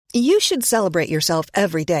You should celebrate yourself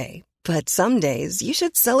every day, but some days you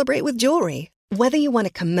should celebrate with jewelry. Whether you want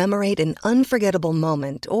to commemorate an unforgettable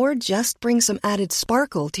moment or just bring some added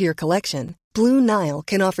sparkle to your collection, Blue Nile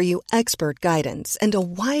can offer you expert guidance and a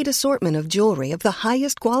wide assortment of jewelry of the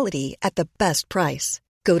highest quality at the best price.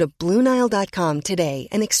 Go to BlueNile.com today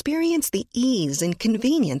and experience the ease and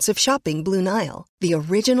convenience of shopping Blue Nile, the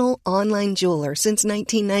original online jeweler since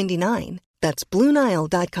 1999. That's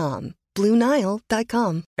BlueNile.com.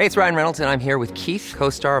 BlueNile.com. Hey, it's Ryan Reynolds, and I'm here with Keith,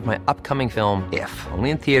 co-star of my upcoming film, If, only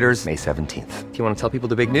in theaters May 17th. Do you want to tell people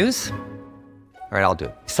the big news? All right, I'll do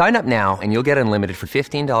it. Sign up now and you'll get unlimited for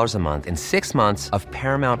 $15 a month and 6 months of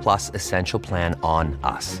Paramount Plus Essential Plan on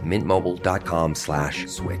us.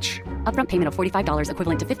 MintMobile.com/switch. Upfront payment of $45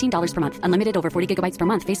 equivalent to $15 per month. Unlimited over 40 gigabytes per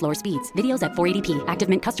month. Face lower speeds. Videos at 480p. Active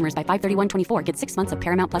Mint customers by 531.24 get 6 months of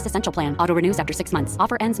Paramount Plus Essential Plan. Auto renews after 6 months.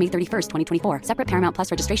 Offer ends May 31st, 2024. Separate Paramount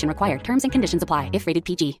Plus registration required. Terms and conditions apply if rated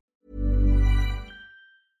PG.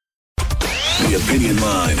 The Opinion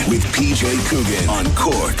Line with PJ Coogan on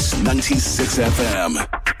Cork's 96 FM.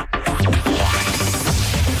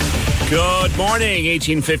 Good morning,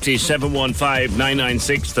 1850 715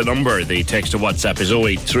 996. The number, the text to WhatsApp is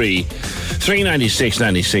 083 396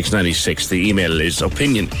 96 96. The email is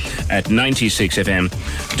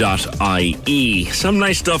opinion@96fm.ie. Some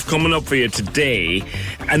nice stuff coming up for you today.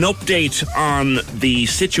 An update on the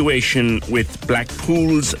situation with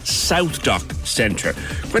Blackpool's South Dock Centre.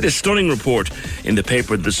 Quite a stunning report in the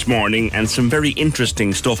paper this morning, and some very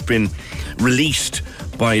interesting stuff been released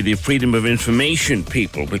by the Freedom of Information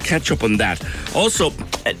people. We'll catch up on that. Also,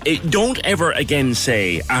 don't ever again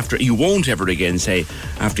say, after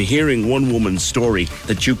hearing one woman's story,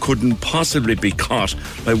 that you couldn't possibly be caught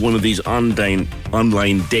by one of these online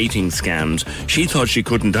dating scams. She thought she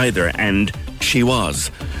couldn't either, and she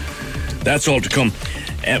was. That's all to come.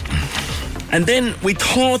 And then we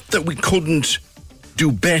thought that we couldn't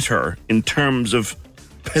do better in terms of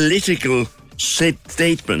political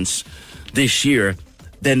statements this year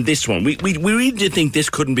than this one. We really did think this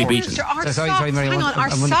couldn't be beaten. Are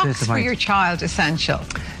socks for your child essential?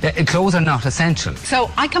 Clothes are not essential.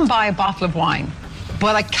 So I can buy a bottle of wine,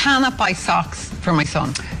 but I cannot buy socks for my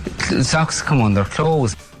son. Socks come under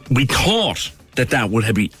clothes. We thought that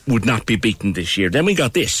would not be beaten this year. Then we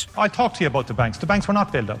got this. I talked to you about the banks. The banks were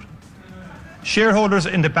not bailed out. Shareholders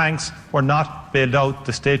in the banks were not bailed out.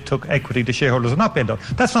 The state took equity. The shareholders are not bailed out.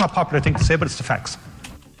 That's not a popular thing to say, but it's the facts.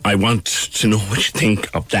 I want to know what you think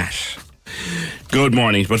of that. Good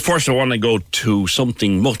morning. But first I want to go to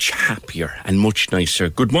something much happier and much nicer.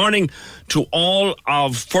 Good morning to all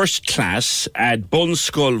of first class at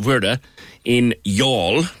Bunskull Virda in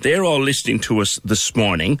Youghal. They're all listening to us this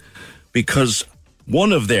morning because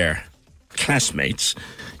one of their classmates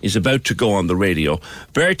is about to go on the radio.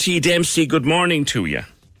 Bertie Dempsey, good morning to you.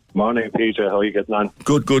 Morning, Peter. How are you getting on?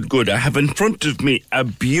 Good. I have in front of me a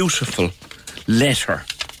beautiful letter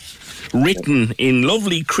written in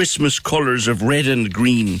lovely Christmas colours of red and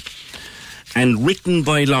green, and written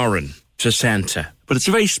by Lauren to Santa. But it's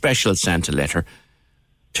a very special Santa letter.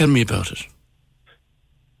 Tell me about it.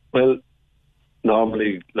 Well,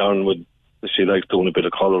 normally Lauren she likes doing a bit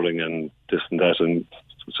of colouring and this and that, and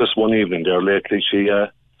just one evening there lately she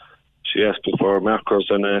asked me for markers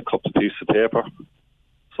and a couple of pieces of paper.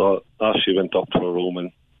 So off she went up to her room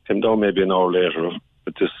and came down maybe an hour later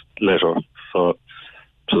with this letter. So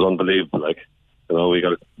it was unbelievable, we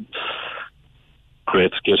got a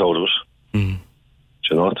great get out of it.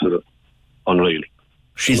 It's unreal.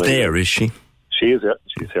 She's there, is she? She is, yeah.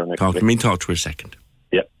 She's here next Talk week. to me, talk to her a second.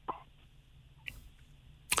 Yeah.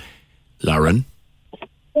 Lauren?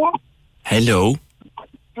 Yeah. Hello?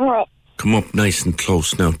 What? Come up nice and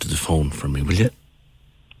close now to the phone for me, will you?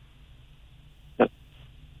 Yeah.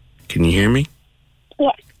 Can you hear me?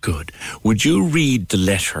 Yeah. Good. Would you read the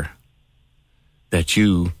letter that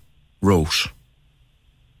you wrote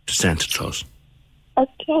to Santa Claus?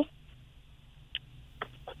 Okay.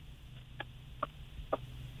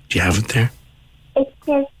 Do you have it there? It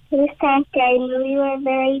says, "Dear Santa, I know you are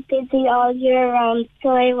very busy all year round, so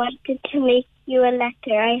I wanted to make you a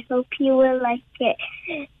letter. I hope you will like it.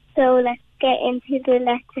 So let's get into the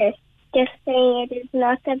letter. Just saying, it is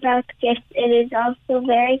not about gifts. It is also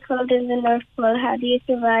very cold in the North Pole. How do you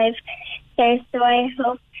survive there? So I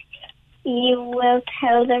hope you will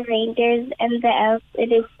tell the reindeers and the elves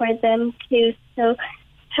it is for them too. So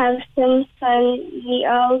have some fun. We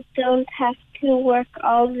all don't have to work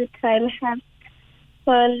all the time. Have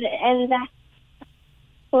fun, and that's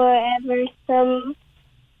forever. Some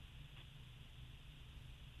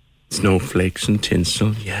snowflakes and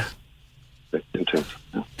tinsel, yeah.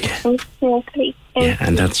 Yeah. Yeah,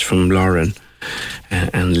 and that's from Lauren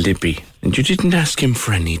and Libby. And you didn't ask him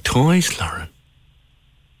for any toys, Lauren?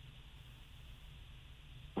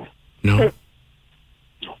 No?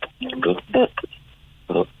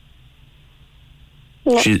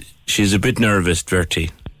 She's a bit nervous,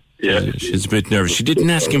 Bertie. Yeah. She's a bit nervous. She didn't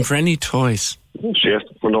ask him for any toys. She asked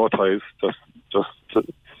for no toys, just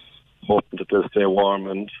hoping that they'll stay warm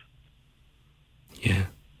and... Yeah.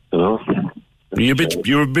 You know? You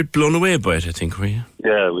were a bit blown away by it, I think, were you?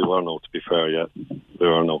 Yeah, we were, no, to be fair, yeah. We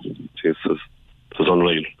were, no. It was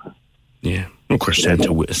unreal. Yeah. Of course,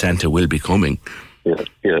 Santa will be coming.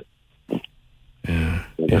 Yeah.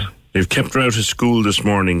 They've kept her out of school this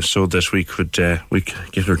morning so that we could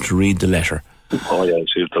get her to read the letter. Oh, yeah,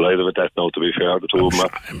 she's delighted with that now, to be fair, the two of them.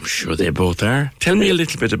 I'm sure they both are. Tell me a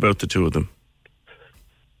little bit about the two of them.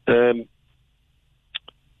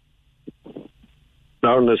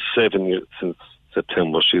 Lauren is 7 years since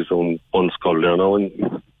September. She's on school there now, and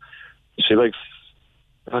she likes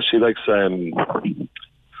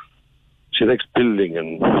building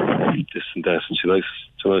and this and that, and she likes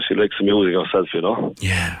the music herself, you know.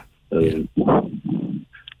 Yeah. Libby's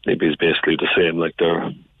basically the same. Like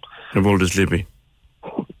how old is Libby?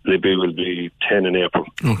 Libby will be 10 in April.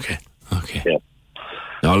 Okay. Yeah.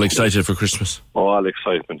 All excited for Christmas? Oh, all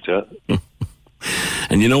excitement, yeah.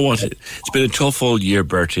 And you know what? It's been a tough old year,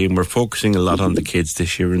 Bertie, and we're focusing a lot on the kids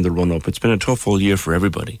this year in the run-up. It's been a tough old year for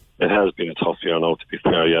everybody. It has been a tough year now, to be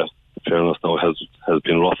fair, yeah. Fairness now has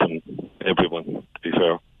been rough on everyone, to be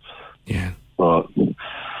fair. Yeah. The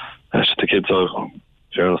kids are,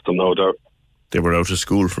 fairness to them now, they were out of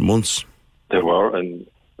school for months. They were, and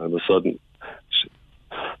all of a sudden,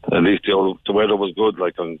 at least the weather was good,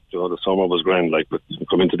 like, and the summer was grand, like, but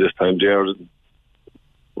coming to this time of year, the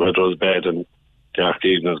weather was bad and dark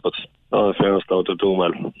evenings, but in fairness now, they're doing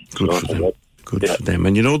well. Good for them.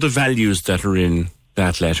 And you know the values that are in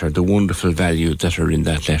that letter, the wonderful values that are in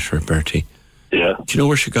that letter, Bertie? Yeah. Do you know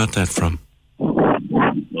where she got that from?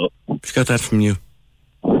 No. She got that from you.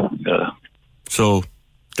 Yeah. So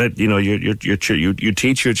that, you know, you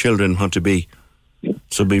teach your children what to be.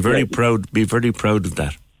 So be very proud of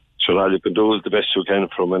that. So all you can do is the best you can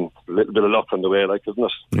from, and a little bit of luck on the way, like, isn't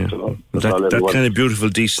it? Yeah. You know, that kind of beautiful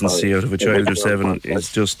decency out of a child of 7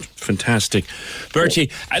 is just fantastic.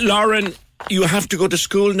 Bertie, Lauren, you have to go to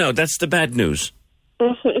school now. That's the bad news.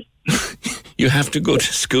 You have to go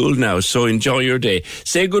to school now, so enjoy your day.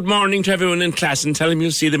 Say good morning to everyone in class and tell them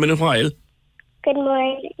you'll see them in a while. Good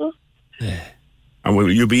morning. And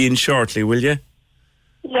will you be in shortly, will you?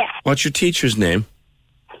 Yeah. What's your teacher's name?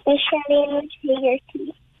 Miss Shelley and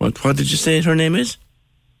What did you say her name is?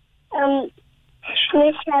 Miss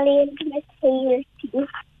Shelley and Miss Hagerty.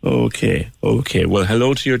 Okay. Well,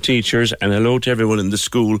 hello to your teachers and hello to everyone in the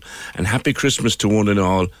school, and happy Christmas to one and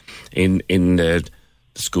all in the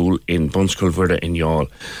school in Bunsculverda in Youghal.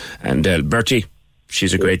 And Bertie,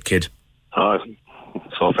 she's a great kid.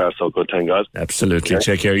 So far so good, thank God. Absolutely.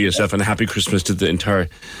 Take care of yourself, and a happy Christmas to the entire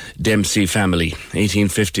Dempsey family.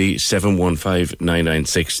 1850 715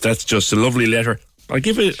 996. That's just a lovely letter. I'll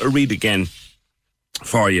give it a read again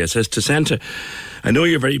for you. It says, to Santa, I know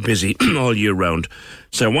you're very busy all year round,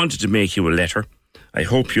 so I wanted to make you a letter. I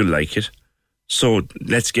hope you'll like it. So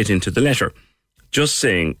let's get into the letter. Just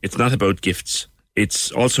saying, it's not about gifts.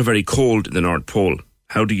 It's also very cold in the North Pole.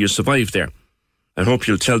 How do you survive there? I hope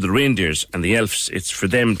you'll tell the reindeers and the elves it's for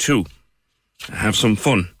them too. Have some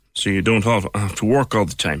fun, so you don't have to work all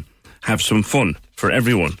the time. Have some fun for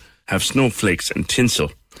everyone. Have snowflakes and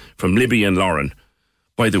tinsel. From Libby and Lauren.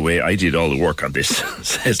 By the way, I did all the work on this,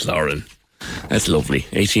 says Lauren. That's lovely.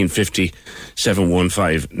 1850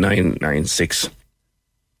 715 996.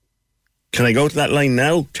 Can I go to that line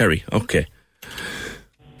now, Terry? Okay.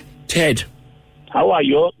 Ted. How are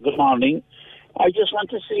you? Good morning. I just want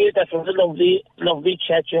to say that was a lovely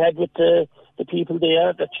chat you had with the people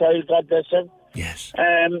there, the child, God bless them. Yes.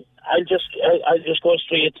 I'll just go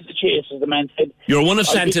straight to the chase, as the man said. You're one of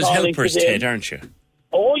Santa's helpers, Ted, aren't you?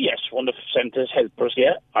 Oh yes, one of Santa's helpers.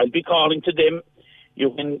 Yeah, I'll be calling to them.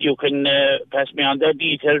 You can pass me on their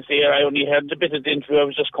details there. I only heard a bit of the interview. I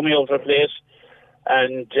was just coming out of a place,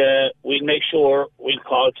 and we'll make sure we'll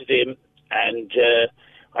call to them. And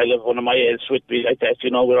I'll have one of my elves with me like that.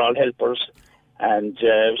 You know, we're all helpers. And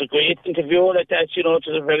it was a great interview like that, you know. It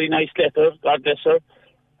was a very nice letter, God bless her.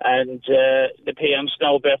 And the parents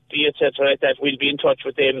now, Bertie, etc. like that, we'll be in touch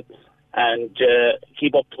with them. And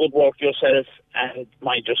keep up the good work yourself and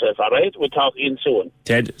mind yourself, all right? We'll talk again soon.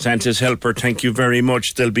 Ted, Santa's helper, thank you very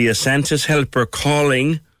much. There'll be a Santa's helper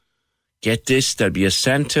calling. Get this, there'll be a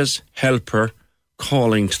Santa's helper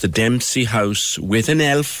calling to the Dempsey house with an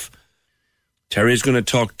elf. Terry's going to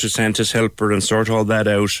talk to Santa's helper and sort all that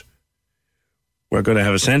out. we're going to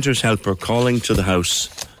have a Santa's helper calling to the house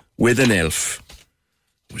with an elf.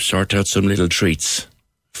 We'll sort out some little treats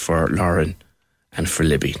for Lauren and for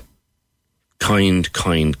Libby. Kind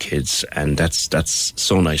kids, and that's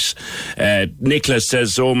so nice. Nicholas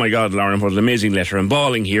says, oh my God, Lauren, what an amazing letter. I'm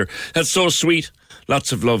bawling here. That's so sweet.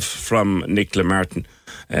 Lots of love from Nicola Martin.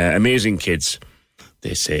 Amazing kids,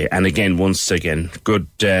 they say. And again, once again, good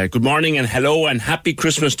morning and hello and happy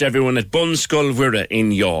Christmas to everyone at Bunskull Wirra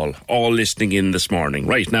in Youghal, all listening in this morning.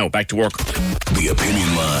 Right now, back to work. The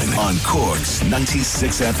Opinion Line on Cork's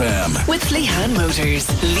 96 FM. With Lehan Motors,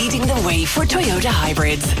 leading the way for Toyota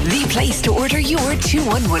hybrids. The place to order your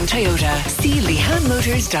 211 Toyota. See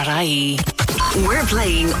lehanmotors.ie. We're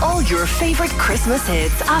playing all your favourite Christmas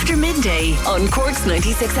hits after midday on Cork's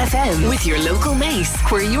 96 FM with your local Mace,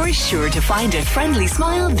 where you're sure to find a friendly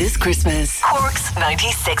smile this Christmas. Cork's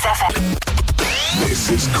 96 FM. This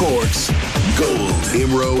is Cork's Gold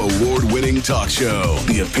IMRO award-winning talk show,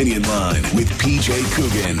 The Opinion Line with PJ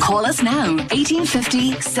Coogan. Call us now,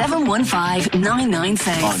 1850 715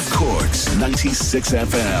 996. On Cork's 96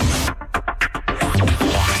 FM.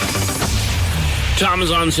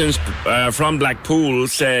 Thomas Onsens from Blackpool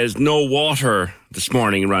says no water this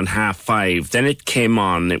morning around 5:30. Then it came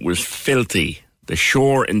on. It was filthy. The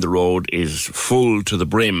shore in the road is full to the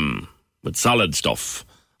brim with solid stuff.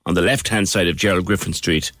 On the left-hand side of Gerald Griffin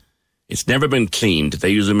Street, it's never been cleaned. They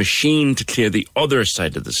use a machine to clear the other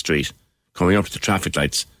side of the street, coming up to the traffic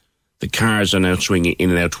lights. The cars are now swinging in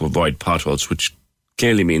and out to avoid potholes, which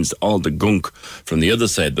clearly means all the gunk from the other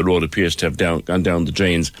side of the road appears to have gone down the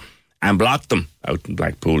drains and blocked them out in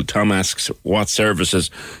Blackpool. Tom asks what services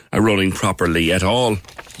are running properly at all.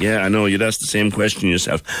 Yeah, I know, you'd ask the same question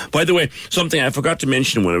yourself. By the way, something I forgot to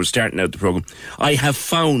mention when I was starting out the programme, I have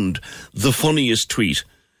found the funniest tweet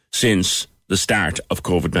since the start of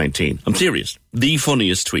COVID-19. I'm serious. The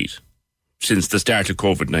funniest tweet since the start of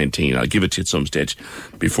COVID-19. I'll give it to you at some stage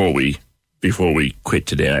before we quit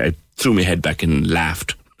today. I threw my head back and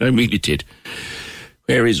laughed. I really did.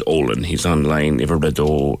 Where is Olin? He's online.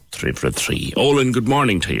 Iverredo 333. Olin, good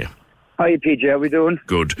morning to you. Hi, PJ. How we doing?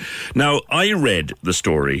 Good. Now, I read the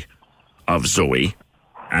story of Zoe,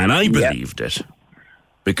 and I believed it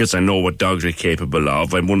because I know what dogs are capable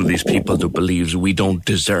of. I'm one of these people who believes we don't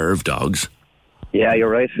deserve dogs. Yeah, you're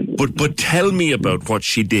right. But tell me about what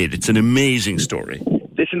she did. It's an amazing story.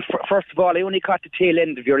 Listen, first of all, I only caught the tail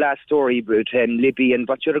end of your last story about Libby and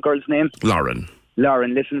what's your other girl's name?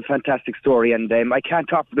 Lauren, listen, fantastic story, and I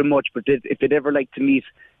can't offer them much, but if they'd ever like to meet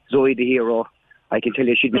Zoe the hero, I can tell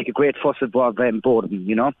you she'd make a great fuss of both of them,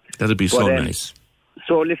 you know? That'd be so nice.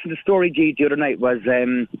 So listen, the story, G, the other night was,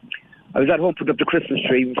 I was at home putting up the Christmas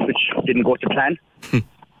tree, which didn't go to plan. It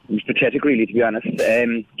was pathetic, really, to be honest.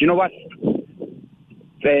 Do you know what?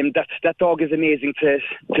 That dog is amazing to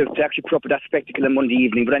actually put up with that spectacle on Monday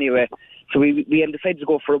evening. But anyway, so we decided to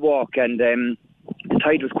go for a walk, and the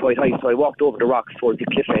tide was quite high, so I walked over the rocks towards the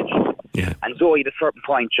cliff edge. Yeah. And Zoe, at a certain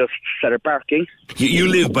point, just started barking. You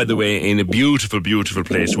live, by the way, in a beautiful, beautiful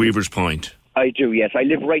place, Weaver's Point. I do, yes. I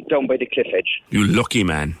live right down by the cliff edge. You lucky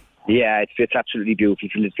man. Yeah, it's absolutely beautiful.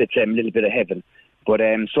 It's a little bit of heaven. But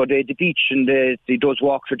so the beach and those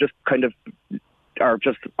walks are just kind of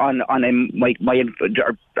on my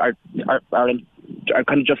are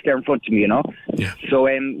kind of just there in front of me, you know. Yeah. So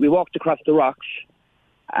we walked across the rocks,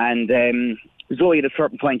 and Zoe at a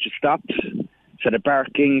certain point just stopped, started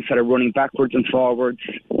barking, started running backwards and forwards,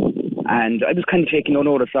 and I was kind of taking no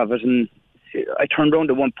notice of it. And I turned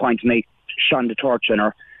around at one point and I shone the torch on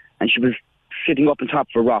her, and she was sitting up on top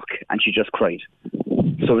of a rock, and she just cried.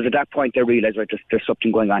 So it was at that point I realised, right, there's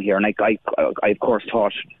something going on here, and I of course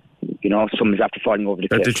thought, you know, someone's after falling over the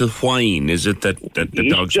cliff. That little whine, is it, that the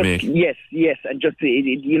dogs just, make? Yes, and just,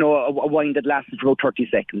 you know, a whine that lasted for about 30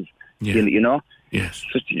 seconds, you know? Yes.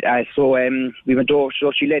 So we went over,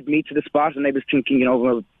 so she led me to the spot, and I was thinking, you know,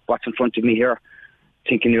 well, what's in front of me here?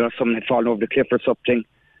 Thinking, you know, someone had fallen over the cliff or something.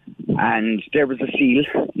 And there was a seal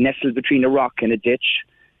nestled between a rock and a ditch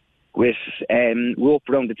with rope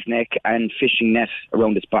around its neck and fishing net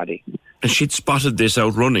around its body. And she'd spotted this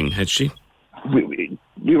out running, had she?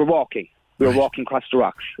 We were walking. We were walking across the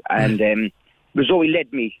rocks, and Zoe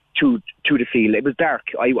led me to the seal. It was dark.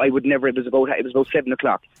 I would never. It was about 7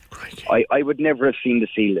 o'clock. Right. I would never have seen the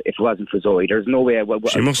seal if it wasn't for Zoe. There's no way.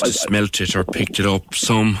 She must have smelt it or picked it up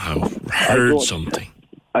somehow. Heard something.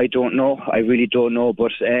 I don't know. I really don't know.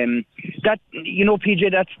 But that, you know,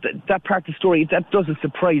 PJ, that part of the story, that doesn't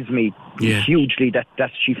surprise me hugely.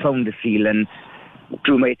 That she found the seal and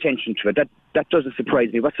drew my attention to it. That doesn't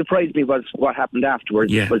surprise me. What surprised me was what happened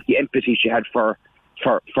afterwards. Was the empathy she had for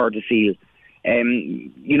the seal.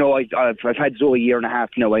 You know, I've had Zoe a year and a half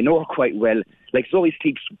now. I know her quite well. Like Zoe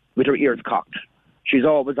sleeps with her ears cocked. She's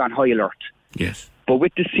always on high alert. Yes. But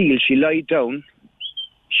with the seal, she lied down.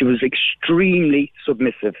 She was extremely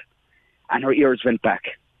submissive, and her ears went back.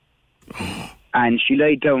 And she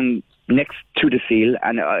lied down next to the seal,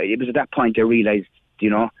 and it was at that point I realised,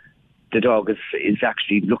 the dog is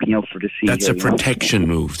actually looking out for the seal. That's a protection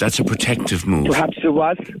move. That's a protective move. Perhaps it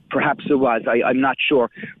was. I'm not sure.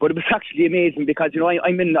 But it was actually amazing because,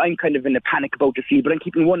 I'm kind of in a panic about the seal, but I'm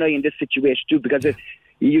keeping one eye in this situation too because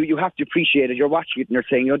you have to appreciate it. You're watching it and you're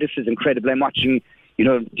saying, this is incredible. I'm watching,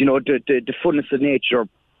 the fullness of nature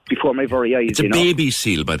before my very eyes. It's a baby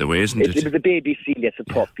seal, by the way, isn't it? It was a baby seal, yes, a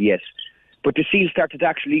pup, yes. But the seal started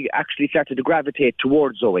started to gravitate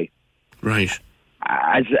towards Zoe. Right.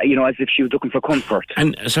 As if she was looking for comfort.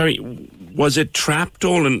 And sorry, was it trapped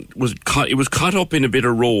all and it was caught up in a bit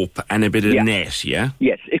of rope and a bit of net, yeah?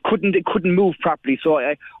 Yes, it couldn't move properly. So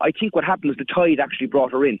I think what happened was the tide actually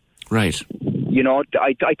brought her in. Right.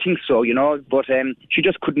 I think so, but she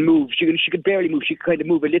just couldn't move. She could barely move. She could kind of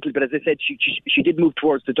move a little bit. As I said, she did move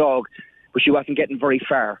towards the dog, but she wasn't getting very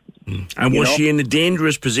far. And was she in a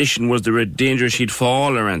dangerous position? Was there a danger she'd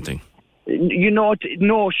fall or anything? No,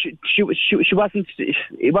 she wasn't.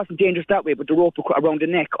 It wasn't dangerous that way, but the rope around the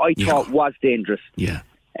neck, I thought was dangerous. Yeah.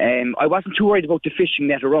 I wasn't too worried about the fishing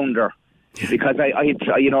net around her because I'm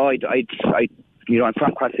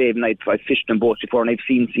from Crosshaven. I've fished them both before, and I've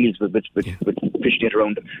seen seals with fish net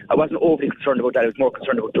around them. I wasn't overly concerned about that. I was more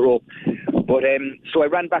concerned about the rope. But so I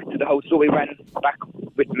ran back to the house. Zoe ran back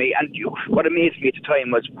with me, and what amazed me at the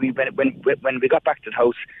time was when we got back to the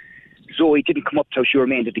house, Zoe didn't come up till she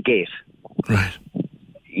remained at the gate. Right.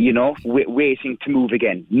 Waiting to move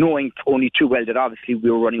again, knowing only too well that obviously we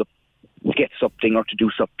were running up to get something or to do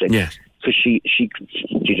something. Yes. So she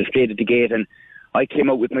just stayed at the gate, and I came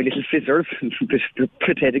out with my little scissors,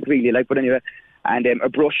 pathetic really, but anyway, and a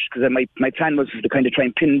brush, because my plan was to kind of try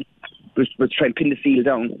and pin the seal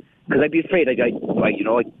down, because I'd be afraid I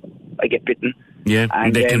get bitten. Yeah,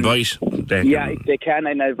 and they can bite. They can,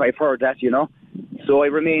 and I've heard that, So I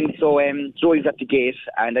remained. So Zoe was at the gate,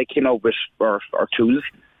 and I came out with our tools,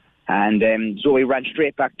 and Zoe ran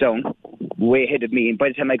straight back down, way ahead of me. And by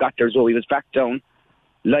the time I got there, Zoe was back down,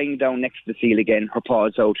 lying down next to the seal again, her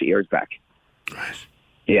paws out, ears back. Right.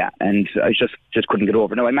 Yeah, and I just couldn't get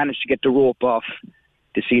over. Now I managed to get the rope off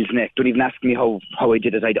the seal's neck. Don't even ask me how I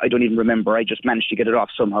did it. I don't even remember. I just managed to get it off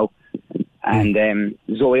somehow. And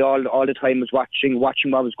Zoe all the time was watching what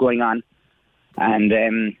was going on, and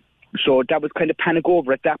so that was kind of panic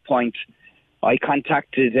over at that point. I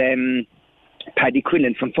contacted Paddy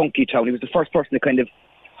Quinlan from Funky Town. He was the first person that kind of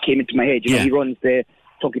came into my head. He runs the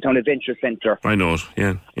Funky Town Adventure Centre. I know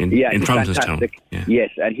it, in Provincetown. Yeah. Yes,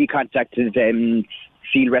 and he contacted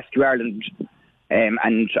Seal Rescue Ireland,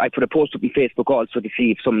 and I put a post up on Facebook also to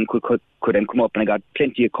see if someone could come up, and I got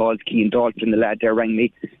plenty of calls. Cian Dalton, the lad there, rang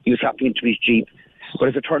me. He was hopping into his Jeep. But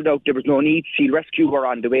as it turned out, there was no need. Seal Rescue were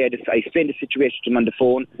on the way. I explained the situation to them on the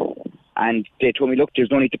phone, and they told me, look,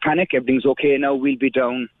 there's no need to panic. Everything's okay now. We'll be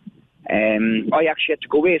down. I actually had to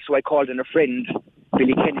go away, so I called in a friend,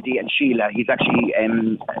 Billy Kennedy and Sheila. He's actually a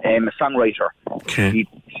songwriter. Okay.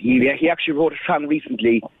 He actually wrote a song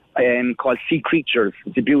recently called Sea Creatures.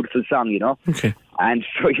 It's a beautiful song, Okay. And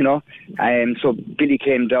so, so Billy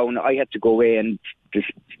came down. I had to go away, and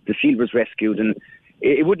the seal was rescued, and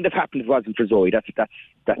it wouldn't have happened if it wasn't for Zoe. That's the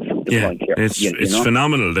point here. It's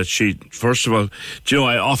phenomenal that she, first of all,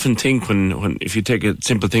 I often think when if you take a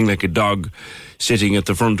simple thing like a dog sitting at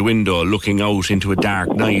the front window looking out into a dark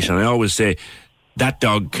night, and I always say, that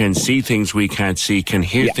dog can see things we can't see, can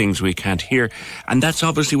hear things we can't hear. And that's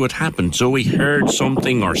obviously what happened. Zoe heard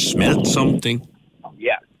something or smelt something.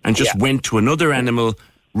 Yeah. And just went to another animal,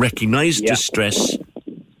 recognised distress,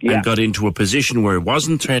 and got into a position where it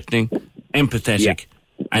wasn't threatening, empathetic,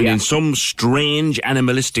 and in some strange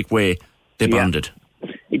animalistic way, they bonded.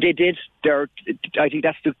 They did. I think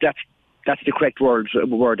that's the correct word.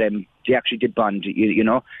 They actually did bond,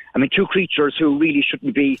 I mean, two creatures who really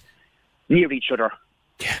shouldn't be near each other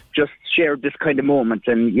just shared this kind of moment,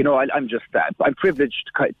 and I'm privileged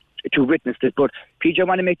to witness this. But PJ, I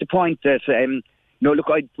want to make the point that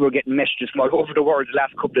we're getting messages from all over the world the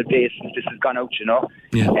last couple of days since this has gone out.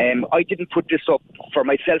 I didn't put this up for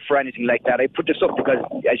myself or anything like that. I put this up because,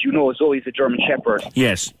 as you know, Zoe's a German Shepherd.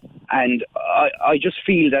 Yes. And I just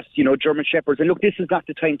feel that German Shepherds, and look, this is not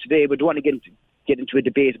the time today. We don't want to get into a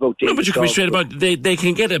debate about this. No, but you can be straight about it. They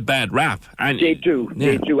can get a bad rap. And they do.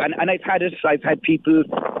 Yeah. They do. And I've had it. I've had people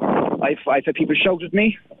shout at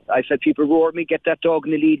me. I've had people roar at me, get that dog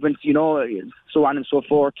in the lead, when so on and so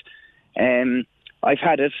forth. I've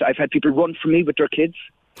had it. I've had people run from me with their kids.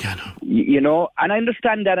 Yeah, no. You know, and I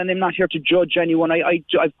understand that, and I'm not here to judge anyone. I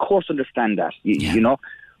of course understand that, you know,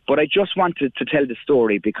 but I just wanted to tell the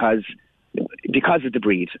story because of the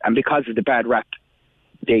breed and because of the bad rap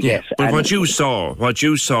they get. But and what you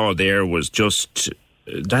saw there was just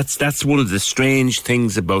that's one of the strange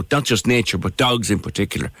things about not just nature but dogs in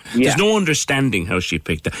particular. There's no understanding how she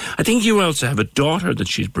picked that. I think you also have a daughter that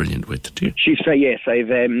she's brilliant with, do you? She's yes, I've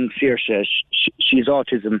Saoirse. She's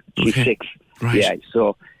autism. She's 6. Right. Yeah,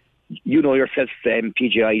 so you know yourself,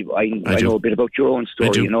 PJ. I know a bit about your own story.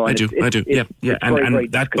 I do. You know, I do. Yeah.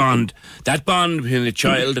 And that bond between a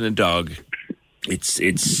child and a dog,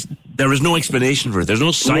 there is no explanation for it. There's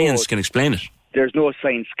no science can explain it. There's no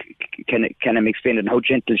science can explain it, and how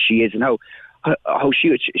gentle she is, and how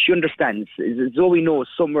she understands. Zoe knows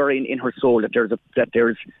somewhere in her soul that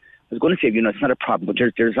there's I was going to say, you know, it's not a problem, but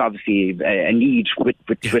there's obviously a need with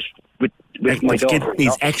my daughter. It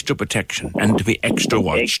needs extra protection and to be extra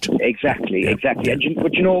watched. Exactly.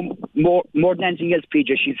 But you know, more than anything else,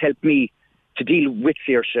 PJ, she's helped me to deal with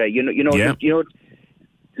Saoirse. You know,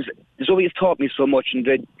 Zoe has taught me so much, and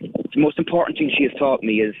the most important thing she has taught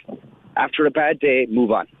me is, after a bad day,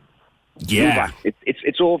 move on. Yeah. Move on.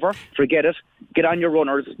 It's over. Forget it. Get on your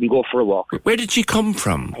runners and go for a walk. Where did she come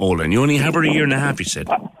from, Olin? You only have her a year and a half, you said.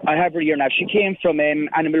 I have her a year and a half. She came from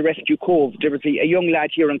Animal Rescue Cove. There was a young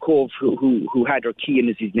lad here in Cove who had her. Cian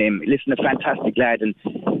is his name. Listen, a fantastic lad. And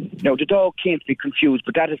you know, the dog came to be confused,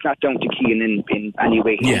 but that is not down to Cian in any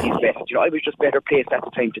way. He's best. You know, I was just better placed at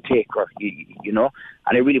the time to take her. You know,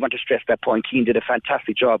 and I really want to stress that point. Cian did a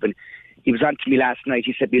fantastic job, and he was on to me last night.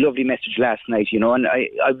 He sent me a lovely message last night, you know, and I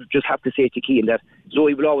just have to say to Cian that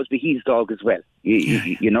Zoe will always be his dog as well,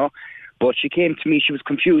 you know. But she came to me, she was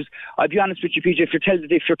confused. I'll be honest with you, PJ, if you're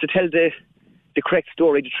to tell the correct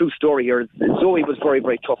story, the true story here, Zoe was very,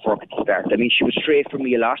 very tough work at the start. I mean, she was stray from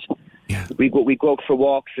me a lot. Yeah. We go out for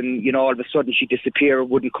walks, and, you know, all of a sudden she'd disappear,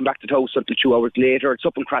 wouldn't come back to the house until 2 hours later. It's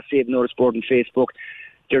up in Crosshaven Noticeboard on Facebook.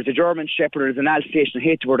 There's a German Shepherd, there's an Alsatian. I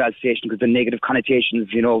hate the word Alsatian because the negative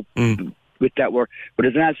connotations, you know, with that word. But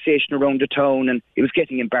there's an Alsatian around the town, and it was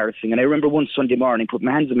getting embarrassing. And I remember one Sunday morning, put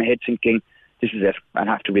my hands on my head thinking, this is it. I'll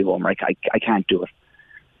have to rehome her. I can't do it.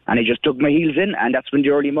 And I just dug my heels in, and that's when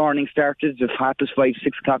the early morning started. It's 5:30,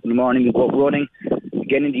 6 o'clock in the morning, we go out running.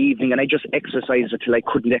 Again in the evening, and I just exercised her till I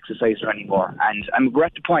couldn't exercise her anymore. And we're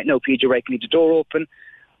at the point now, PJ, where I can leave the door open,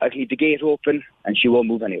 I can leave the gate open, and she won't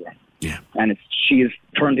move anywhere. Yeah. And she has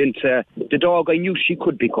turned into the dog I knew she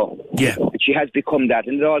could become. Yeah. And she has become that,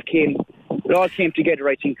 and it all came together,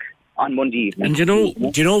 I think, on Monday evening. And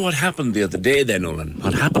do you know what happened the other day then, Olin?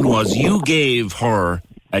 What happened was you gave her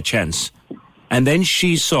a chance, and then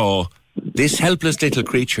she saw this helpless little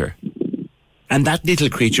creature, and that little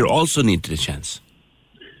creature also needed a chance.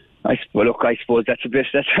 I suppose I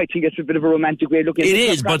think it's a bit of a romantic way of looking at it. It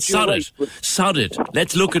is, but sod it.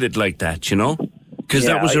 Let's look at it like that, you know? Because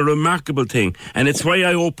that was a remarkable thing. And it's why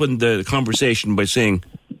I opened the conversation by saying,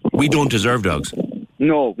 we don't deserve dogs.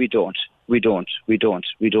 No, we don't. We don't.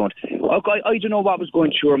 Look, I don't know what was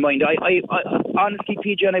going through her mind. I honestly,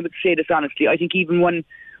 PJ, and I would say this honestly, I think even when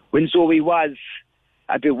Zoe was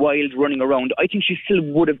a bit wild running around, I think she still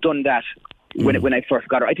would have done that when I first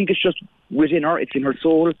got her. I think it's just within her, it's in her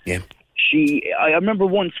soul. Yeah. I remember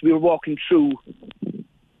once we were walking through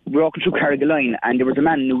Carrigaline, and there was a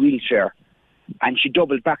man in a wheelchair, and she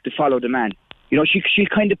doubled back to follow the man. You know, she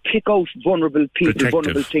kind of pick out vulnerable people, Protective.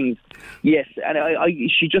 vulnerable things. Yes, and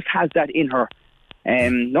she just has that in her.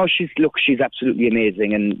 No, she's absolutely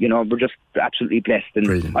amazing, and you know, we're just absolutely blessed. And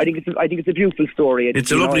brilliant. I think it's a beautiful story.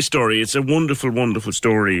 It's a lovely story. It's a wonderful, wonderful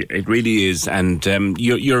story. It really is, and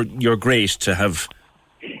you're great to have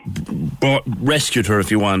rescued her,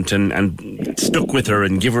 if you want, and stuck with her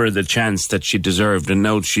and give her the chance that she deserved, and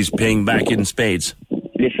now she's paying back in spades.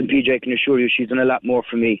 Listen, PJ, I can assure you she's done a lot more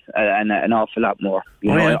for me, and an awful lot more.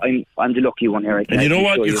 You know, I'm the lucky one here. And you know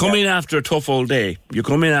what? You come in after a tough old day.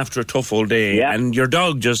 And your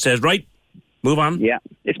dog just says, right, move on. Yeah,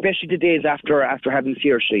 especially the days after having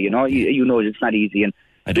Saoirse, you know. You know it's not easy. And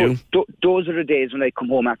I do. Those are the days when I come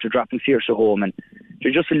home after dropping Saoirse home, and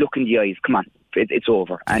there's just a look in the eyes. Come on, it's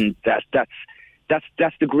over. And that's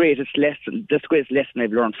the greatest lesson. That's the greatest lesson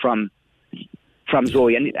I've learned from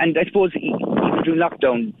Zoe. And I suppose even during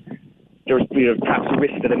lockdown, there's perhaps a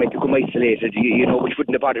risk that I might become isolated, you know, which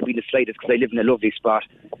wouldn't have bothered me the slightest because I live in a lovely spot.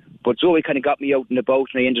 But Zoe kind of got me out and about,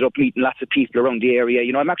 and I ended up meeting lots of people around the area.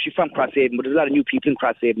 You know, I'm actually from Crosshaven, but there's a lot of new people in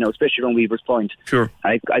Crosshaven now, especially around Weaver's Point. Sure.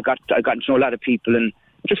 I got to know a lot of people, and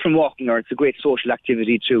just from walking her, it's a great social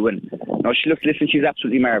activity too. And you know, she's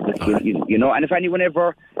absolutely marvellous. You know, and if anyone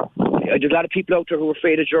ever, there's a lot of people out there who are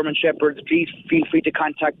afraid of German Shepherds. Please feel free to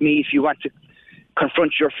contact me if you want to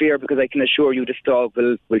confront your fear, because I can assure you this dog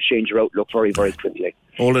will change your outlook very, very quickly.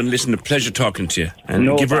 Olin, listen, a pleasure talking to you. And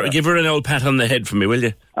No give bother. her an old pat on the head for me, will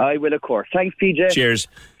you? I will, of course. Thanks, PJ. Cheers.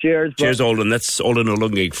 Cheers. Cheers, Olin. That's Olin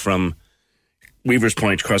O'Lungig from Weavers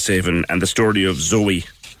Point, Crosshaven, and the story of Zoe,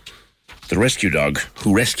 the rescue dog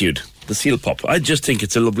who rescued the seal pup. I just think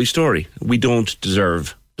it's a lovely story. We don't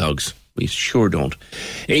deserve dogs. We sure don't.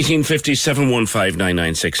 1850 715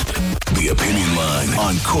 996. The Opinion Line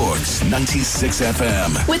on Cork's 96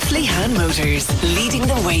 FM. With Lehan Motors, leading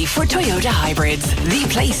the way for Toyota hybrids. The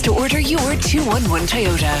place to order your 211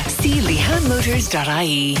 Toyota. See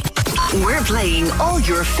lehanmotors.ie. We're playing all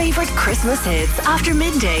your favourite Christmas hits after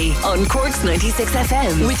midday on Cork's 96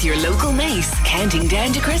 FM with your local Mace, counting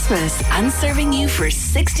down to Christmas and serving you for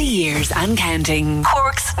 60 years and counting.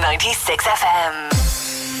 Cork's 96 FM.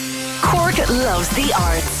 Cork loves the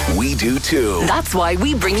arts. We do too. That's why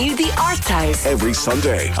we bring you the Arts House. Every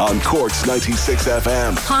Sunday on Cork's 96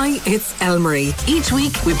 FM. Hi, it's Elmarie. Each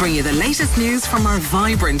week we bring you the latest news from our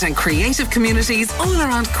vibrant and creative communities all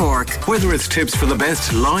around Cork. Whether it's tips for the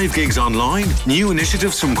best live gigs online, new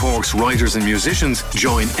initiatives from Cork's writers and musicians,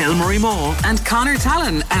 join Elmarie Maw and Connor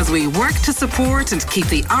Talon as we work to support and keep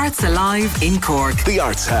the arts alive in Cork. The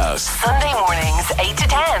Arts House. Sunday mornings 8 to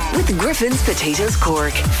 10 with Griffin's Potatoes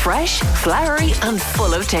Cork. Fresh, flowery and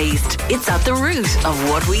full of taste. It's at the root of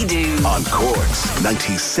what we do. On Cork's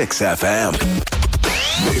 96 FM.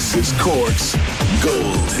 This is Cork's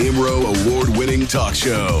Gold IMRO award-winning talk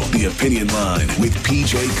show. The Opinion Line with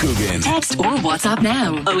PJ Coogan. Text or WhatsApp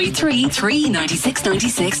now. 083 396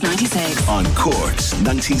 96 96. On Cork's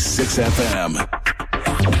 96 FM.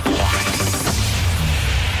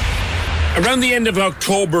 Around the end of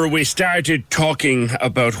October, we started talking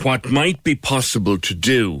about what might be possible to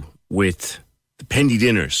do with the penny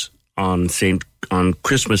dinners on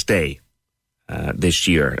Christmas Day this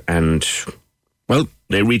year. And, well,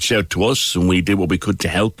 they reached out to us and we did what we could to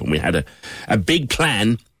help. And we had a big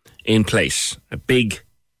plan in place, a big,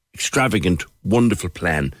 extravagant, wonderful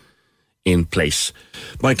plan in place.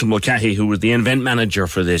 Michael Mulcahy, who was the event manager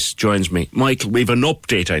for this, joins me. Michael, we have an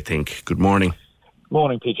update, I think. Good morning.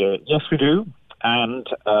 Morning, PJ. Yes, we do. And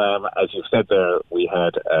as you've said there, we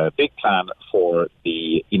had a big plan for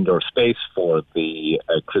the indoor space for the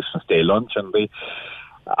Christmas Day lunch, and the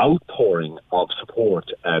outpouring of support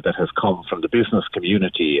that has come from the business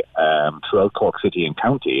community throughout Cork City and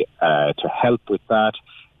County to help with that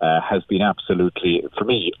has been absolutely, for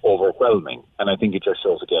me, overwhelming. And I think it just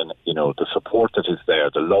shows again, the support that is there,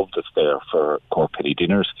 the love that's there for Cork Penny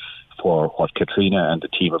Dinners, for what Katrina and the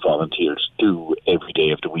team of volunteers do every day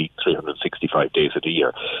of the week, 365 days of the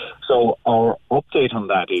year. So our update on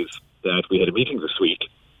that is that we had a meeting this week,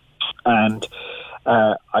 and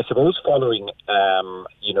I suppose following,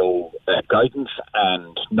 guidance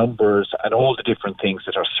and numbers and all the different things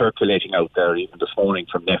that are circulating out there, even this morning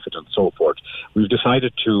from NEFIT and so forth, we've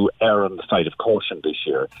decided to err on the side of caution this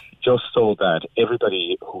year, just so that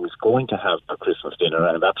everybody who is going to have a Christmas dinner,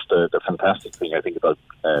 and that's the fantastic thing I think about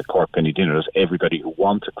Cork Penny Dinners, everybody who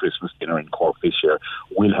wants a Christmas dinner in Cork this year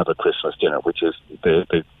will have a Christmas dinner, which is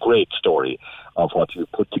the great story of what you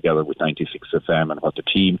put together with 96 FM and what the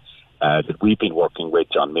team that we've been working with,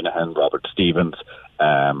 John Minahan, Robert Stevens,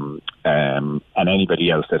 and anybody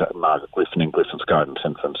else, that Margaret Griffin and Griffin's Garden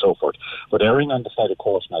Centre and so forth. But erring on the side of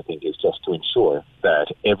caution, I think, is just to ensure that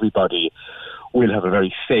everybody will have a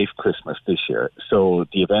very safe Christmas this year. So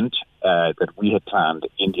the event that we had planned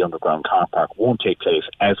in the underground car park won't take place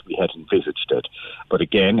as we had envisaged it. But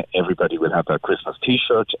again, everybody will have their Christmas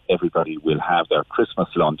T-shirt, everybody will have their Christmas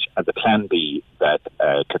lunch, and the plan B that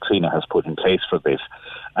Katrina has put in place for this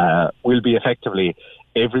will be effectively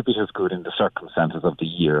every bit as good in the circumstances of the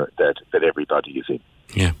year that everybody is in.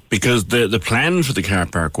 Yeah, because the plan for the car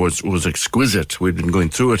park was exquisite. We've been going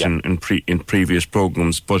through it in previous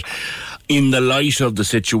programmes, but in the light of the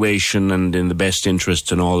situation and in the best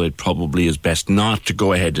interest and all, it probably is best not to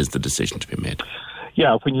go ahead as the decision to be made.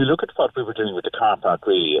 Yeah, when you look at what we were doing with the car park,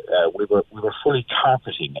 really, we were fully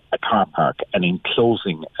carpeting a car park and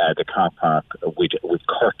enclosing the car park with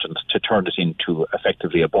curtains to turn it into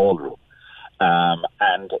effectively a ballroom. And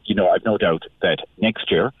I've no doubt that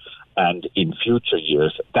next year and in future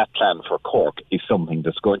years, that plan for Cork is something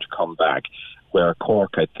that's going to come back, where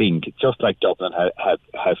Cork, I think, just like Dublin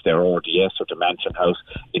has their RDS or the Mansion House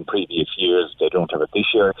in previous years, they don't have it this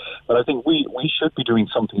year. But I think we should be doing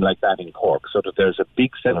something like that in Cork, so that there's a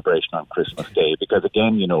big celebration on Christmas Day. Because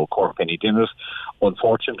again, Cork Penny Dinners,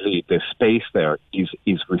 unfortunately, the space there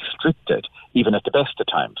is restricted, even at the best of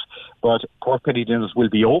times. But Cork Penny Dinners will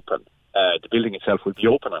be open. The building itself will be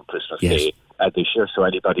open on Christmas Day this year, so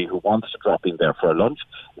anybody who wants to drop in there for a lunch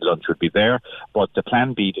would be there. But the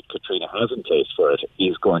plan B that Katrina has in place for it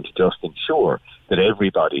is going to just ensure that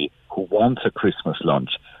everybody who wants a Christmas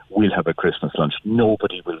lunch will have a Christmas lunch.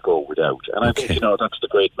 Nobody will go without. And I think, that's the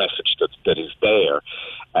great message that is there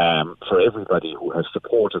for everybody who has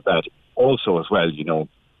supported that. Also as well,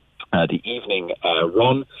 the evening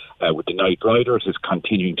run with the night riders is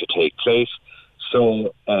continuing to take place.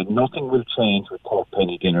 So nothing will change with Cork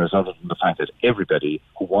Penny Dinners other than the fact that everybody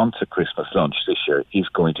who wants a Christmas lunch this year is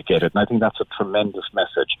going to get it. And I think that's a tremendous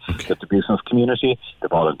message that the business community, the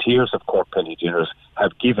volunteers of Cork Penny Dinners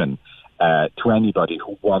have given to anybody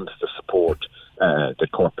who wants the support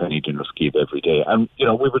that Cork Penny Dinners give every day. And,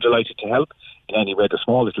 we were delighted to help in any way, the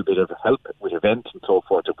small little bit of help with events and so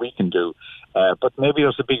forth that we can do. But maybe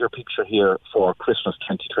there's a bigger picture here for Christmas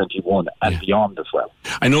 2021 and beyond as well.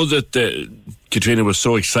 I know that Katrina was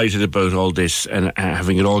so excited about all this and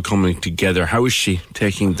having it all coming together. How is she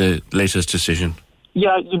taking the latest decision?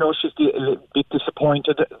 Yeah, she's a bit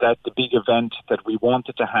disappointed that the big event that we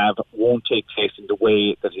wanted to have won't take place in the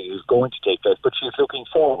way that it is going to take place, but she's looking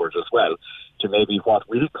forward as well to maybe what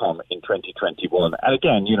will come in 2021. And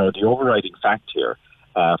again, the overriding fact here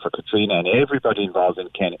for Katrina and everybody involved in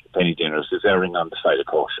Penny Dinners is erring on the side of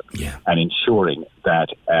caution and ensuring that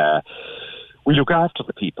we look after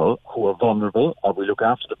the people who are vulnerable, or we look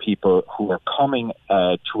after the people who are coming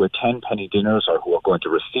to attend Penny Dinners or who are going to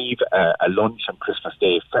receive a lunch on Christmas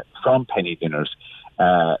Day from Penny Dinners,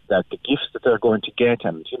 that the gifts that they're going to get,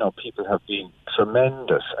 and, people have been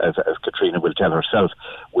tremendous, as Katrina will tell herself,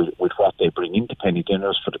 with what they bring into Penny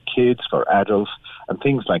Dinners for the kids, for adults, and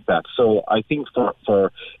things like that. So I think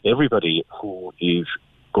for everybody who is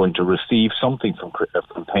going to receive something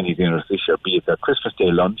from Penny Dinners this year, be it their Christmas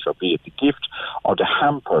Day lunch or be it the gift or the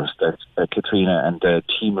hampers that Katrina and the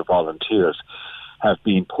team of volunteers have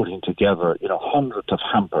been putting together, hundreds of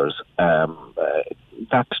hampers.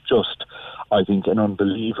 That's just, I think, an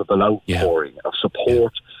unbelievable outpouring of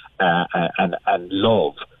support and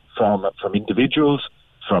love from individuals,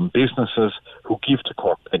 from businesses who give to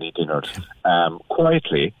Cork Penny Dinners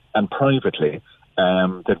quietly and privately.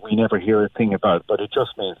 That we never hear a thing about, but it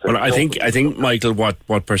just means that... Well, I think, Michael,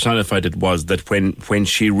 what personified it was that when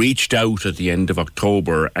she reached out at the end of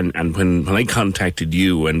October and when I contacted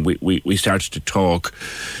you and we started to talk,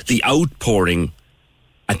 the outpouring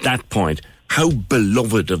at that point, how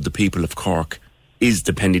beloved of the people of Cork is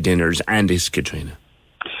the Penny Dinners and is Katrina?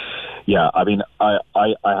 Yeah, I mean, I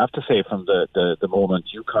have to say from the moment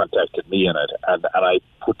you contacted me in it and I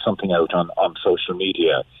put something out on social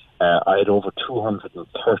media, I had over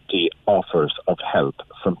 230 offers of help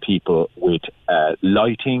from people with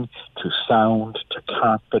lighting, to sound, to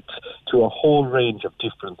carpets, to a whole range of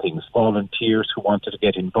different things, volunteers who wanted to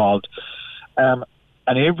get involved. And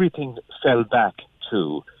everything fell back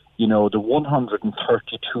to, the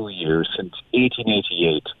 132 years since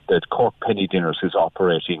 1888 that Cork Penny Dinners is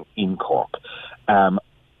operating in Cork.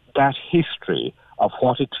 That history of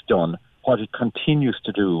what it's done, what it continues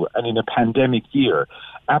to do, and in a pandemic year,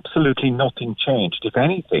 absolutely nothing changed. If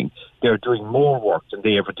anything, they're doing more work than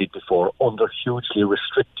they ever did before under hugely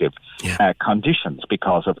restrictive conditions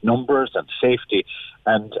because of numbers and safety.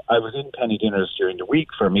 And I was in Penny Dinners during the week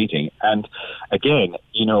for a meeting, and again,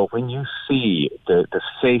 when you see the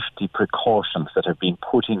safety precautions that have been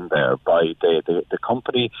put in there by the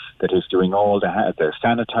company that is doing all the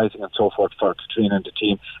sanitizing and so forth for Katrina and the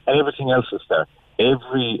team, and everything else is there,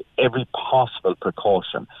 every possible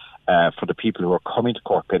precaution for the people who are coming to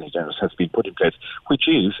Cork Penny Dinners has been put in place, which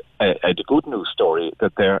is the good news story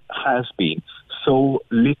that there has been so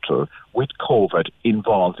little with COVID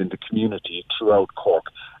involved in the community throughout Cork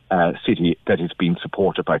City that is being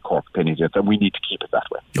supported by Cork Penny Dinners, and we need to keep it that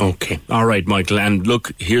way. Okay. All right, Michael. And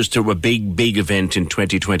look, here's to a big event in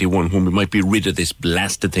 2021 when we might be rid of this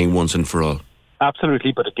blasted thing once and for all.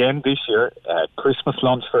 Absolutely, but again, this year, Christmas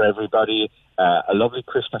lunch for everybody, a lovely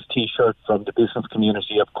Christmas T-shirt from the business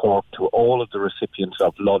community of Cork to all of the recipients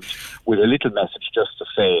of lunch, with a little message just to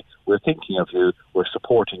say, we're thinking of you, we're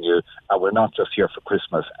supporting you, and we're not just here for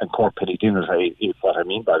Christmas. And Cork Penny Dinners, what I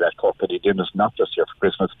mean by that, Cork Penny Dinners not just here for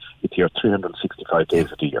Christmas, it's here 365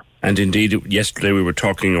 days of the year. And indeed, yesterday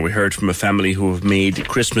we heard from a family who have made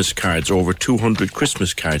Christmas cards, over 200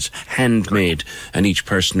 Christmas cards, handmade, and each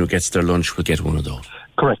person who gets their lunch will get one of those.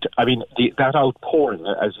 Correct. I mean, that outpouring,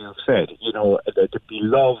 as you've said, the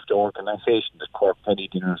beloved organisation that Cork Penny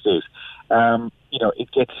Dinners is,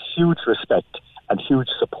 it gets huge respect and huge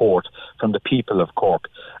support from the people of Cork.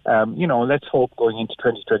 Let's hope going into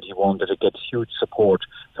 2021 that it gets huge support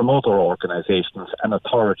from other organisations and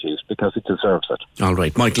authorities because it deserves it. All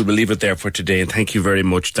right, Michael, we'll leave it there for today, and thank you very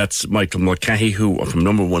much. That's Michael Mulcahy, who from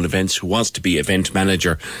Number One Events, who wants to be event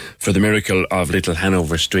manager for the Miracle of Little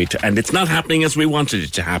Hanover Street. And it's not happening as we wanted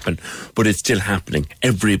it to happen, but it's still happening.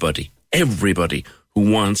 Everybody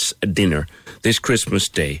who wants a dinner this Christmas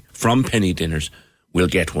Day from Penny Dinners will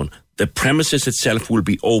get one. The premises itself will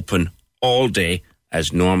be open all day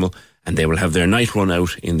as normal, and they will have their night run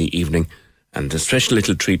out in the evening, and a special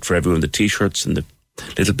little treat for everyone, the T-shirts and the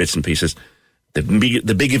little bits and pieces.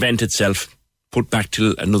 The big event itself put back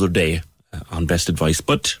till another day on best advice,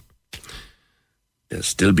 but there'll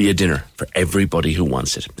still be a dinner for everybody who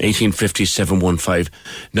wants it. 1850 715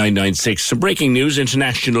 996. Some breaking news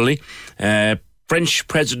internationally. French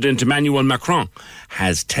President Emmanuel Macron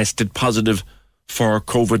has tested positive for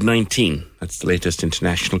COVID-19. That's the latest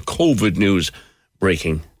international COVID news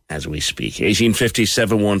breaking as we speak. 1850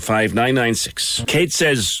 715 996. Kate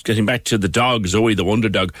says, getting back to the dog, Zoe the Wonder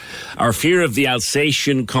Dog, our fear of the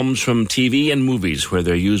Alsatian comes from TV and movies where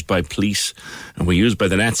they're used by police and were used by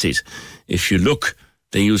the Nazis. If you look,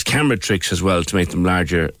 they use camera tricks as well to make them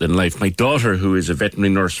larger than life. My daughter, who is a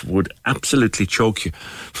veterinary nurse, would absolutely choke you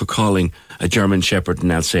for calling a German Shepherd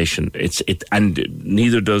an Alsatian. And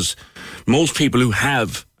neither does most people who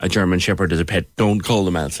have a German Shepherd as a pet. Don't call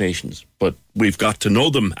them Alsatians, but we've got to know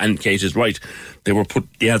them. And Kate is right; the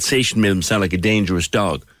Alsatian made them sound like a dangerous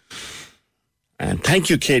dog. And thank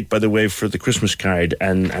you, Kate, by the way, for the Christmas card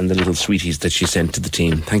and the little sweeties that she sent to the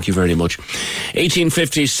team. Thank you very much.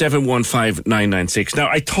 1850 715 996. Now,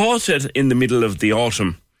 I thought that in the middle of the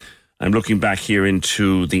autumn, I'm looking back here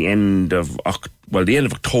into the end of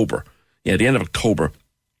October. Yeah, the end of October.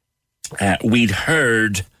 We'd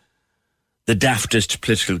heard the daftest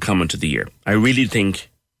political comment of the year. I really think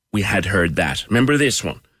we had heard that. Remember this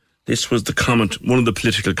one? This was the comment, one of the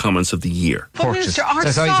political comments of the year. But Minister, are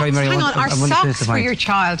socks for your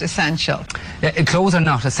child essential? Clothes are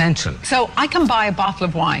not essential. So I can buy a bottle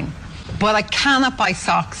of wine, but I cannot buy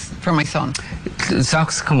socks for my son.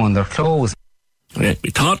 Socks come under clothes. Yeah,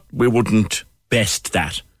 we thought we wouldn't best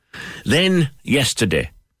that. Then,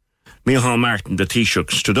 yesterday, Micheál Martin, the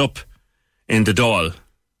Taoiseach, stood up in the Dáil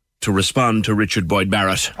to respond to Richard Boyd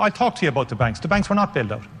Barrett. I talked to you about the banks. The banks were not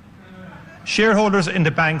bailed out. Shareholders in the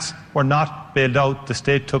banks were not bailed out. The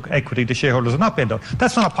state took equity. The shareholders were not bailed out.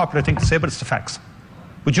 That's not a popular thing to say, but it's the facts.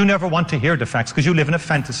 But you never want to hear the facts because you live in a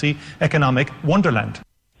fantasy economic wonderland.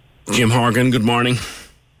 Jim Horgan, good morning.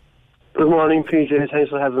 Good morning, PJ. Thanks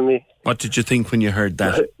for having me. What did you think when you heard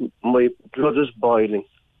that? My blood is boiling.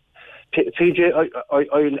 PJ,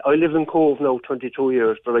 I live in Cove now 22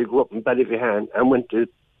 years, but I grew up in Ballyvihan and went to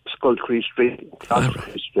Skullcree Street,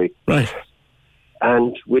 Street. Right.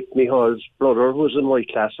 And with Micheál's brother, who was in my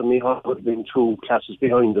class, and Micheál would have been 2 classes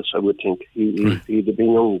behind us, I would think. He'd have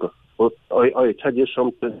been younger. But I tell you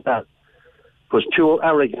something, that was pure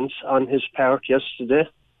arrogance on his part yesterday.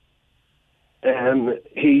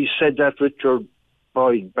 He said that Richard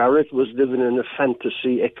Boyd Barrett was living in a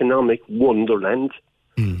fantasy economic wonderland.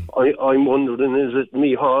 I'm wondering, is it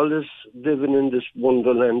Micheál is living in this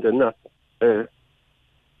wonderland and not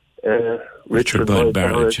Richard Boyd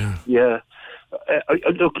Barrett? Yeah.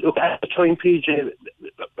 Look, at the time, PJ,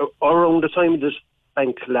 around the time of this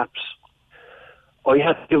bank collapse, I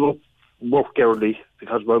had to give up work early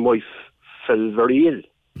because my wife fell very ill.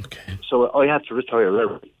 Okay. So I had to retire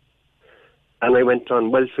early. And I went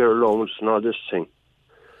on welfare loans and all this thing.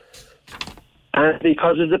 And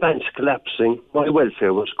because of the banks collapsing, my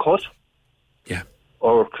welfare was cut. Yeah.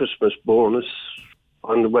 Our Christmas bonus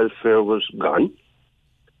on the welfare was gone.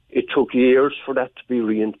 It took years for that to be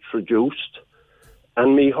reintroduced.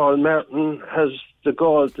 And Micheál Martin has the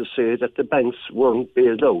gall to say that the banks weren't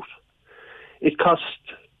bailed out. It cost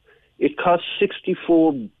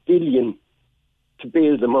 64 billion to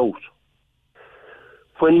bail them out.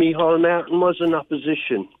 When Micheál Martin was in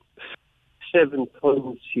opposition, 7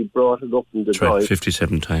 times he brought it up in the Dáil.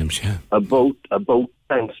 57 times, yeah. About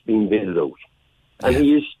banks being bailed out. And he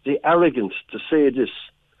used the arrogance to say this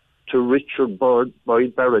to Richard Boyd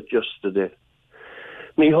Barrett yesterday.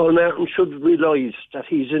 Micheál Martin should realise that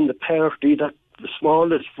he's in the party that the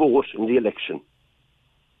smallest vote in the election.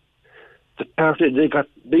 The party they got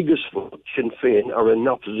biggest vote, Sinn Féin, are in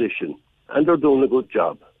opposition, and they're doing a good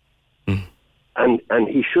job. And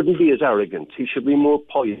he shouldn't be as arrogant. He should be more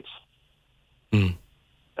pious. And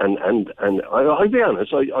I'll be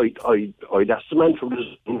honest, I'd ask the man for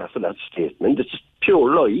that statement. It's a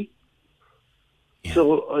pure lie. Yeah.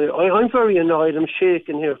 So I'm very annoyed. I'm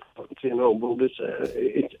shaking here, but it's the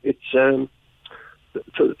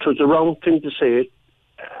wrong thing to say.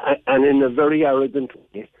 and in a very arrogant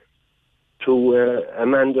way, to a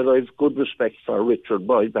man that I've good respect for, Richard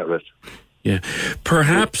Boyd Barrett. Yeah.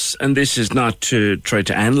 Perhaps, and this is not to try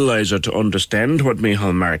to analyse or to understand what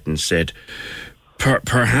Micheál Martin said,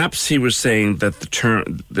 perhaps he was saying that the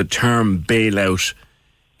term bailout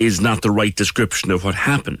is not the right description of what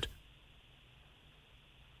happened.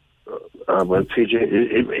 Well, PJ,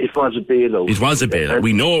 it was a bailout. It was a bailout.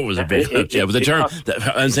 We know it was a bailout. But the term,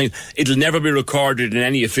 I'm saying, it'll never be recorded in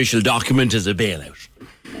any official document as a bailout.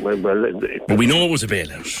 But we know it was a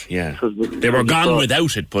bailout, yeah. They were gone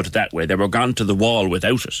without it, put it that way. They were gone to the wall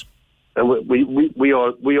without it. And we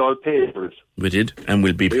all paid for it. We did, and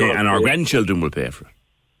we'll be paying, and our grandchildren will pay for it.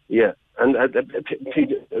 Yeah, and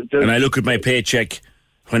I look at my paycheck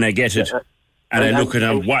when I get it, and I look at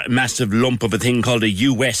a massive lump of a thing called a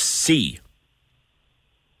USC.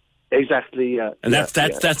 Exactly, yeah. And that's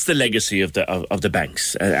the legacy of the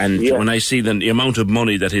banks. And when I see the amount of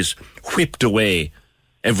money that is whipped away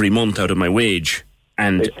every month out of my wage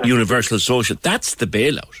and universal social, that's the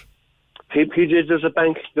bailout. PJ, there's a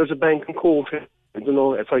bank in Cove. I don't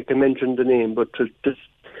know if I can mention the name, but it's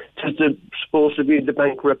supposed to be the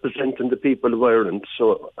bank representing the people of Ireland,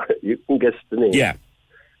 so you can guess the name. Yeah.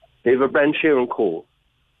 They have a branch here in Cove.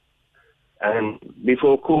 And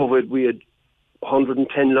before COVID, we had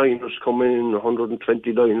 110 liners coming in,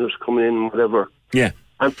 120 liners coming in, whatever. Yeah.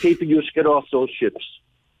 And people used to get off those ships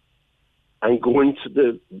and go into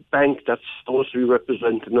the bank that's supposed to be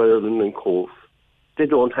representing Ireland in Cove. They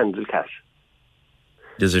don't handle cash.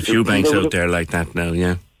 There's a few banks out there like that now,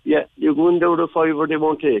 yeah. Yeah, you go in there with a $5, they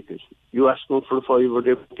won't take it. You ask them for a $5,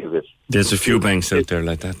 they won't give it. There's a few banks out there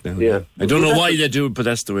like that now. Yeah. I don't know why they do it, but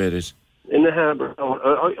that's the way it is. In the harbour,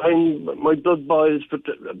 my blood boils, but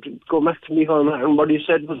go back to Micheál Martin, what he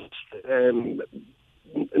said was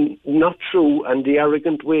not true, and the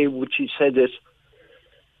arrogant way which he said it.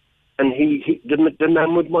 And the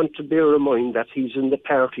man would want to bear in mind that he's in the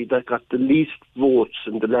party that got the least votes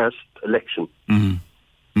in the last election.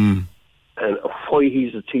 And why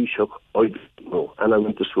he's a Taoiseach, I don't know. And I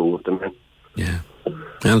went to school with the man. Yeah.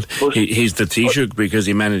 Well, he's the Taoiseach because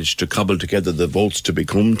he managed to cobble together the votes to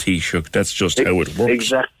become Taoiseach. That's just how it works.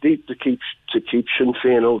 Exactly, to keep Sinn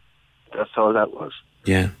Féin out. That's all that was.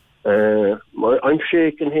 Yeah. I'm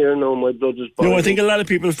shaking here now, my blood is boiling. No, I think a lot of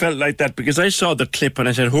people felt like that because I saw the clip and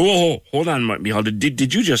I said, hold on, Micheál,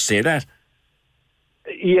 did you just say that?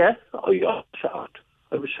 Yeah, I was shocked.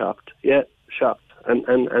 I was shocked. Yeah, shocked.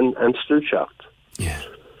 And still shocked. Yeah.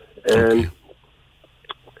 I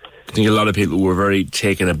think a lot of people were very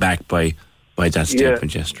taken aback by that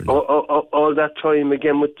statement yesterday. All that time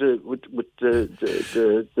again with the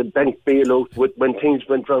bank bailout, when things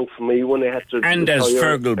went wrong for me, when I had to. And as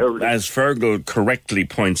Fergal correctly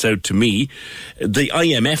points out to me, the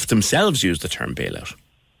IMF themselves used the term bailout.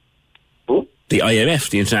 Oh? The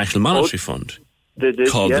IMF, the International Monetary Fund,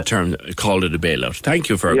 called it a bailout. Thank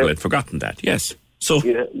you, Fergal. I'd forgotten that. Yes. So,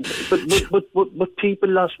 yeah, but people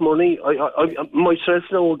lost money. I myself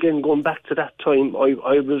now again going back to that time,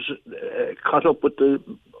 I was caught up with the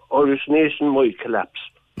Irish nationwide collapse.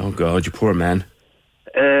 Oh God, you poor man.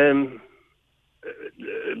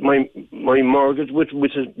 My mortgage with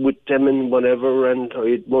them and whatever, and I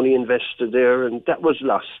had money invested there, and that was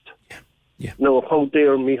lost. Yeah. Now, how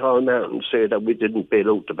dare Micheál Martin say that we didn't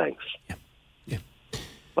bail out the banks? Yeah.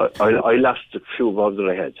 I lost a few of that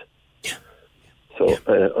I had. So,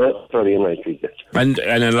 very unlikely. And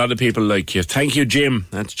a lot of people like you. Thank you, Jim.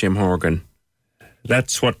 That's Jim Horgan.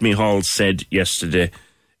 That's what Micheál said yesterday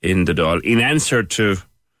in the Dáil, in answer to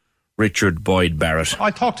Richard Boyd Barrett.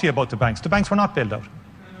 I talked to you about the banks. The banks were not bailed out.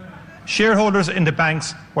 Shareholders in the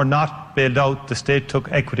banks were not bailed out. The state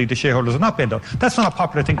took equity. The shareholders were not bailed out. That's not a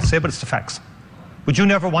popular thing to say, but it's the facts. But you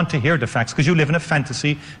never want to hear the facts because you live in a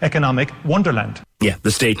fantasy economic wonderland. Yeah,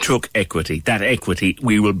 the state took equity. That equity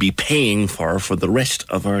we will be paying for the rest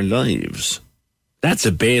of our lives. That's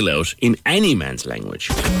a bailout in any man's language.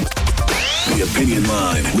 The Opinion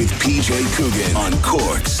Line with PJ Coogan on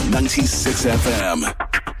Cork's 96 FM.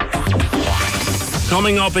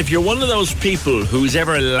 Coming up, if you're one of those people who's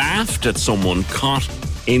ever laughed at someone caught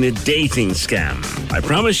in a dating scam, I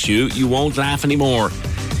promise you won't laugh anymore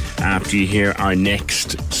after you hear our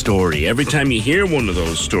next story. Every time you hear one of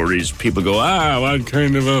those stories, people go, what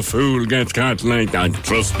kind of a fool gets caught like that?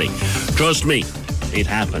 Trust me, it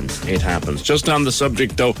happens. Just on the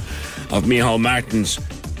subject, though, of Micheál Martin's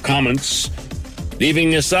comments,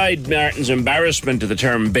 leaving aside Martin's embarrassment of the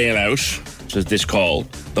term bailout, says this call,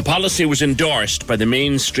 the policy was endorsed by the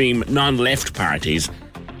mainstream non-left parties,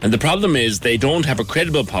 and the problem is they don't have a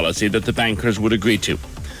credible policy that the bankers would agree to.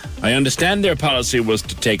 I understand their policy was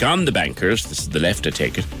to take on the bankers. This is the left, I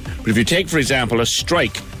take it. But if you take, for example, a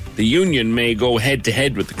strike, the union may go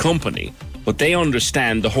head-to-head with the company, but they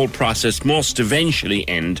understand the whole process must eventually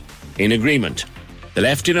end in agreement. The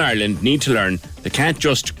left in Ireland need to learn they can't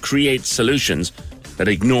just create solutions that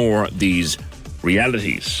ignore these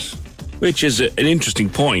realities. Which is an interesting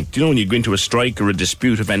point. You know, when you go into a strike or a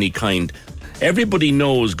dispute of any kind, everybody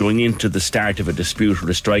knows going into the start of a dispute or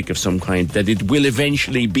a strike of some kind that it will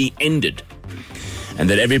eventually be ended. And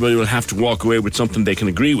that everybody will have to walk away with something they can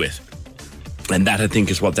agree with. And that, I think,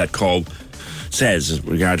 is what that call says in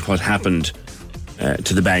regard to what happened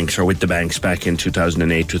to the banks or with the banks back in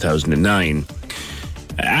 2008, 2009.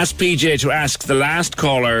 Ask PJ to ask the last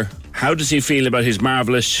caller, how does he feel about his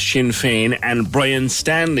marvellous Sinn Féin and Brian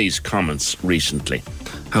Stanley's comments recently?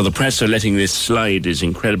 How the press are letting this slide is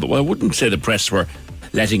incredible. Well, I wouldn't say the press were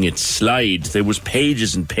letting it slide. There was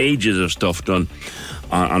pages and pages of stuff done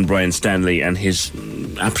on Brian Stanley and his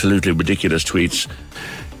absolutely ridiculous tweets.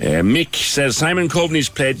 Mick says, Simon Coveney's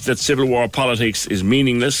pledge that civil war politics is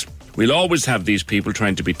meaningless. We'll always have these people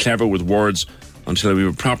trying to be clever with words until we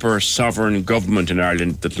have a proper sovereign government in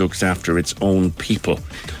Ireland that looks after its own people,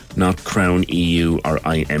 not Crown EU or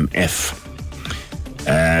IMF.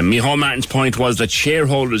 Micheál Martin's point was that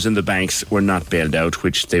shareholders in the banks were not bailed out,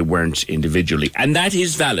 which they weren't individually. And that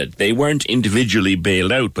is valid. They weren't individually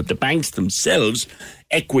bailed out, but the banks themselves,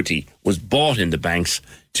 equity was bought in the banks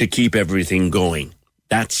to keep everything going.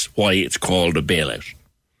 That's why it's called a bailout.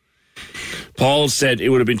 Paul said it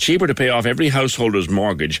would have been cheaper to pay off every householder's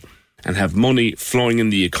mortgage and have money flowing in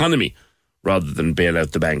the economy rather than bail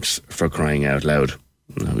out the banks, for crying out loud.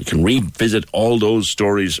 Now, we can revisit all those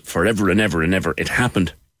stories forever and ever and ever. It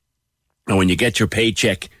happened. And when you get your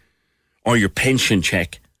paycheck or your pension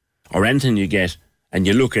check or anything you get and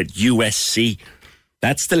you look at USC,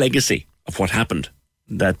 that's the legacy of what happened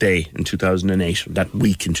that day in 2008, that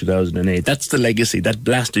week in 2008. That's the legacy. That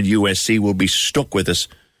blasted USC will be stuck with us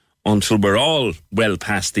until we're all well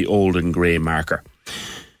past the old and grey marker.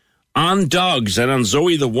 On dogs and on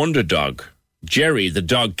Zoe the Wonder Dog, Jerry, the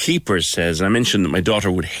dog keeper, says, I mentioned that my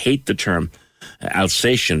daughter would hate the term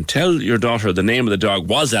Alsatian. Tell your daughter the name of the dog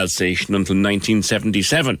was Alsatian until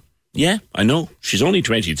 1977. Yeah, I know. She's only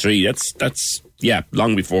 23. That's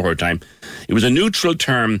long before her time. It was a neutral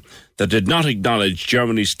term that did not acknowledge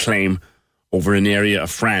Germany's claim over an area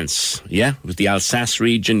of France. Yeah, it was the Alsace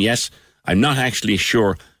region, yes. I'm not actually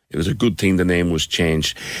sure. It was a good thing the name was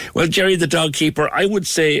changed. Well, Jerry, the dog keeper, I would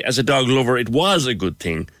say as a dog lover, it was a good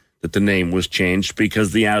thing that the name was changed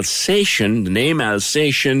because the name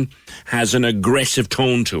Alsatian has an aggressive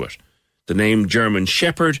tone to it. The name German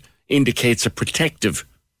Shepherd indicates a protective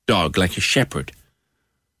dog, like a shepherd.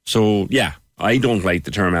 So, yeah, I don't like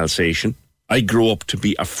the term Alsatian. I grew up to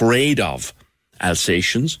be afraid of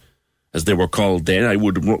Alsatians, as they were called then.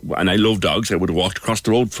 And I love dogs. I would have walked across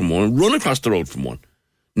the road from one and run across the road from one.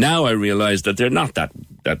 Now I realise that they're not that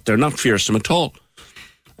they're not fearsome at all.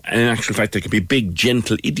 And in actual fact, they can be big,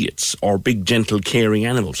 gentle idiots or big, gentle, caring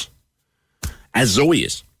animals, as Zoe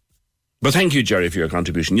is. But thank you, Jerry, for your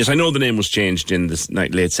contribution. Yes, I know the name was changed in the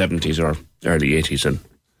late 70s or early 80s. And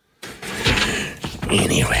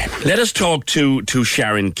anyway, let us talk to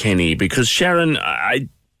Sharon Kenny, because Sharon,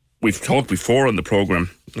 we've talked before on the programme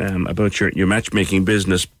about your matchmaking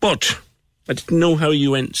business, but I didn't know how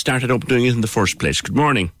you started up doing it in the first place. Good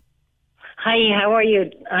morning. Hi, how are you?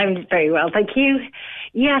 I'm very well, thank you.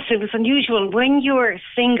 Yes, it was unusual. When you were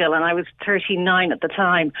single, and I was 39 at the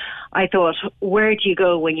time, I thought, where do you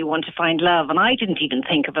go when you want to find love? And I didn't even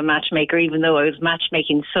think of a matchmaker, even though I was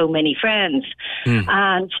matchmaking so many friends.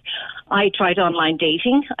 And I tried online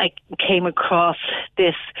dating. I came across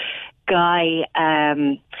this guy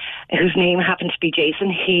whose name happened to be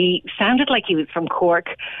Jason. He sounded like he was from Cork.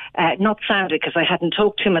 Not sounded, because I hadn't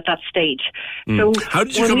talked to him at that stage. So how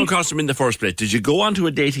did you come across him in the first place? Did you go onto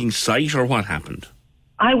a dating site, or what happened?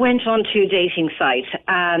 I went onto a dating site,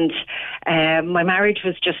 and my marriage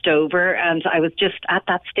was just over, and I was just at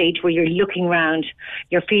that stage where you're looking around,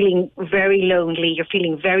 you're feeling very lonely, you're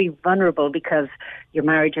feeling very vulnerable because your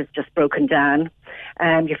marriage has just broken down,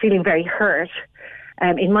 you're feeling very hurt.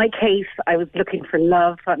 In my case, I was looking for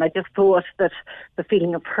love, and I just thought that the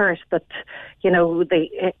feeling of hurt, that,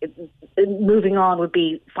 moving on would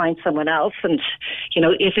be find someone else. And,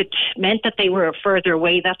 if it meant that they were further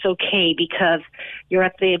away, that's okay, because you're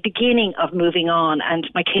at the beginning of moving on. And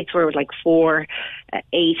my kids were like 4,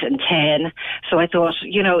 8 and 10. So I thought,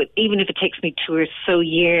 even if it takes me 2 or so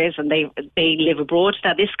years and they live abroad.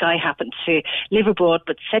 Now, this guy happened to live abroad,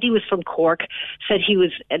 but said he was from Cork, said he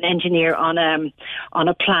was an engineer on on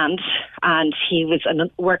a plant, and he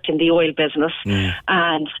worked in the oil business,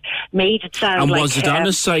 and made it sound and like... And was it on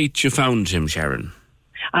a site you found him, Sharon?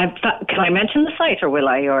 Can I mention the site, or will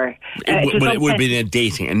I? Or it would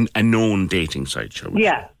be a known dating site, shall we?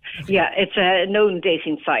 Yeah, it's a known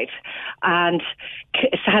dating site, and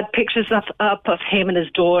it had pictures up of him and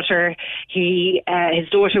his daughter. His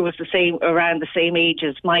daughter was around the same age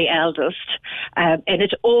as my eldest, and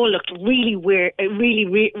it all looked really weird, really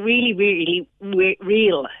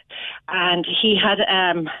real. And he had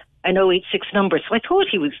an 086 number, so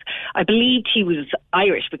I believed he was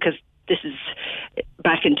Irish, because this is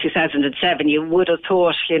back in 2007. You would have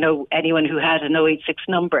thought, anyone who had an 086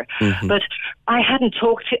 number. Mm-hmm. But I hadn't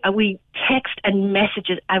talked to... we text and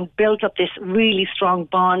messages and built up this really strong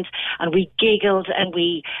bond, and we giggled and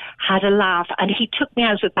we had a laugh. And he took me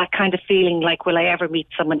out with that kind of feeling like, will I ever meet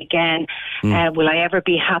someone again? Will I ever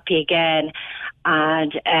be happy again?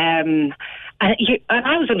 And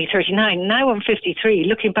I was only 39. Now I'm 53.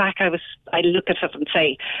 Looking back, I look at it and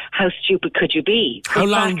say, how stupid could you be? How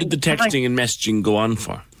long did the texting and messaging go on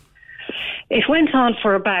for? It went on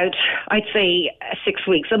for about, I'd say, 6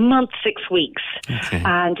 weeks, a month, 6 weeks. Okay.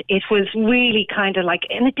 And it was really kind of like,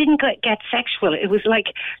 and it didn't get sexual. It was like,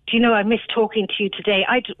 I miss talking to you today.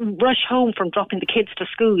 I'd rush home from dropping the kids to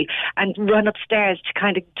school and run upstairs to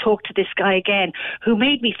kind of talk to this guy again, who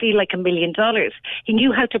made me feel like $1 million. He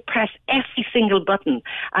knew how to press every single button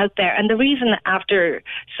out there. And the reason after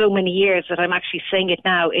so many years that I'm actually saying it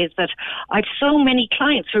now is that I've so many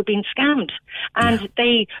clients who are being scammed. And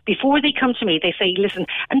before they come to me, they say, listen,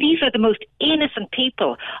 and these are the most innocent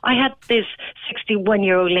people. I had this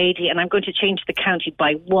 61-year-old lady, and I'm going to change the county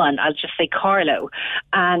by one. I'll just say Carlo.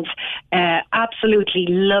 And absolutely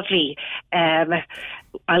lovely,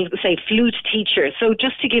 I'll say flute teacher. So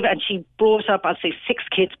just to give, and she brought up, I'll say 6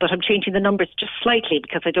 kids, but I'm changing the numbers just slightly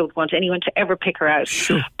because I don't want anyone to ever pick her out.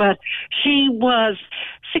 Sure. But she was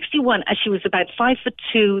 61, and she was about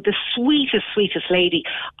 5'2", the sweetest lady.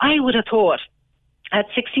 I would have thought, at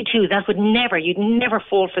 62, you'd never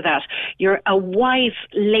fall for that. You're a wise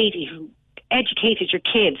lady who educated your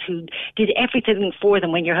kids, who did everything for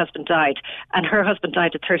them when your husband died, and her husband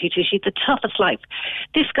died at 32. She had the toughest life.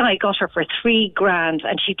 This guy got her for $3,000,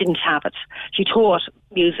 and she didn't have it. She taught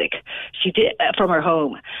music. She did from her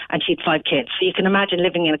home, and she had 5 kids. So you can imagine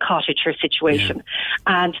living in a cottage, her situation.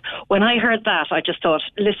 Yeah. And when I heard that, I just thought,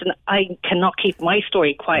 listen, I cannot keep my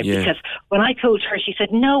story quiet, because when I told her, she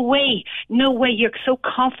said, no way, you're so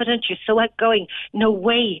confident, you're so outgoing, no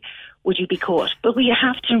way would you be caught. But we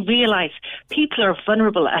have to realise people are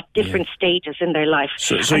vulnerable at different stages in their life.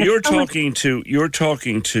 So you're talking to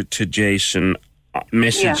Jason,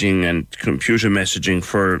 messaging and computer messaging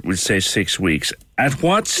for, we'll say, 6 weeks. At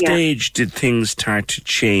what stage did things start to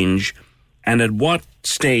change, and at what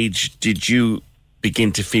stage did you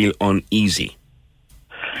begin to feel uneasy?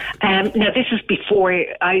 Now, this is before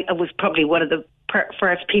I was probably one of the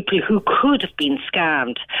first people who could have been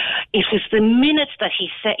scammed. It was the minute that he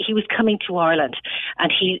said he was coming to Ireland,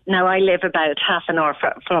 and now I live about half an hour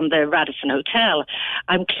from the Radisson Hotel.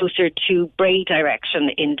 I'm closer to Bray direction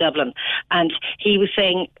in Dublin, and he was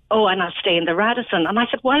saying, and I'll stay in the Radisson. And I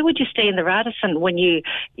said, why would you stay in the Radisson when if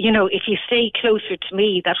you stay closer to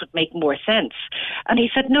me, that would make more sense. And he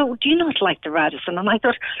said, no, do you not like the Radisson? And I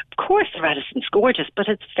thought, of course the Radisson's gorgeous, but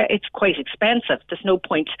it's quite expensive. There's no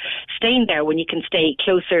point staying there when you can stay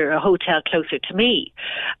a hotel closer to me.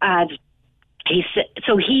 And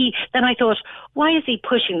then I thought, why is he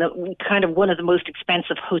pushing the kind of one of the most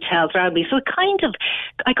expensive hotels around me? So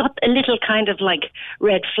I got a little kind of like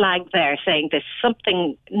red flag there, saying there's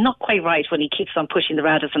something not quite right when he keeps on pushing the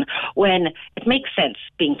Radisson, when it makes sense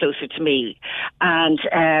being closer to me, and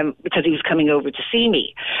because he was coming over to see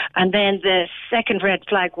me. And then the second red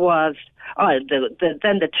flag was,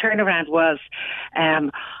 then the turnaround was,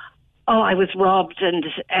 I was robbed, and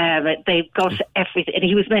they got everything. And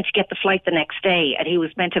he was meant to get the flight the next day, and he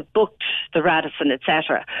was meant to have booked the Radisson,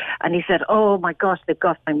 etc. And he said, oh my gosh, they've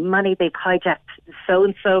got my money, they've hijacked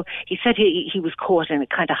so-and-so. He said he was caught in a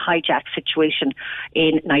kind of hijack situation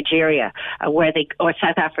in Nigeria, or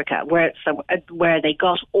South Africa, where they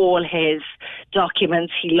got all his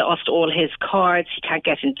documents. He lost all his cards. He can't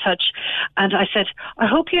get in touch. And I said, I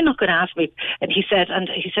hope you're not going to ask me. And he said,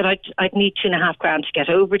 I'd need $2,500 to get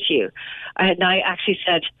over to you. And I actually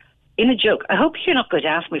said, in a joke, I hope you're not going to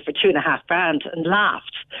ask me for $2,500, and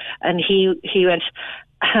laughed. And he went,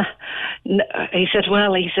 he said,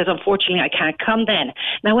 unfortunately I can't come then.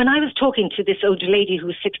 Now, when I was talking to this older lady who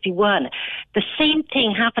was 61, the same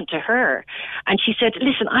thing happened to her. And she said,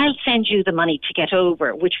 listen, I'll send you the money to get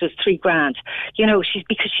over, which was $3,000. You know,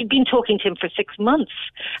 because she'd been talking to him for 6 months.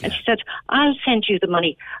 And she said, I'll send you the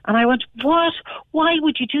money. And I went, what? Why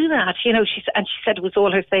would you do that? You know, she said it was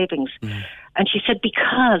all her savings. And she said,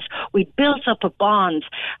 because we built up a bond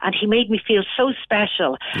and he made me feel so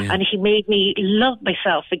special and he made me love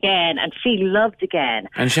myself again and feel loved again.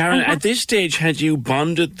 And Sharon, at this stage, had you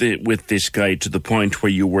bonded with this guy to the point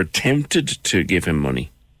where you were tempted to give him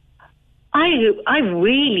money? I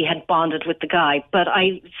really had bonded with the guy, but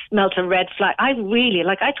I smelt a red flag. I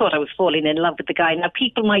thought I was falling in love with the guy. Now,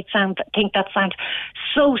 people might think that sounds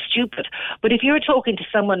so stupid, but if you're talking to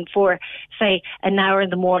someone for, say, an hour in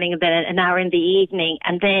the morning and then an hour in the evening,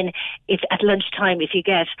 and then if at lunchtime, if you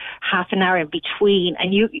get half an hour in between,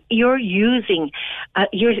 and you're using,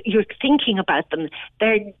 you're thinking about them,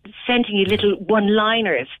 they're sending you little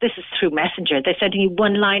one-liners. This is through Messenger. They're sending you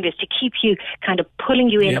one-liners to keep you kind of pulling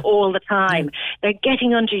you in all the time. They're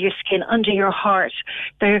getting under your skin, under your heart.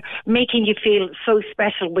 They're making you feel so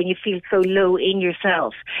special when you feel so low in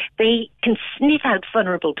yourself. They can sniff out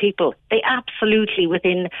vulnerable people. They absolutely,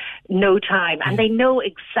 within no time, and they know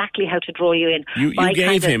exactly how to draw you in. You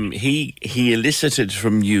gave him, he elicited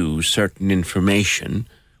from you certain information,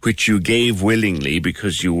 which you gave willingly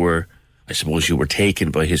because you were, I suppose you were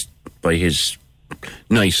taken by his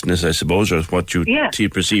niceness, I suppose, or what you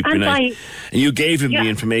perceived to be nice. And you gave him the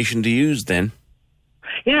information to use then.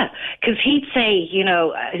 Yeah, because he'd say, you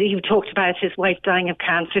know, he talked about his wife dying of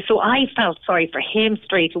cancer, so I felt sorry for him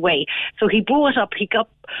straight away. So he brought up, he got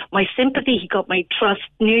my sympathy, he got my trust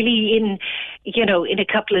nearly in a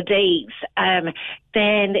couple of days.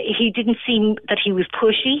 Then he didn't seem that he was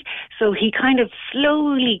pushy, so he kind of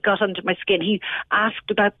slowly got under my skin. He asked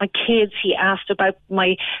about my kids, he asked about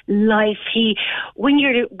my life. When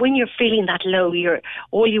you're feeling that low,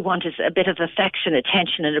 all you want is a bit of affection,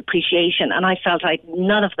 attention and appreciation, and I felt I had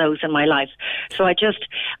none of those in my life. So I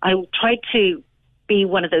tried to be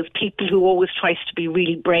one of those people who always tries to be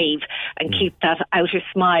really brave and keep that outer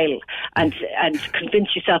smile and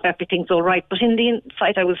convince yourself everything's all right. But in the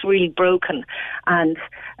inside, I was really broken. And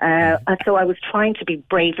so I was trying to be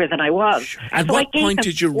braver than I was. At what point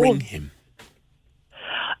did you ring him?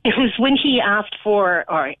 It was when he asked for,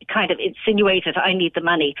 or kind of insinuated, I need the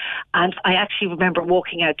money. And I actually remember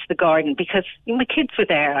walking out to the garden because my kids were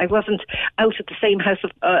there. I wasn't out at the same house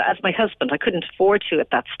as my husband. I couldn't afford to at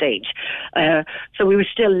that stage. So we were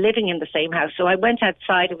still living in the same house. So I went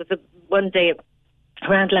outside. It was one day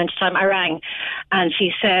around lunchtime. I rang and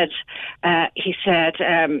he said,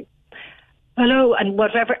 hello, and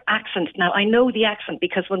whatever accent. Now, I know the accent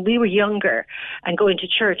because when we were younger and going to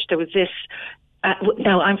church, there was this.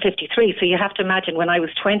 Now, I'm 53, so you have to imagine when I was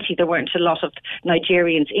 20, there weren't a lot of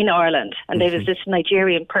Nigerians in Ireland. And there was this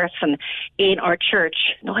Nigerian person in our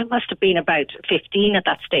church. No, I must have been about 15 at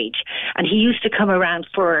that stage. And he used to come around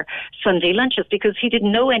for Sunday lunches because he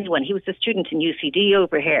didn't know anyone. He was a student in UCD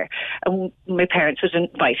over here. And my parents would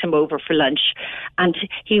invite him over for lunch. And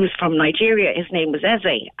he was from Nigeria. His name was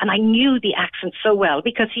Eze. And I knew the accent so well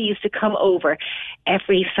because he used to come over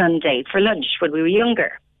every Sunday for lunch when we were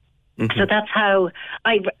younger. Mm-hmm. So that's how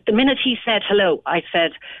the minute he said hello, I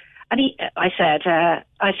said,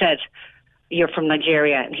 you're from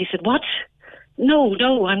Nigeria. And he said, what? No,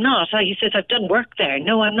 I'm not. He said, I've done work there.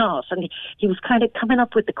 No, I'm not. And he was kind of coming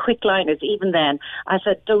up with the quick liners even then. I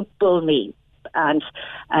said, don't bull me. And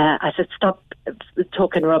I said, stop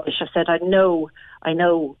talking rubbish. I said, I know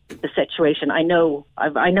the situation. I know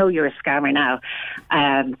you're a scammer now.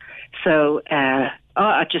 I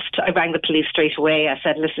rang the police straight away. I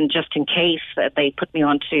said, listen, just in case they put me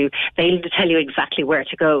they'll tell you exactly where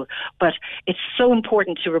to go. But it's so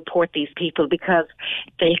important to report these people because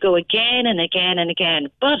they go again and again and again.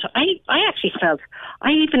 But I actually felt,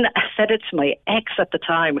 I even said it to my ex at the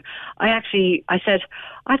time. I said,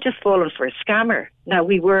 I've just fallen for a scammer. Now,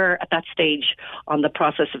 we were at that stage on the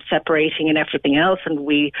process of separating and everything else, and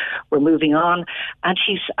we were moving on. And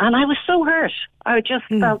I was so hurt. I just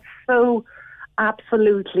felt so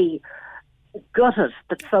absolutely gutted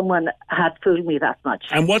that someone had fooled me that much.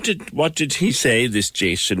 And what did he say, this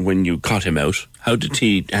Jason, when you caught him out? How did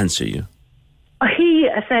he answer you? He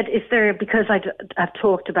said, because I've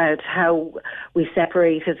talked about how we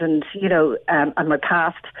separated and, and my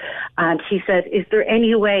past, and he said, is there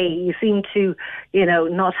any way you seem to,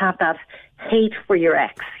 not have that hate for your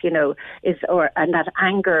ex? and that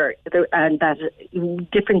anger, and that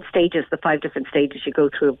different stages, the 5 different stages you go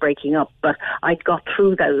through of breaking up. But I got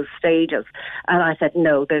through those stages, and I said,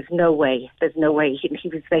 no, there's no way. He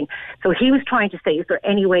was saying, so he was trying to say, is there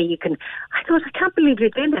any way you can? I thought, I can't believe you're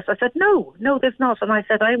doing this. I said, no, there's not. And I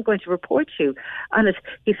said, I am going to report you. And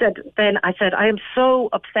I said, I am so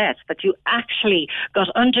upset that you actually got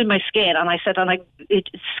under my skin. And I said, it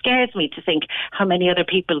scares me to think how many other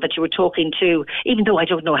people that you were talking to, even though I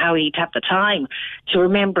don't know how he'd have the time to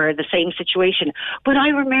remember the same situation. But I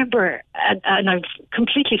remember, and I've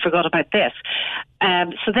completely forgot about this.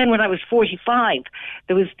 So then when I was 45,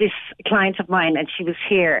 there was this client of mine, and she was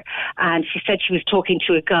here, and she said she was talking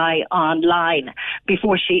to a guy online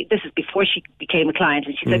before she became a client,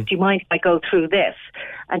 and she said, do you mind if I go through this?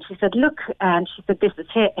 And she said, look, and she said, this is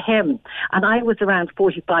him. And I was around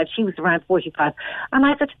 45, she was around 45. And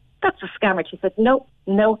I said, that's a scammer. She said, no.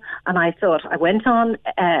 And I thought, I went on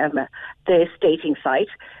this dating site.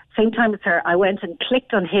 Same time as her, I went and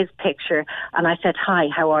clicked on his picture and I said, hi,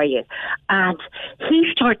 how are you? And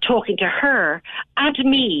he started talking to her and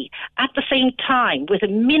me at the same time with a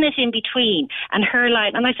minute in between, and her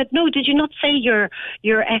line. And I said, no, did you not say your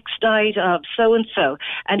ex died of so-and-so?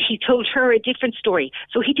 And he told her a different story.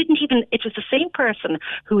 So he didn't even, it was the same person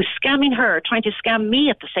who was scamming her, trying to scam me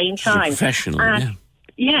at the same time. She's a professional, yeah.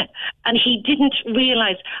 Yeah, and he didn't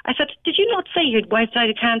realise. I said, did you not say your wife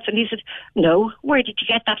died of cancer? And he said, no, where did you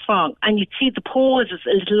get that from? And you'd see the pauses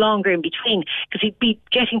a little longer in between because he'd be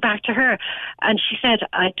getting back to her. And she said,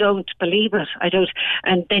 I don't believe it. I don't.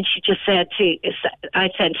 And then she just said, I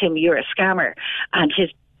sent him, you're a scammer. And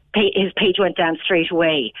his page went down straight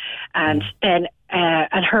away. And then,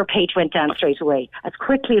 and her page went down straight away as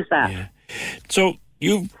quickly as that. Yeah. So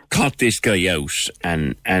you caught this guy out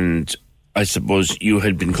and I suppose you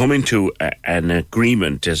had been coming to an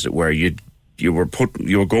agreement, as it were. You were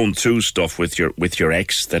going through stuff with your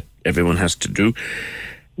ex that everyone has to do.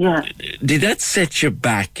 Yeah. Did that set you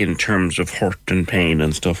back in terms of hurt and pain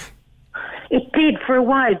and stuff? It did for a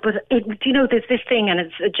while, but there's this thing, and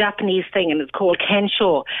it's a Japanese thing, and it's called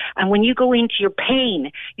Kensho. And when you go into your pain,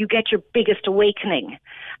 you get your biggest awakening.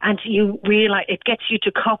 And you realise it gets you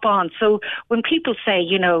to cop on. So when people say,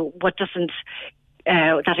 what doesn't...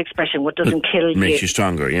 that expression, what doesn't kill you makes you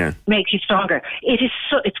stronger, yeah. Makes you stronger.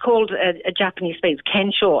 It's called a Japanese phrase,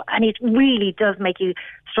 Kensho, and it really does make you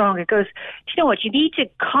stronger. It goes, do you know what? You need to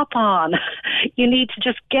cop on. You need to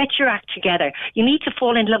just get your act together. You need to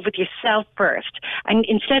fall in love with yourself first. And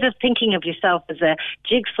instead of thinking of yourself as a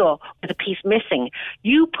jigsaw with a piece missing,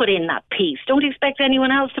 you put in that piece. Don't expect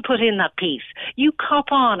anyone else to put in that piece. You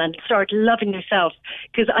cop on and start loving yourself.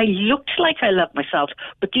 Because I looked like I loved myself,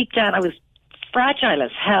 but deep down I was fragile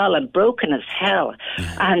as hell and broken as hell,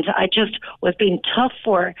 and I just was being tough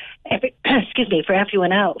for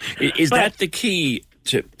everyone else. Is that the key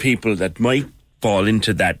to people that might fall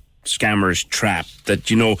into that scammer's trap? That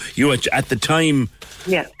you at the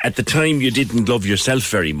time you didn't love yourself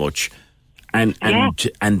very much, and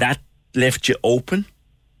that left you open.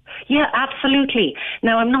 Yeah, absolutely.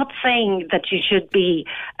 Now, I'm not saying that you should be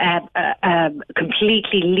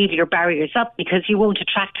completely leave your barriers up, because you won't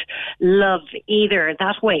attract love either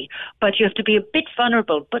that way. But you have to be a bit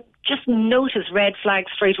vulnerable, but just notice red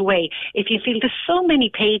flags straight away. If you feel there's so many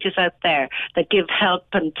pages out there that give help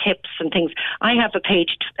and tips and things. I have a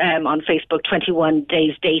page on Facebook, 21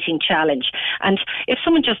 Days Dating Challenge. And if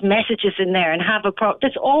someone just messages in there and have a problem,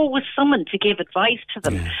 there's always someone to give advice to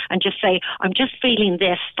them and just say, I'm just feeling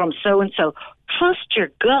this from so-and-so. Trust your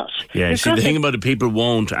gut. Yeah, the thing about it, people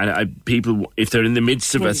won't. And people, if they're in the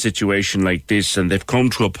midst of a situation like this and they've come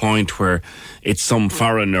to a point where it's some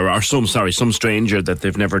foreigner or some stranger that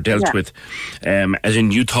they've never dealt with, as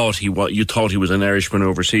in you thought he was an Irishman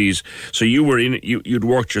overseas. So you were you'd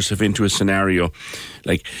worked yourself into a scenario,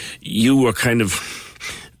 like you were kind of,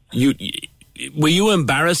 were you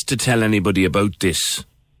embarrassed to tell anybody about this?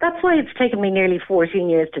 That's why it's taken me nearly 14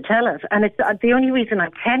 years to tell it. And it's the only reason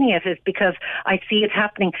I'm telling it is because I see it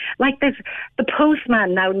happening. Like there's the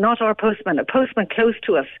postman now, not our postman, a postman close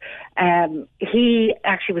to us. He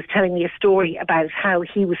actually was telling me a story about how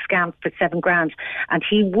he was scammed for $7,000 and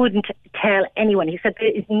he wouldn't tell anyone. He said, there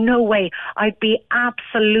is no way. I'd be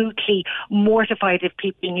absolutely mortified if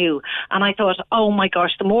people knew. And I thought, oh my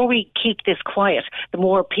gosh, the more we keep this quiet, the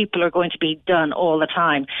more people are going to be done all the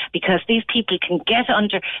time, because these people can get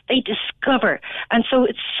under, they discover. And so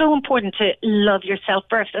it's so important to love yourself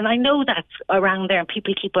first. And I know that's around there and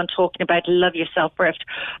people keep on talking about love yourself first,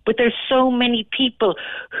 but there's so many people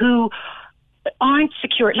who aren't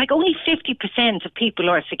secure. Like only 50% of people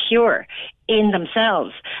are secure in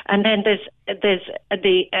themselves. And then there's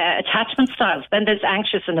the attachment styles. Then there's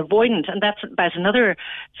anxious and avoidant, and that's about another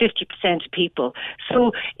 50% of people.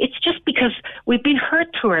 So it's just because we've been hurt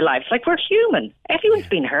through our lives. Like, we're human. Everyone's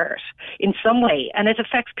been hurt in some way, and it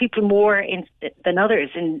affects people more than others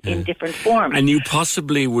in different forms. And you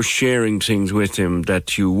possibly were sharing things with him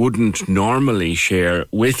that you wouldn't normally share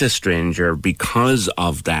with a stranger because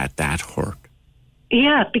of that hurt.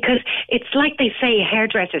 Yeah, because it's like they say,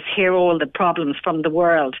 hairdressers hear all the problems from the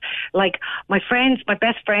world. Like, my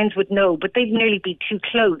best friends would know, but they'd nearly be too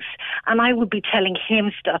close. And I would be telling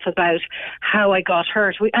him stuff about how I got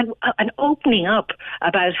hurt and opening up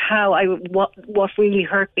about how what really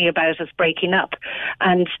hurt me about us breaking up.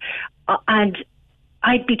 And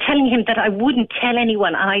I'd be telling him that I wouldn't tell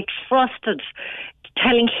anyone, and I trusted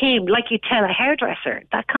telling him, like you tell a hairdresser.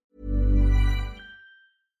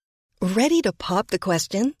 Ready to pop the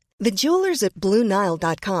question? The jewelers at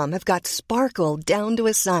BlueNile.com have got sparkle down to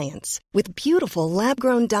a science with beautiful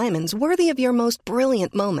lab-grown diamonds worthy of your most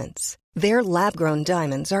brilliant moments. Their lab-grown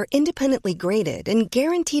diamonds are independently graded and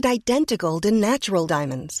guaranteed identical to natural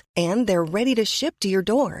diamonds, and they're ready to ship to your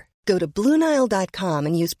door. Go to BlueNile.com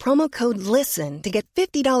and use promo code LISTEN to get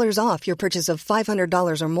 $50 off your purchase of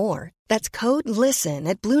 $500 or more. That's code LISTEN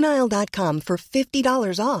at BlueNile.com for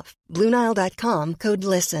 $50 off. BlueNile.com, code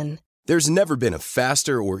LISTEN. There's never been a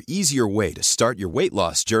faster or easier way to start your weight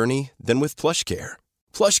loss journey than with PlushCare.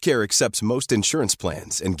 PlushCare accepts most insurance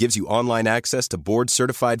plans and gives you online access to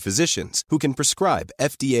board-certified physicians who can prescribe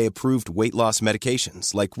FDA-approved weight loss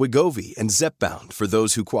medications like Wegovy and Zepbound for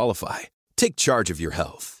those who qualify. Take charge of your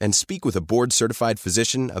health and speak with a board-certified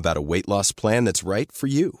physician about a weight loss plan that's right for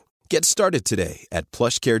you. Get started today at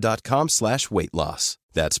plushcare.com/weight loss.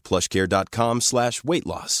 That's plushcare.com/weight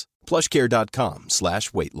loss.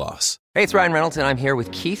 plushcare.com/weight loss. Hey, it's Ryan Reynolds, and I'm here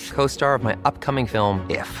with Keith, co-star of my upcoming film,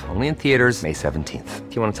 If, only in theaters May 17th.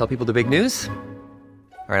 Do you want to tell people the big news?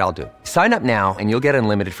 All right, I'll do it. Sign up now and you'll get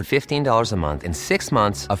unlimited for $15 a month and 6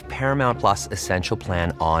 months of Paramount Plus Essential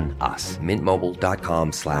Plan on us.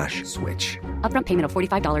 MintMobile.com/switch. Upfront payment of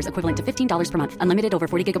 $45 equivalent to $15 per month. Unlimited over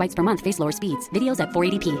 40 gigabytes per month. Face lower speeds. Videos at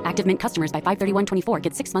 480p. Active Mint customers by 531.24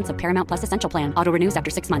 get 6 months of Paramount Plus Essential Plan. Auto renews after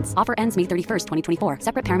 6 months. Offer ends May 31st, 2024.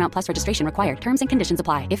 Separate Paramount Plus registration required. Terms and conditions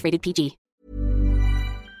apply if rated PG.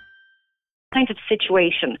 Kind of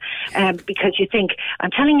situation, because you think,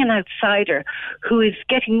 I'm telling an outsider who is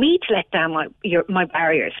getting me to let down my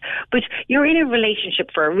barriers, but you're in a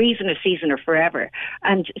relationship for a reason, a season, or forever,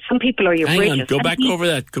 and some people are your Hang bridges. on, go back over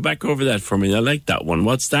that for me. I like that one.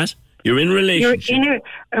 What's that? You're in a relationship. You're in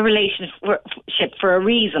a relationship for a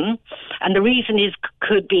reason, and the reason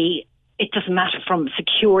could be, it doesn't matter, from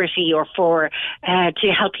security or for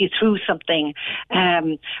to help you through something.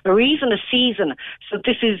 A reason, a season. So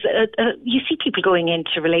this is, you see people going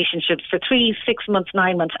into relationships for 3, 6 months,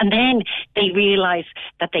 9 months, and then they realise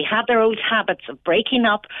that they have their old habits of breaking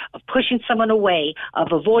up, of pushing someone away,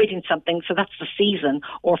 of avoiding something. So that's the season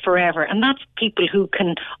or forever. And that's people who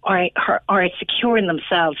are secure in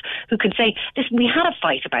themselves, who can say, listen, we had a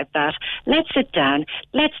fight about that. Let's sit down.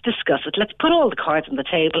 Let's discuss it. Let's put all the cards on the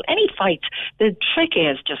table. Any fight, the trick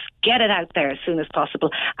is just get it out there as soon as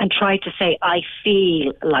possible and try to say, I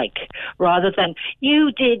feel like, rather than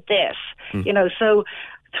you did this, so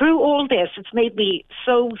through all this, it's made me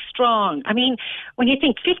so strong. I mean, when you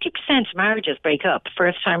think 50% of marriages break up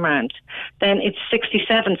first time round, then it's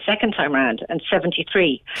 67 second time round and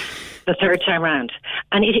 73 the third time round.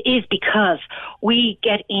 And it is because we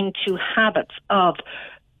get into habits of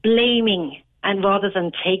blaming, and rather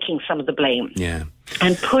than taking some of the blame,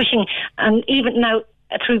 and pushing, and even now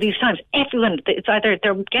through these times, everyone, it's either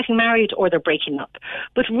they're getting married or they're breaking up.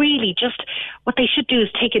 But really, just what they should do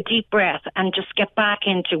is take a deep breath and just get back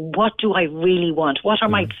into, what do I really want? What are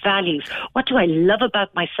my values? What do I love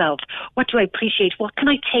about myself? What do I appreciate? What can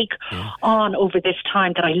I take on over this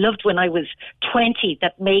time that I loved when I was 20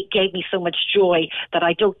 that gave me so much joy that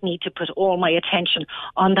I don't need to put all my attention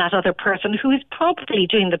on that other person who is probably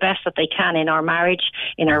doing the best that they can in our marriage,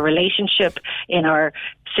 in our relationship, in our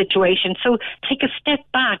situation. So take a step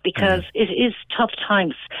back, because it is tough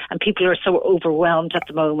times and people are so overwhelmed at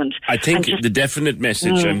the moment. I think the definite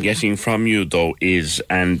message I'm getting from you, though, is,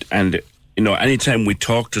 and anytime we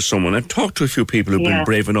talk to someone, I've talked to a few people who've been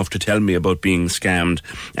brave enough to tell me about being scammed,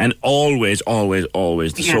 and always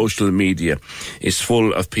the social media is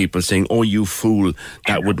full of people saying, oh, you fool,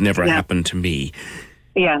 that would never happen to me.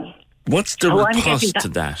 Yeah. What's the riposte to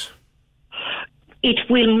that? It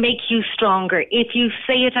will make you stronger. If you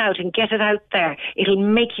say it out and get it out there, it'll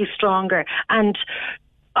make you stronger. And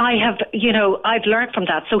I've learned from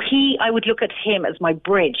that. So I would look at him as my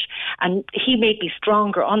bridge, and he made me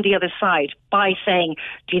stronger on the other side by saying,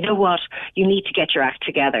 do you know what? You need to get your act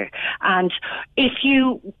together. And if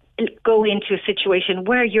you go into a situation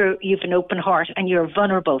where you've an open heart and you're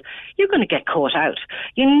vulnerable, you're going to get caught out.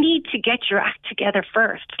 You need to get your act together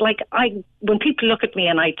first. When people look at me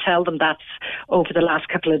and I tell them that over the last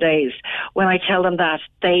couple of days, when I tell them that,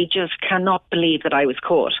 they just cannot believe that I was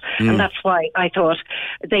caught. And that's why I thought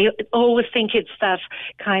they always think it's that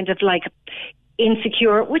kind of like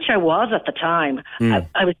insecure, which I was at the time.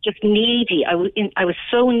 I was just needy. I was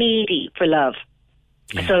so needy for love.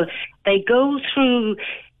 Yeah. So they go through.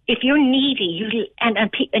 If you're needy,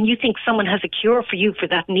 and you think someone has a cure for you for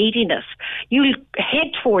that neediness, you'll head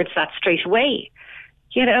towards that straight away.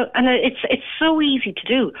 And it's so easy to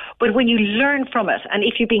do. But when you learn from it, and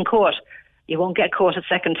if you've been caught, you won't get caught a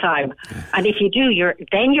second time. And if you do, you're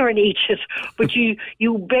an idiot. But you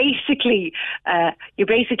basically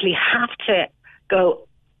have to go,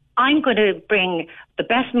 I'm going to bring the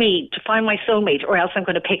best me to find my soulmate, or else I'm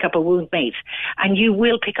going to pick up a wound mate. And you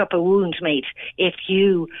will pick up a wound mate if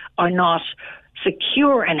you are not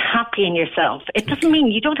secure and happy in yourself. It doesn't mean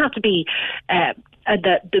you don't have to be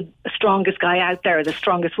the strongest guy out there, or the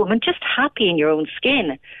strongest woman. Just happy in your own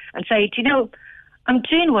skin and say, do you know, I'm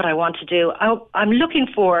doing what I want to do. I'm looking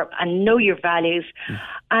for and know your values,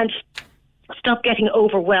 and stop getting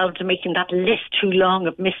overwhelmed and making that list too long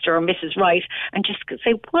of Mr. or Mrs. Right, and just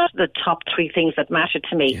say, what are the top 3 things that matter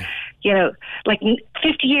to me? Like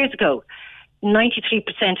 50 years ago,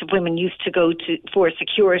 93% of women used to go for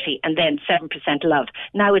security and then 7% love.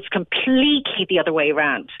 Now it's completely the other way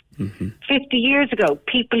around. 50 years ago,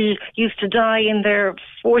 people used to die in their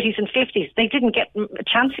 40s and 50s. They didn't get a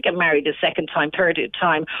chance to get married a second time, third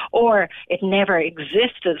time, or it never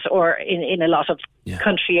existed, or in a lot of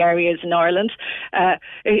country areas in Ireland,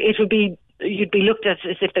 it would be, you'd be looked at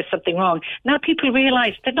as if there's something wrong. Now people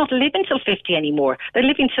realise they're not living till 50 anymore. They're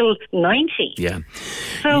living till 90. Yeah.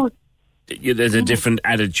 So there's a different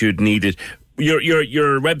attitude needed.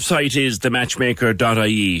 Your website is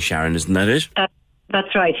thematchmaker.ie, Sharon, isn't that it?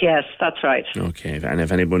 That's right, yes, that's right. Okay, and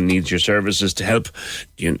if anyone needs your services to help,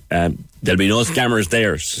 there'll be no scammers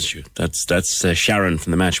there, says you. That's Sharon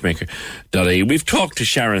from thematchmaker.ie. We've talked to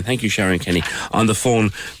Sharon, thank you Sharon Kenny, on the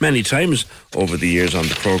phone many times over the years on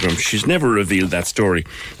the programme. She's never revealed that story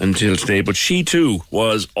until today, but she too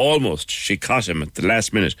she caught him at the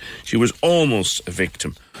last minute. She was almost a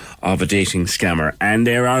victim of a dating scammer, and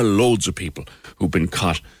there are loads of people who've been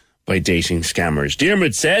caught by dating scammers.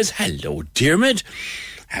 Diarmid says, hello Diarmid,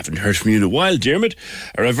 haven't heard from you in a while Diarmid.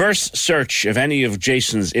 A reverse search of any of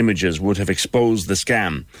Jason's images would have exposed the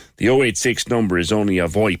scam. The 086 number is only a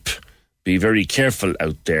VoIP. Be very careful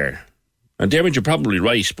out there. And Diarmid, you're probably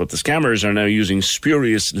right, but the scammers are now using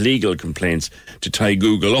spurious legal complaints to tie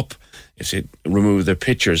Google up if they remove their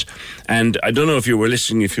pictures. And I don't know if you were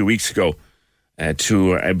listening a few weeks ago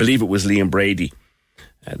to, I believe it was Liam Brady,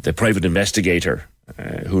 the private investigator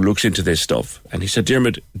who looks into this stuff. And he said,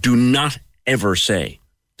 Diarmid, do not ever say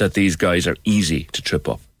that these guys are easy to trip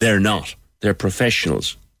up. They're not. They're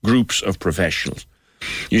professionals, groups of professionals.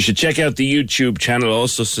 You should check out the YouTube channel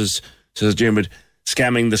also, says Diarmid,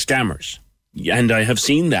 Scamming the Scammers. And I have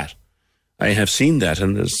seen that.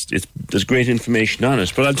 And there's great information on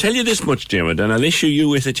it. But I'll tell you this much, Diarmid, and I'll issue you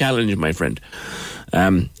with a challenge, my friend.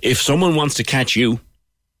 If someone wants to catch you,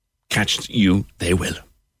 they will.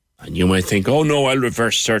 And you might think, oh no, I'll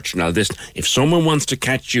reverse search and all this. If someone wants to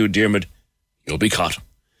catch you, Diarmid, you'll be caught.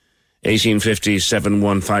 1850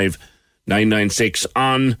 715 996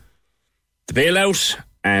 on the bailout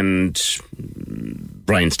and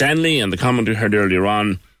Brian Stanley, and the comment we heard earlier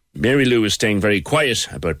on, Mary Lou is staying very quiet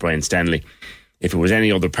about Brian Stanley. If it was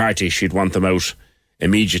any other party, she'd want them out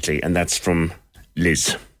immediately, and that's from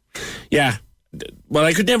Liz. Yeah. Well,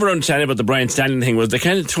 I could never understand about the Brian Stanley thing was they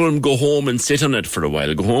kind of told him go home and sit on it for a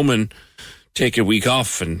while. Go home and take a week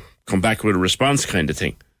off and come back with a response kind of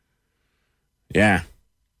thing. Yeah.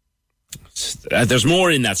 There's more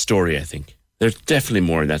in that story, I think. There's definitely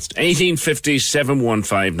more in that. 1850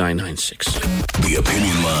 715 996. The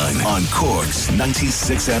Opinion Line on Cork's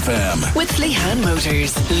 96 FM. With Lehan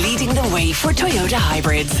Motors, leading the way for Toyota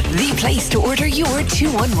hybrids. The place to order your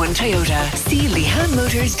 211 Toyota. See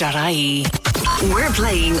lehanmotors.ie. We're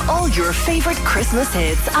playing all your favourite Christmas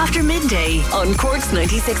hits after midday on Cork's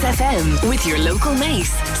 96 FM with your local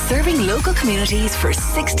Mace, serving local communities for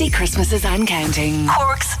 60 Christmases and counting.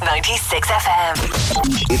 Cork's 96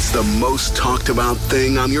 FM. It's the most talked about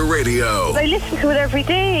thing on your radio. I listen to it every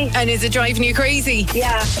day. And is it driving you crazy?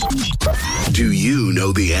 Yeah. Do you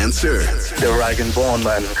know the answer? The Rag and Bone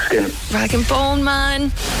Man skin. Rag and Bone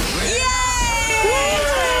Man.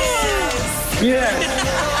 Yeah.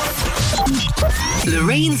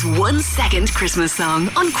 Lorraine's 1 second Christmas song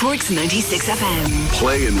on Cork's 96 FM.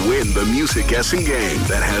 Play and win the music guessing game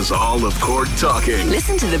that has all of Cork talking.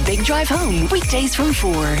 Listen to The Big Drive Home weekdays from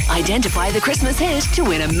 4. Identify the Christmas hit to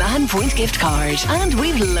win a Mahon Point gift card. And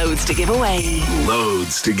we've loads to give away.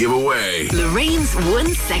 Loads to give away. Lorraine's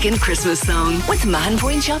 1 second Christmas song with Mahon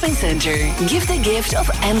Point Shopping Centre. Give the gift of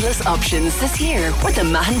endless options this year with the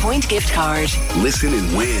Mahon Point gift card. Listen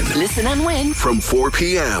and win. Listen and win. From 4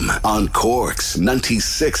 p.m. on Cork's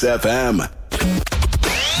 96 FM.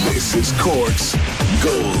 This is Cork's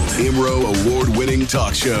Gold IMRO award-winning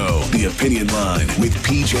talk show. The Opinion Line with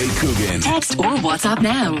PJ Coogan. Text or WhatsApp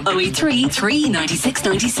now. 083 396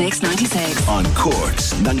 96 96. On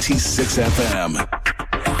Cork's 96 FM.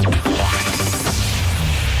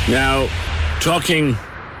 Now, talking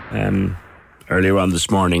earlier on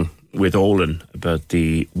this morning with Olin about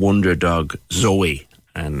the wonder dog Zoe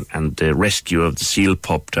and the rescue of the seal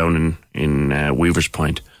pup down in Weaver's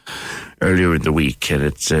Point earlier in the week, and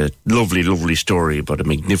it's a lovely, lovely story about a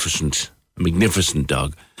magnificent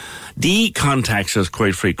dog. Dee contacts us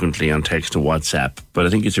quite frequently on text or WhatsApp, but I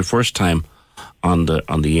think it's your first time on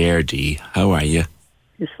the air, Dee. How are you?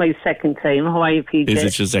 It's my second time. How are you, PJ? Is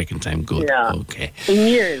it your second time? Good. Yeah. Okay. In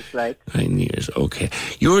years, like. In years, okay.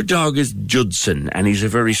 Your dog is Judson, and he's a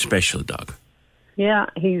very special dog. Yeah,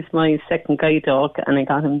 he's my second guide dog, and I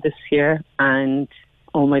got him this year, and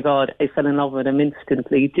oh my God, I fell in love with him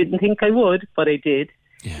instantly. Didn't think I would, but I did.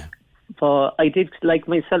 Yeah. But I did, like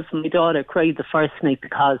myself and my daughter, cried the first night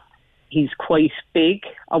because he's quite big,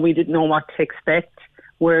 and we didn't know what to expect,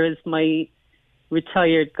 whereas my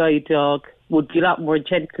retired guide dog would be a lot more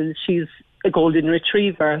gentle. She's a golden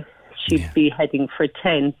retriever. She'd be heading for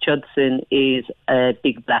 10. Judson is a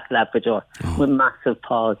big black Labrador with massive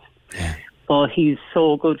paws. Yeah. But he's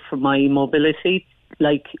so good for my mobility.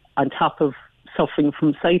 Like, on top of suffering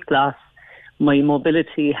from sight loss, my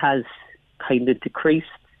mobility has kind of decreased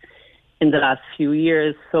in the last few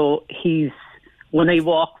years. So when I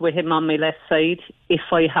walk with him on my left side, if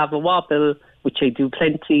I have a wobble, which I do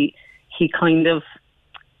plenty, he kind of,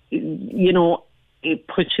 it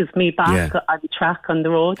pushes me back on the track on the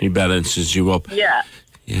road. He balances you up. Yeah.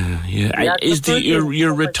 Yeah. Is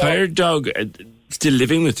your retired dog still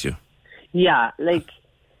living with you? Yeah,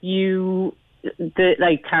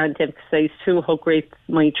 can't emphasise too how great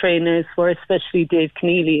my trainers were, especially Dave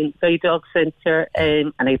Keneally in the Guide Dog Centre.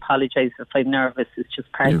 And I apologise if I'm nervous, it's just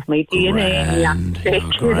part of my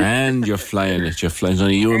DNA. Grand, you're flying it. It's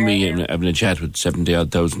only you and me having a chat with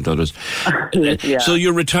 70,000 others. Yeah. So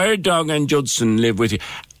your retired dog and Judson live with you.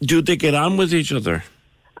 Do they get on with each other?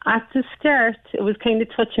 At the start, it was kind of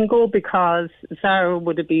touch and go because Zara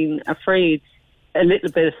would have been afraid a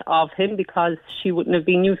little bit of him because she wouldn't have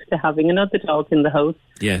been used to having another dog in the house.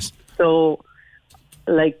 Yes. So,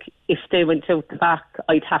 if they went out the back,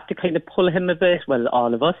 I'd have to kind of pull him a bit, well,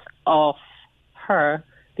 all of us, off her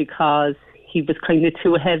because he was kind of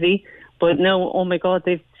too heavy. But now, oh my God,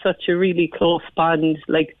 they've such a really close bond.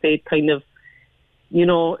 They kind of, They're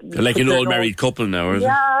like an old married couple now, isn't it?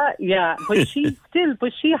 Yeah. But she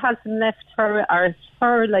hasn't left her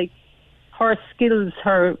skills,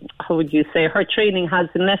 her training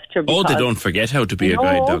hasn't left her. Oh, they don't forget how to be a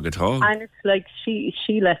guide dog at all. And it's like she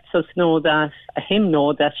lets us know that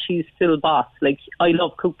she's still boss. Like, I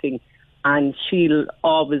love cooking, and she'll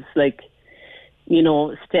always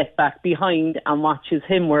step back behind and watches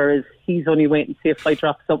him, whereas he's only waiting to see if I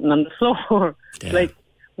drop something on the floor. Yeah.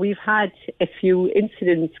 We've had a few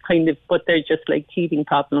incidents but they're just teething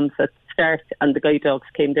problems at the start, and the guide dogs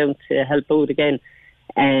came down to help out again.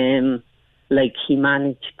 He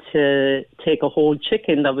managed to take a whole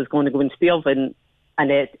chicken that was going to go into the oven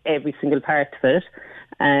and ate every single part of it.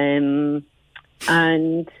 And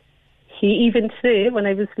he, even today, when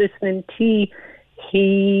I was listening to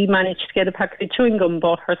he managed to get a packet of chewing gum,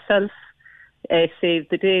 bought herself, saved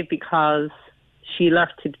the day because she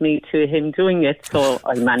alerted me to him doing it. So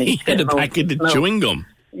I managed to get a packet of chewing gum?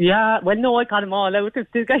 Yeah, well, no, I got them all out.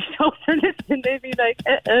 If the guys don't listen, they'd be like,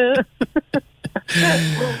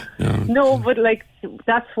 No, but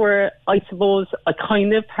that's where I suppose a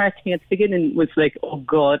kind of part of me at the beginning was like, oh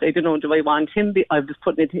God, I don't know, do I want him? I was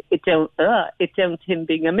putting it down to him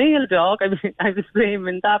being a male dog. I was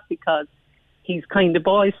blaming that because he's kind of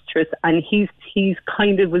boisterous and he's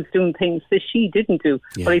kind of was doing things that she didn't do.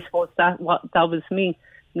 Yeah. But I suppose that was me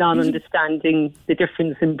not understanding the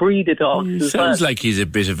difference in breed of dogs. Sounds like he's a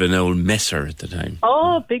bit of an old messer at the time.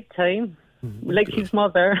 Oh, big time. Like his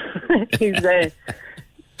mother. He's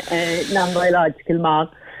non-biological mom.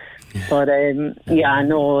 But I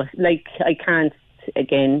can't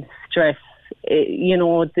again stress,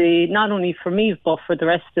 not only for me but for the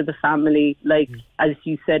rest of the family. As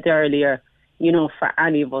you said earlier, for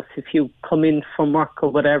any of us, if you come in from work or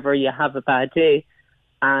whatever, you have a bad day,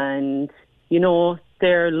 and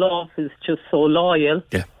their love is just so loyal.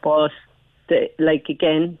 Yeah. But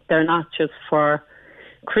they're not just for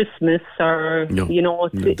Christmas or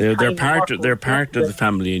they're part of the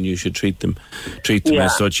family, and you should treat them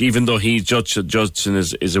as such. Even though Judson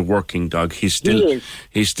is a working dog, he's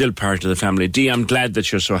still part of the family. Dee, I'm glad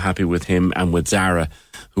that you're so happy with him and with Zara,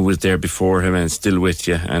 who was there before him and still with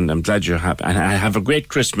you, and I'm glad you're happy. And have a great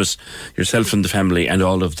Christmas, yourself and the family and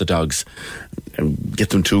all of the dogs. And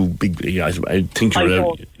get them two big. I think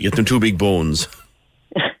get them two big bones.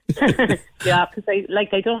 Yeah, because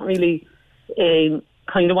I don't really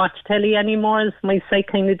kind of watch telly anymore, as my sight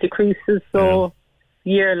kind of decreases. So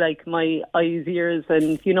my eyes, ears,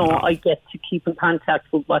 and I get to keep in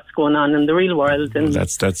contact with what's going on in the real world. And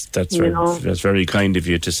that's very kind of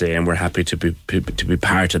you to say, and we're happy to be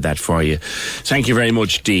part of that for you. Thank you very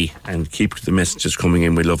much, Dee, and keep the messages coming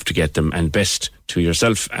in. We love to get them, and best to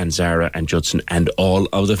yourself and Zara and Judson and all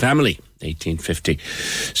of the family. 1850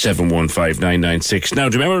 715 996. Now,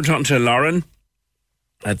 do you remember we were talking to Lauren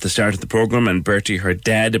at the start of the programme, and Bertie, her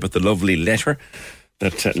dad, about the lovely letter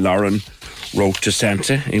that Lauren wrote to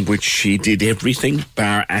Santa, in which she did everything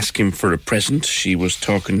bar ask him for a present. She was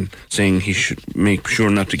saying he should make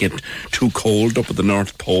sure not to get too cold up at the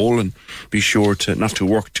North Pole, and be sure to not to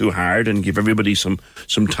work too hard, and give everybody some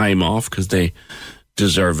time off because they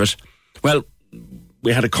deserve it. Well,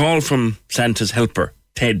 we had a call from Santa's helper,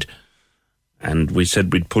 Ted, and we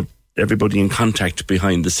said we'd put everybody in contact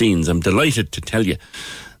behind the scenes. I'm delighted to tell you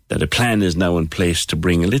that a plan is now in place to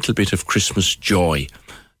bring a little bit of Christmas joy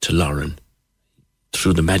to Lauren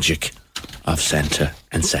through the magic of Santa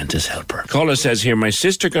and Santa's helper. Caller says here, my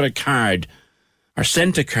sister got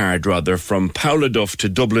sent a card rather, from Powladuff to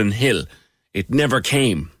Dublin Hill. It never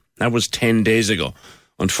came. That was 10 days ago.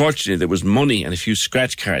 Unfortunately, there was money and a few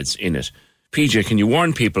scratch cards in it. PJ, can you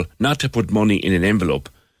warn people not to put money in an envelope?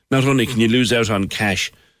 Not only can you lose out on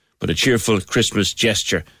cash, but a cheerful Christmas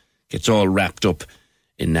gesture gets all wrapped up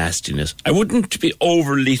in nastiness. I wouldn't be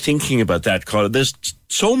overly thinking about that, caller. There's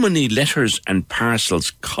so many letters and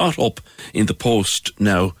parcels caught up in the post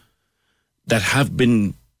now that have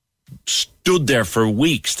been stood there for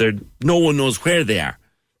weeks. No one knows where they are.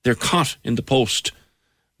 They're caught in the post.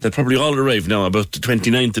 They'll probably all arrive now about the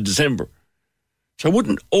 29th of December. So I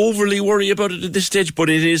wouldn't overly worry about it at this stage, but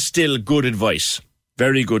it is still good advice.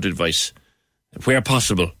 Very good advice. Where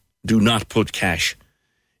possible, do not put cash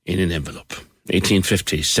in an envelope.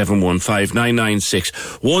 1850 715 996.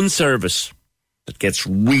 One service that gets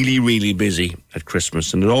really, really busy at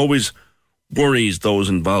Christmas, and it always worries those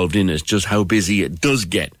involved in it just how busy it does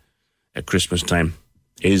get at Christmas time,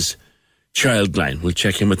 is Childline. We'll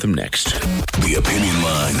check in with them next. The Opinion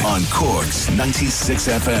Line on Cork's 96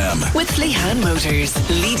 FM. With Lehan Motors,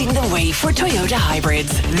 leading the way for Toyota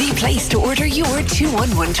hybrids. The place to order your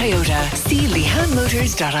 211 Toyota. See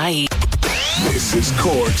lehanmotors.ie. This is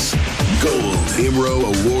Cork's Gold Imro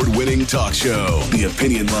Award-winning talk show. The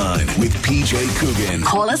Opinion Line with PJ Coogan.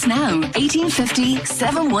 Call us now, 1850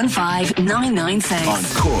 715 996. On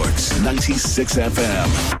Cork's 96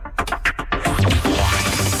 FM.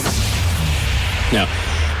 Now,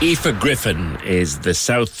 Aoife Griffin is the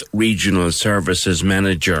South Regional Services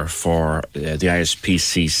Manager for the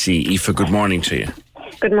ISPCC. Aoife, good morning to you.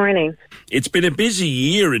 Good morning. It's been a busy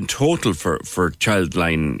year in total for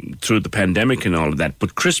Childline through the pandemic and all of that,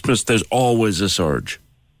 but Christmas, there's always a surge.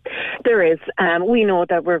 There is. We know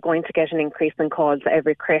that we're going to get an increase in calls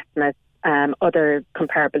every Christmas. Other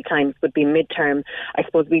comparable times would be midterm. I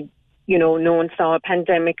suppose no one saw a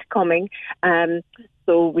pandemic coming.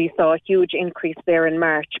 So we saw a huge increase there in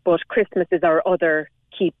March, but Christmas is our other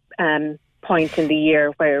key point in the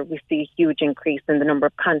year where we see a huge increase in the number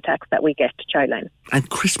of contacts that we get to Childline. And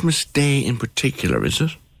Christmas Day in particular, is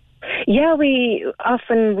it? Yeah, we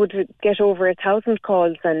often would get over 1,000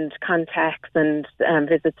 calls and contacts and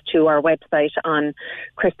visits to our website on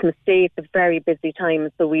Christmas Day. It's a very busy time,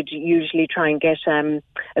 so we'd usually try and get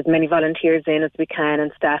as many volunteers in as we can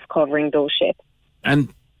and staff covering those shifts. And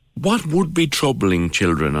what would be troubling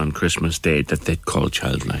children on Christmas Day that they'd call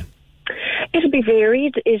Childline? It would be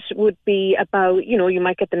varied. It would be about, you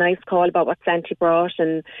might get the nice call about what Santa brought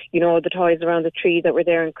and, the toys around the tree that were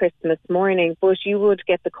there on Christmas morning. But you would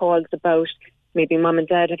get the calls about maybe mum and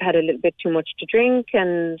dad have had a little bit too much to drink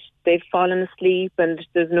and they've fallen asleep and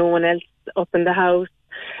there's no one else up in the house.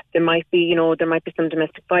 There might be some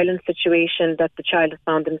domestic violence situation that the child has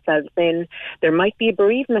found themselves in. There might be a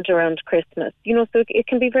bereavement around Christmas. So it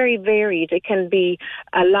can be very varied. It can be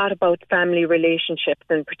a lot about family relationships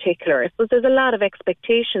in particular. So there's a lot of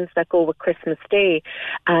expectations that go with Christmas Day.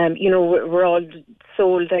 We're all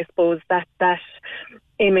sold, I suppose, that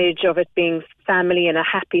image of it being family and a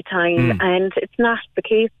happy time, and it's not the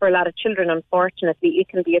case for a lot of children. Unfortunately, it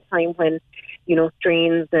can be a time when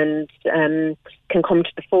strains and can come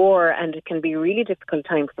to the fore, and it can be a really difficult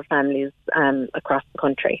time for families across the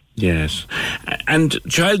country. Yes, and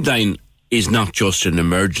Childline is not just an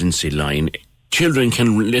emergency line. Children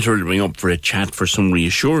can literally ring up for a chat for some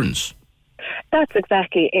reassurance. That's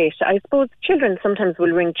exactly it. I suppose children sometimes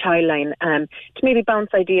will ring Childline to maybe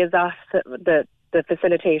bounce ideas off the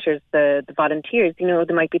facilitators, the volunteers.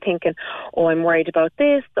 They might be thinking, oh, I'm worried about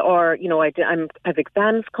this, or, I have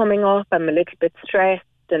exams coming up, I'm a little bit stressed,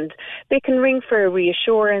 and they can ring for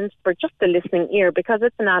reassurance, for just a listening ear, because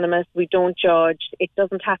it's anonymous, we don't judge, it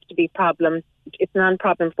doesn't have to be problem, it's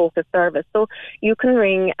non-problem focused service. So you can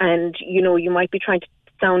ring and, you might be trying to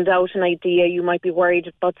sound out an idea, you might be worried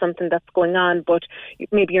about something that's going on, but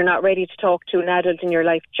maybe you're not ready to talk to an adult in your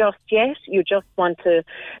life just yet. You just want to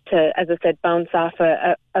as I said, bounce off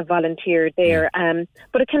a volunteer there.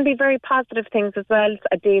 But it can be very positive things as well.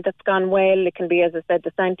 A day that's gone well. It can be, as I said,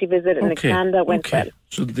 the Santi visit, an exam that went well.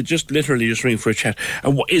 So they just literally ring for a chat.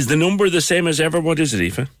 Is the number the same as ever? What is it,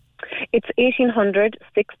 Aoife? It's 1800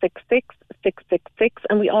 666 666,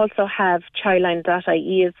 and we also have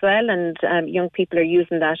childline.ie as well, and young people are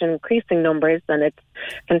using that in increasing numbers, and it's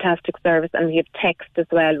fantastic service. And we have text as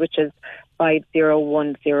well, which is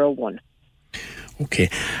 50101. Okay.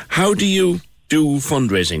 How do you do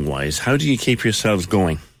fundraising wise? How do you keep yourselves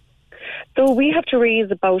going? So we have to raise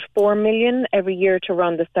about 4 million every year to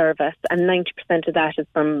run the service, and 90% of that is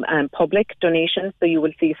from public donations. So you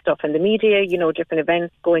will see stuff in the media, different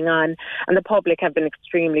events going on, and the public have been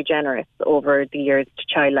extremely generous over the years to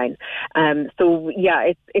Childline.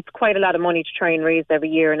 It's quite a lot of money to try and raise every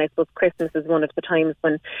year, and I suppose Christmas is one of the times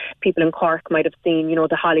when people in Cork might have seen,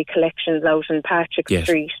 the holly collections out in Patrick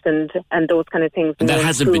Street and those kind of things. And that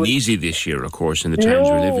hasn't been easy this year, of course, in the times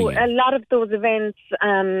we're living in. A lot of those events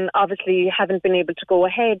obviously haven't been able to go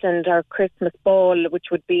ahead, and our Christmas ball,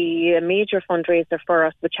 which would be a major fundraiser for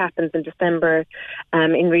us, which happens in December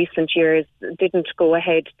in recent years, didn't go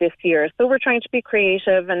ahead this year. So we're trying to be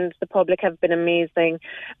creative, and the public have been amazing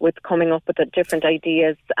with coming up with different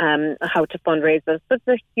ideas how to fundraise us. But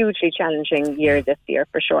it's a hugely challenging year this year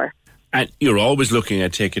for sure. And you're always looking, I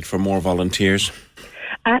take it, for more volunteers?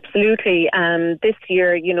 Absolutely. This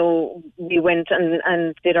year, we went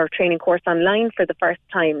and did our training course online for the first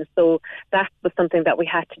time. So that was something that we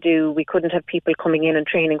had to do. We couldn't have people coming in and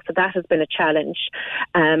training. So that has been a challenge.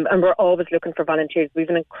 And we're always looking for volunteers. We have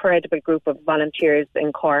an incredible group of volunteers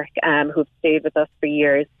in Cork who've stayed with us for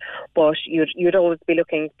years. But you'd always be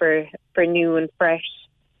looking for new and fresh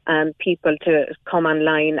people to come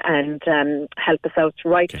online and help us out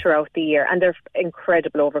throughout the year, and they're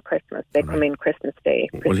incredible over Christmas. They come in Christmas Day,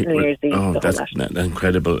 New Year's Eve. Oh, that's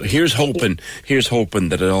incredible. Here's hoping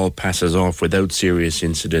that it all passes off without serious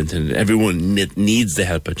incident, and everyone needs the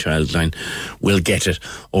help of Childline will get it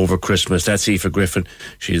over Christmas. That's Aoife Griffin.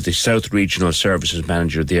 She is the South Regional Services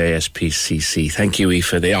Manager of the ISPCC. Thank you,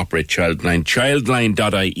 Aoife. They operate Childline.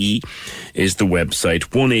 Childline.ie is the website.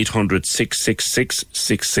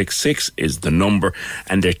 1-800-666-666 is the number,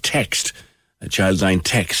 and their text, a Childline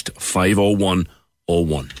text,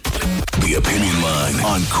 50101. The Opinion Line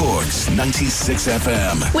on Cork's 96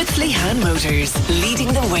 FM. With Lehan Motors,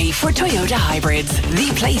 leading the way for Toyota hybrids.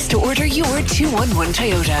 The place to order your 211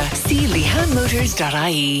 Toyota. See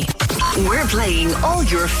lehanmotors.ie. We're playing all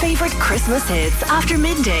your favourite Christmas hits after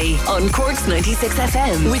midday on Cork's 96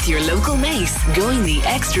 FM with your local Mace going the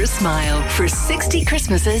extra smile for 60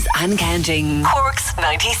 Christmases and counting. Cork's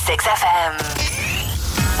 96 FM.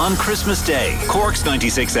 On Christmas Day, Cork's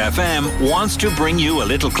 96 FM wants to bring you a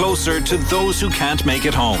little closer to those who can't make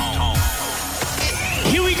it home.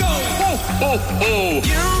 Here we go! Ho, ho, ho!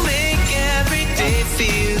 You make every day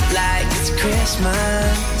feel like it's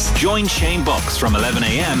Christmas. Join Shane Bucks from 11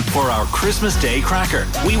 a.m. for our Christmas Day cracker.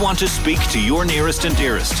 We want to speak to your nearest and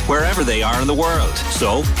dearest, wherever they are in the world.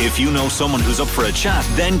 So, if you know someone who's up for a chat,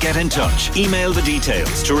 then get in touch. Email the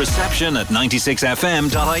details to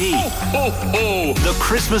reception@96fm.ie. Ho, ho, ho! The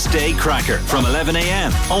Christmas Day cracker from 11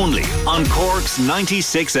 a.m. only on Cork's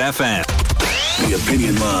 96 FM. The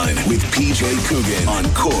Opinion Line with PJ Coogan on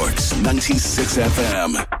Cork's 96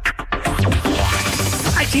 FM.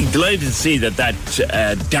 Actually delighted to see that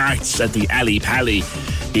darts at the Ali Pally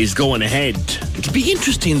is going ahead. It'll be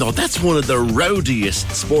interesting though. That's one of the rowdiest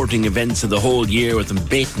sporting events of the whole year, with them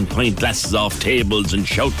baiting pint glasses off tables and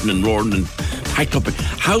shouting and roaring and packed up.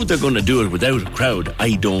 How they're going to do it without a crowd,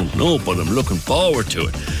 I don't know, but I'm looking forward to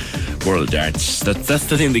it. World Darts, that's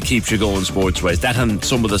the thing that keeps you going sports-wise. That and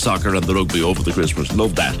some of the soccer and the rugby over the Christmas.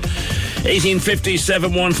 Love that. 1850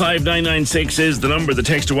 715 996 is the number. The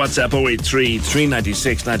text to WhatsApp 083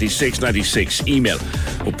 396 96 96. Email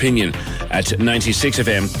opinion at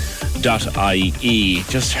 96fm.ie.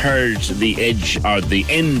 Just heard the end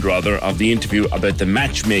of the interview about the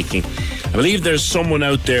matchmaking. I believe there's someone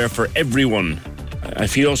out there for everyone. I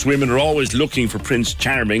feel us women are always looking for Prince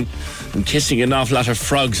Charming and kissing an awful lot of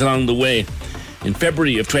frogs along the way. In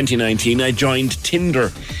February of 2019, I joined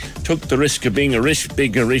Tinder, took the risk of being a risk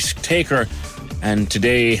taker, and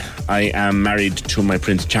today I am married to my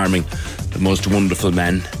Prince Charming, the most wonderful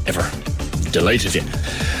man ever. Delighted you.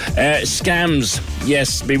 Scams,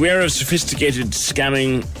 yes, beware of sophisticated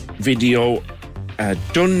scamming video.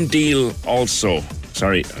 Done deal also.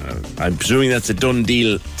 Sorry, I'm presuming that's a done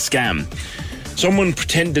deal scam. Someone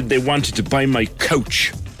pretended they wanted to buy my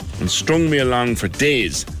couch and strung me along for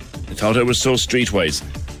days. They thought I was so streetwise.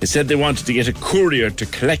 They said they wanted to get a courier to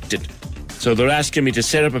collect it. So they're asking me to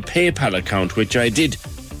set up a PayPal account, which I did.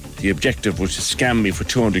 The objective was to scam me for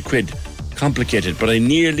 200 quid. Complicated, but I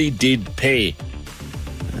nearly did pay.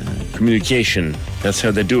 Communication, that's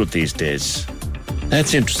how they do it these days.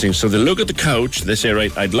 That's interesting. So they look at the couch, they say,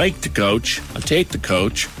 right, I'd like the couch, I'll take the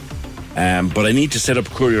couch, but I need to set up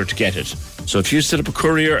a courier to get it. So if you set up a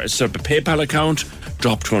courier, set up a PayPal account,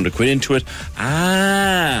 drop 200 quid into it.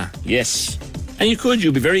 Yes. And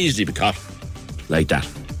you'd be very easily be caught like that.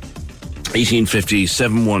 1850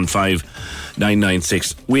 715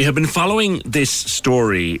 996. We have been following this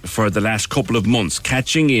story for the last couple of months,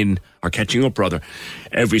 catching up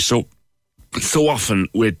every so often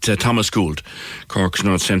with Thomas Gould, Cork's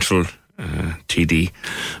North Central TD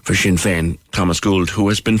for Sinn Féin, Thomas Gould, who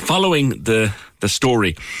has been following the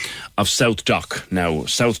story of South Dock. Now,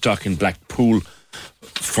 South Dock in Blackpool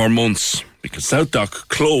for months, because South Dock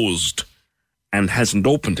closed and hasn't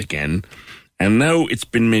opened again. And now it's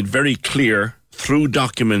been made very clear through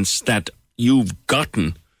documents that you've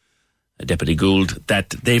gotten, Deputy Gould,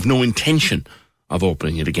 that they've no intention of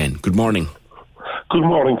opening it again. Good morning. Good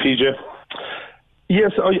morning, PJ.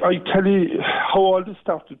 Yes, I tell you how all this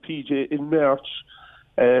started, PJ. In March,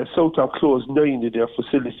 South Dock closed 9 of their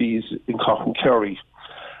facilities in Cork and Kerry.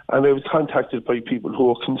 And I was contacted by people who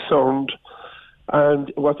were concerned.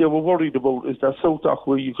 And what they were worried about is that South Dock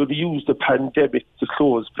were you going to use the pandemic to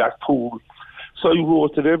close Blackpool. So I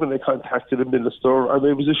wrote to them and I contacted the minister, and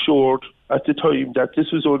I was assured at the time that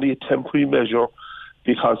this was only a temporary measure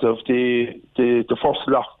because of the first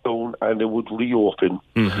lockdown, and it would reopen.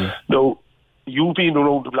 Mm-hmm. Now, you've been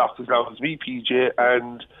around the block as long as me, PJ,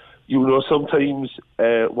 and you know sometimes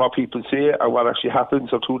what people say and what actually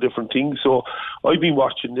happens are two different things. So I've been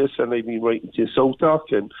watching this, and I've been writing to South Dock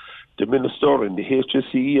and the minister and the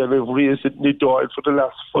HSE, and I've raised it in the Dáil for the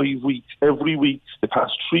last 5 weeks, every week, the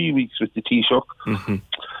past 3 weeks with the Taoiseach. Mm-hmm.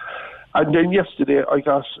 And then yesterday I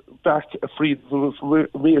got back a freedom of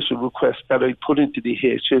information request that I put into the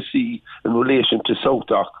HSE in relation to South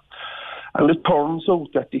Dock. And it turns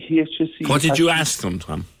out that the HSE... What did you ask them,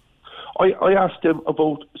 Tom? I asked them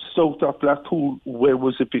about South Dock Blackpool, when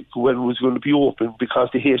was it going to be open, because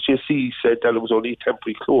the HSE said that it was only a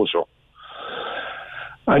temporary closure.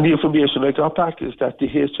 And the information I got back is that the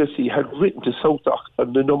HSE had written to South Dock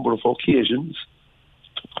on a number of occasions,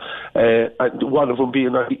 and one of them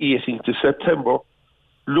being on the 18th of September,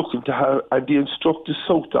 looking to have, and they instructed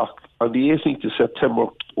South Dock on the 18th of September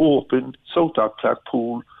to open South Dock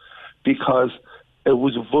Blackpool because it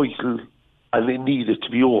was vital and it needed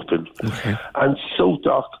to be open. Okay. And South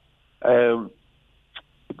Dock, there's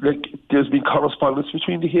been correspondence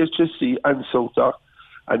between the HSE and South Dock,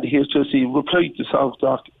 and the HSE replied to South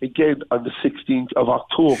Dock again on the 16th of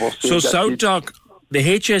October. So South Dock, the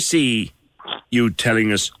HSE, you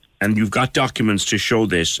telling us, and you've got documents to show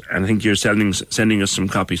this, and I think you're sending us some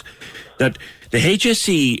copies, that the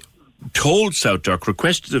HSE told South Dock,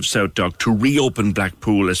 requested of South Dock to reopen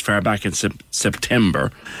Blackpool as far back in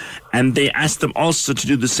September, and they asked them also to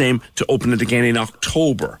do the same to open it again in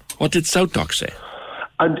October. What did South Dock say?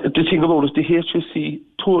 And the thing about it, the HSE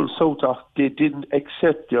told South Dock they didn't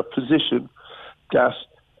accept their position that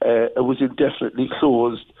it was indefinitely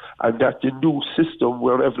closed, and that the new system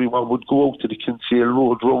where everyone would go out to the Kinsale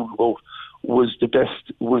Road roundabout was the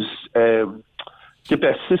best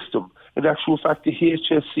system. In actual fact, the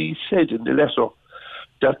HSE said in the letter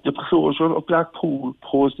that the closure of Blackpool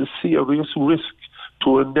posed a serious risk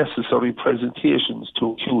to unnecessary presentations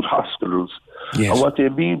to acute hospitals. Yes. And what they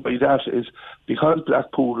mean by that is because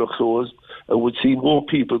Blackpool are closed, I would see more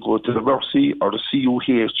people go to the Mercy or the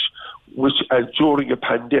CUH, which during a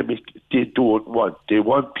pandemic they don't want. They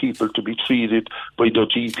want people to be treated by their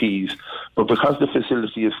GPs. But because the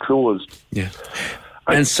facility is closed... Yeah.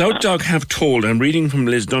 And South Dock have told, I'm reading from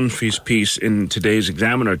Liz Dunphy's piece in today's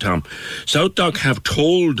Examiner, Tom, South Dock have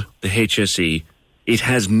told the HSE it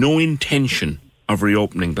has no intention of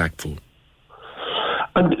reopening Blackpool.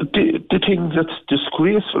 And the thing that's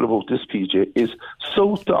disgraceful about this, PJ, is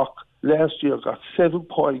South Dock last year got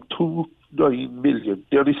 7.29 million,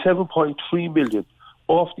 nearly 7.3 million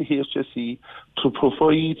off the HSE to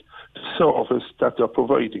provide the service that they're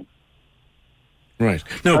providing. Right.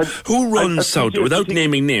 Now, who runs South Dock? Without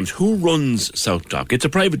naming names, who runs South Dock? It's a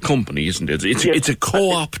private company, isn't it? It's a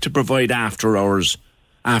co-op to provide after-hours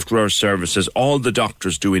services. All the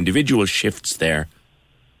doctors do individual shifts there.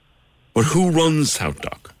 But who runs South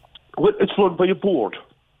Dock? Well, it's run by a board.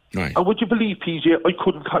 Right. And would you believe, PJ, I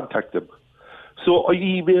couldn't contact them. So I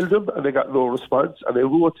emailed them and I got no response, and I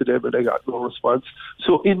wrote to them and I got no response.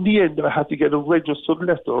 So in the end, I had to get a registered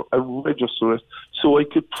letter and register it so I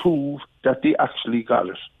could prove that they actually got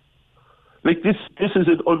it. Like this is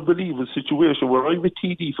an unbelievable situation where I'm a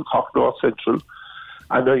TD for Cork North Central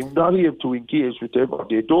and I'm not able to engage with them, or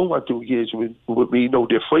they don't want to engage with me. No,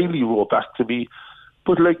 they finally wrote back to me.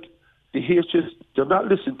 But like the HS, they're not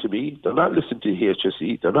listening to me, they're not listening to the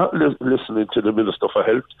HSE, they're not listening to the Minister for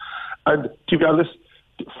Health. And to be honest,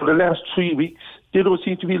 for the last 3 weeks, they don't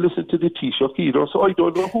seem to be listening to the Taoiseach either, so I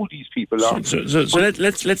don't know who these people are. So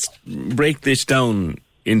let's break this down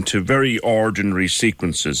into very ordinary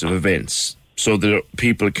sequences of events so that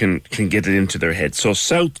people can get it into their head. So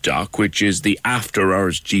South Dock, which is the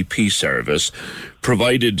after-hours GP service,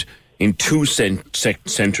 provided in two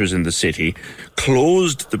centres in the city,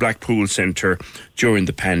 closed the Blackpool Centre during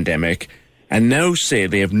the pandemic, and now say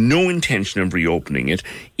they have no intention of reopening it,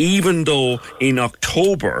 even though in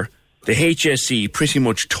October the HSE pretty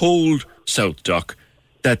much told South Dock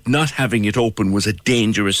that not having it open was a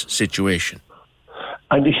dangerous situation.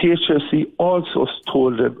 And the HSE also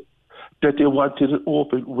told them that they wanted it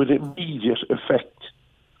open with immediate effect.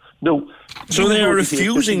 No. So they are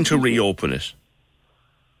refusing to reopen it,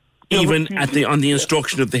 even on the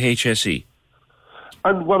instruction of the HSE.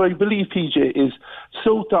 And what I believe, PJ, is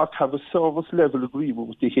South Dock have a service level agreement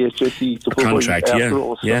with the HSE to provide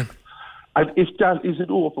contract, yeah. And if that isn't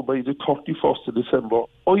open by the 31st of December,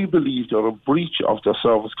 I believe they're in breach of their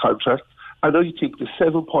service contract. And I think the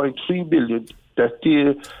 7.3 million that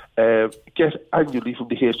they get annually from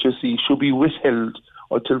the HSE should be withheld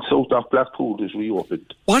until South Dock Blackpool is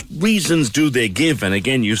reopened. What reasons do they give? And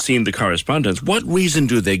again, you've seen the correspondence. What reason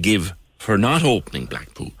do they give for not opening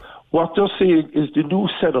Blackpool? What they're saying is the new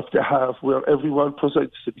setup they have, where everyone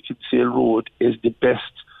presents to the Kinsale Road, is the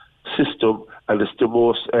best system, and it's the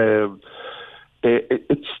most.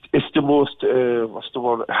 It's the most. What's the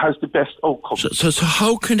one? It has the best outcome. So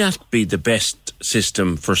how can that be the best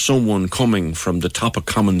system for someone coming from the top of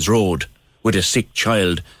Commons Road with a sick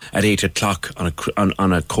child at 8 o'clock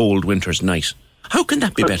on a cold winter's night? How can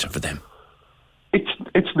that be better for them?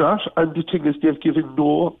 It's not, and the thing is, they've given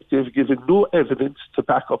no evidence to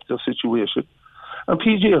back up their situation. And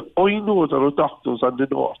PJ, I know there are doctors on the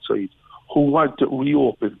north side who want it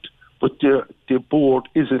reopened, but their board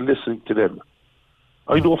isn't listening to them.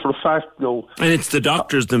 I know for a fact now. And it's the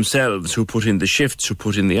doctors themselves who put in the shifts, who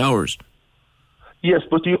put in the hours. Yes,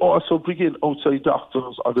 but they also bring in outside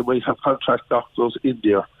doctors, or they might have contract doctors in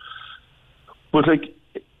there. But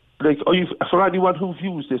for anyone who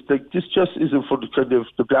views this, this just isn't for the kind of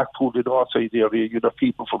the Blackpool and Northside area. You know,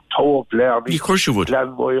 people from Tower, Blarney, of course you would,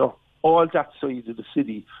 Glanmire, all that side of the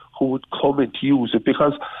city who would come in to use it,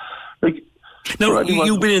 because Now,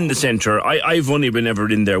 you've been in the centre. I've only been ever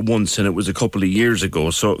in there once, and it was a couple of years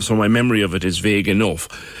ago, so my memory of it is vague enough.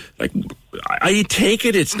 I take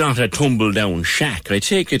it it's not a tumble-down shack. I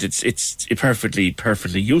take it it's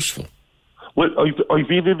perfectly useful. Well, I've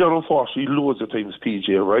been in there, unfortunately, loads of times, PJ,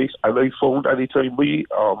 right? And I found any time we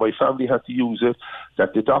or my family had to use it,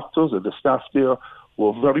 that the doctors and the staff there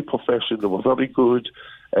were very professional, they were very good.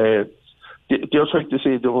 They're trying to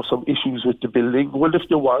say there were some issues with the building. Well, if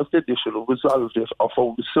there was, then they should have resolved it or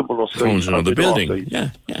found a similar site. Found another building, yeah.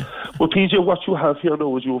 Well, PJ, what you have here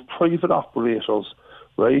now is you have private operators,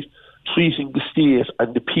 right, treating the state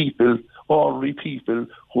and the people, ordinary people,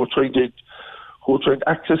 who are trying to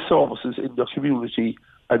access services in their community,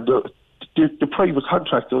 and the private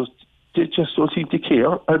contractors, they just don't seem to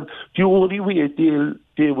care. And the only way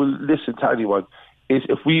they will listen to anyone is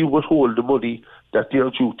if we withhold the money that they're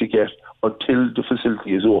due to get until the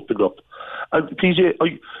facility is opened up. And PJ,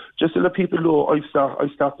 just to let people know, I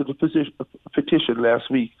started a petition last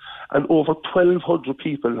week, and over 1,200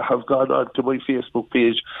 people have gone onto my Facebook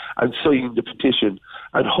page and signed the petition,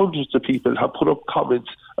 and hundreds of people have put up comments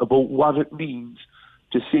about what it means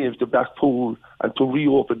to save the Blackpool and to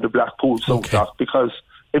reopen the Blackpool South Dock, because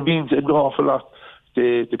it means an awful lot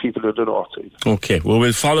to the people of the north side. Okay, well,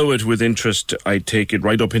 we'll follow it with interest. I take it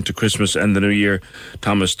right up into Christmas and the New Year,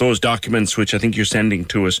 Thomas. Those documents, which I think you're sending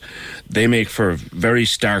to us, they make for very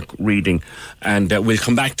stark reading, and we'll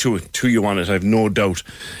come back to you on it, I've no doubt,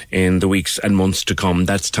 in the weeks and months to come.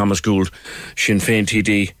 That's Thomas Gould, Sinn Féin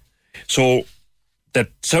TD. So, that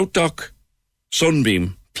South Dock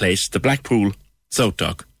Sunbeam place, the Blackpool South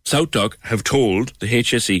Dock have told the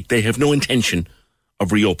HSE they have no intention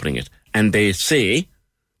of reopening it. And they say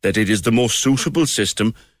that it is the most suitable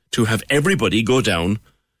system to have everybody go down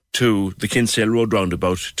to the Kinsale Road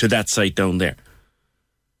roundabout, to that site down there.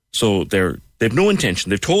 So they've no intention.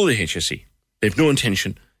 They've told the HSE they've no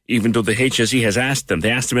intention, even though the HSE has asked them.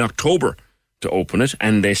 They asked them in October to open it,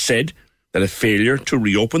 and they said that a failure to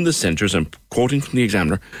reopen the centres, I'm quoting from the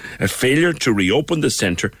Examiner, a failure to reopen the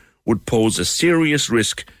centre would pose a serious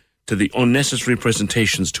risk to the unnecessary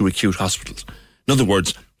presentations to acute hospitals. In other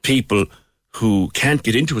words, people who can't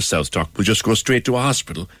get into a South Dock will just go straight to a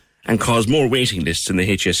hospital and cause more waiting lists in the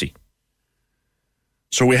HSE.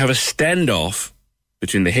 So we have a standoff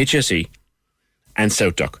between the HSE and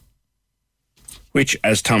South Dock, which,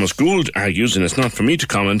 as Thomas Gould argues, and it's not for me to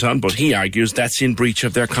comment on, but he argues that's in breach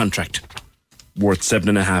of their contract, worth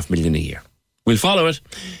 $7.5 million a year. We'll follow it.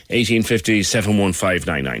 1850 715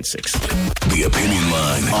 996. The Opinion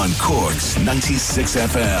Line on Cork's 96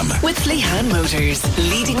 FM. With Lehan Motors,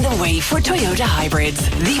 leading the way for Toyota hybrids.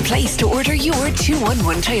 The place to order your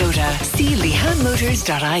 211 Toyota. See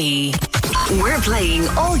lehanmotors.ie. We're playing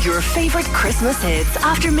all your favourite Christmas hits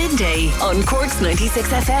after midday on Cork's 96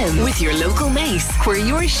 FM with your local Mace, where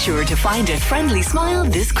you're sure to find a friendly smile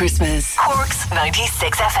this Christmas. Cork's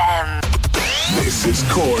 96 FM. This is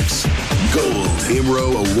Cork's Gold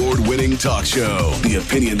IMRO award-winning talk show, The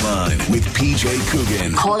Opinion Line with PJ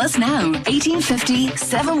Coogan. Call us now, 1850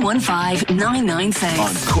 715 996.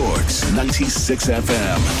 On Cork's 96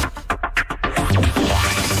 FM.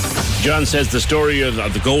 John says the story of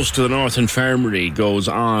the ghost of the North Infirmary goes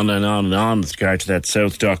on and on and on with regard to that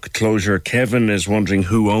South Dock closure. Kevin is wondering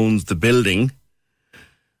who owns the building.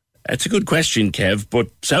 It's a good question, Kev, but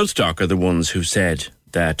South Dock are the ones who said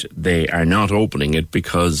that they are not opening it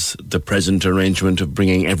because the present arrangement of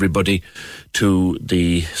bringing everybody to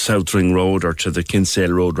the South Ring Road or to the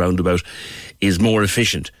Kinsale Road roundabout is more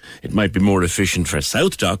efficient. It might be more efficient for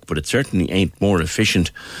South Dock, but it certainly ain't more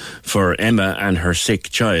efficient for Emma and her sick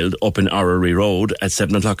child up in Orrery Road at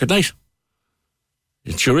 7 o'clock at night.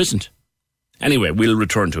 It sure isn't. Anyway, we'll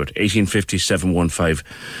return to it. 1850 715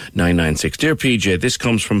 996. Dear PJ, this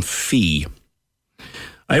comes from Fee.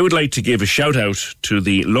 I would like to give a shout out to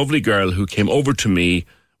the lovely girl who came over to me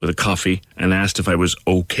with a coffee and asked if I was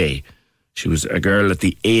okay. She was a girl at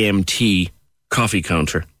the AMT coffee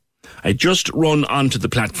counter. I just run onto the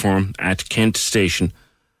platform at Kent Station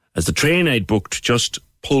as the train I'd booked just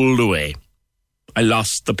pulled away. I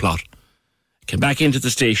lost the plot. I came back into the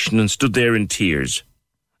station and stood there in tears.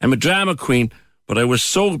 I'm a drama queen, but I was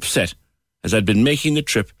so upset as I'd been making the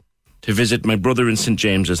trip to visit my brother in St.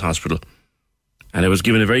 James's Hospital, and I was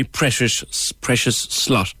given a very precious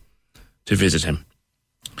slot to visit him.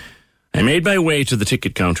 I made my way to the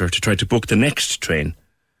ticket counter to try to book the next train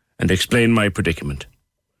and explain my predicament.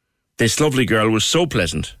 This lovely girl was so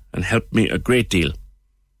pleasant and helped me a great deal,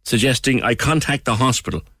 suggesting I contact the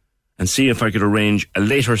hospital and see if I could arrange a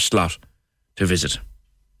later slot to visit.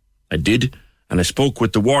 I did, and I spoke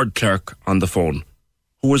with the ward clerk on the phone,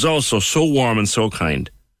 who was also so warm and so kind,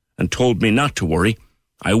 and told me not to worry,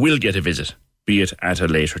 I will get a visit, be it at a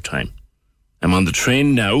later time. I'm on the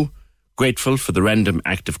train now, grateful for the random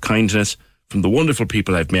act of kindness from the wonderful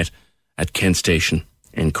people I've met at Kent Station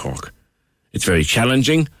in Cork. It's very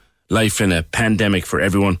challenging, life in a pandemic for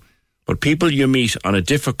everyone, but people you meet on a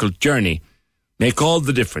difficult journey make all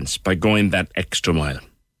the difference by going that extra mile.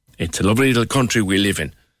 It's a lovely little country we live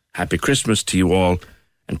in. Happy Christmas to you all,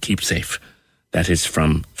 and keep safe. That is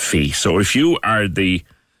from Fee. So if you are the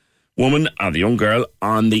woman or the young girl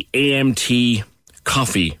on the AMT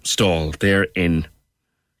coffee stall there in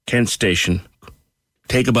Kent Station,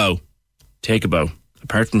 take a bow. Take a bow.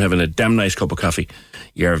 Apart from having a damn nice cup of coffee,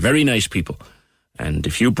 you're very nice people. And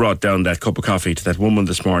if you brought down that cup of coffee to that woman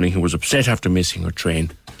this morning who was upset after missing her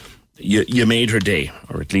train, you made her day,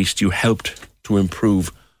 or at least you helped to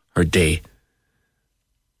improve her day.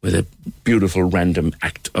 beautiful random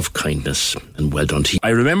act of kindness, and well done to you.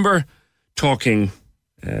 I remember talking,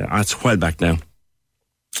 it's a while back now,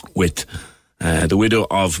 with the widow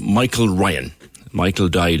of Michael Ryan. Michael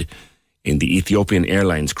died in the Ethiopian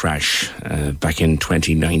Airlines crash back in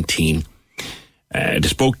 2019. I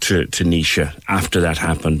spoke to Nisha after that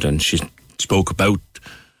happened, and she spoke about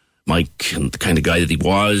Mike and the kind of guy that he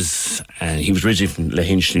was. He was originally from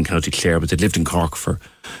Lahinch in County Clare, but they'd lived in Cork for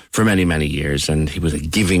many, many years, and he was a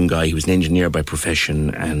giving guy. He was an engineer by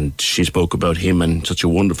profession, and she spoke about him and such a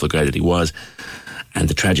wonderful guy that he was, and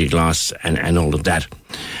the tragic loss and all of that.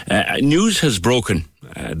 News has broken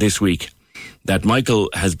this week that Michael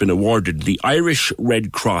has been awarded the Irish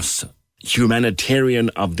Red Cross Humanitarian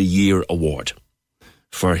of the Year Award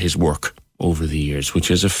for his work over the years,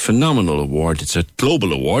 which is a phenomenal award. It's a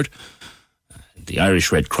global award. The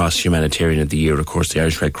Irish Red Cross Humanitarian of the Year, of course, the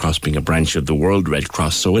Irish Red Cross being a branch of the World Red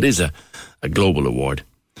Cross, so it is a global award.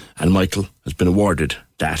 And Michael has been awarded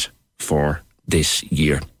that for this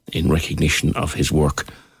year in recognition of his work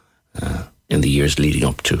in the years leading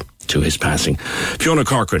up to his passing. Fiona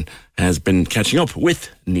Corcoran has been catching up with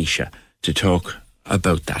Nisha to talk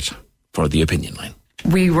about that for the Opinion Line.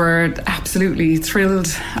 We were absolutely thrilled,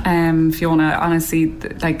 Fiona. Honestly,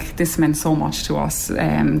 this meant so much to us,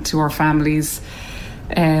 to our families.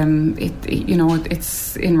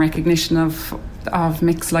 It's in recognition of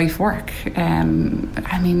Mick's life work.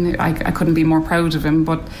 I couldn't be more proud of him,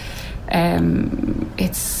 but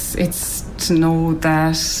it's to know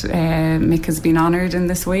that Mick has been honoured in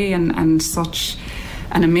this way, and such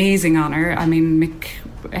an amazing honour. I mean, Mick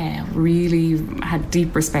really had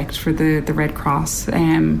deep respect for the Red Cross,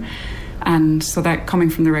 and so that coming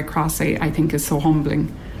from the Red Cross, I think, is so humbling.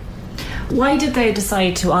 Why did they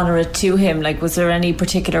decide to honour it to him? Was there any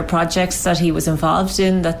particular projects that he was involved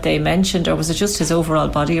in that they mentioned, or was it just his overall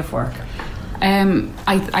body of work?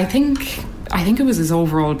 I think it was his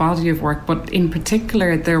overall body of work, but in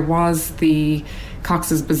particular there was the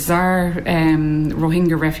Cox's Bazar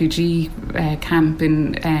Rohingya refugee camp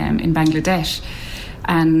in Bangladesh.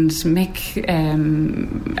 And Mick,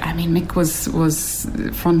 Mick was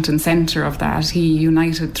front and centre of that. He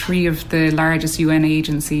united 3 of the largest UN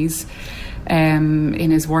agencies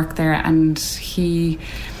in his work there, and he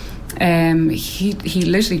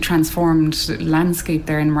literally transformed landscape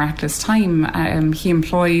there in miraculous time. He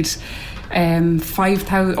employed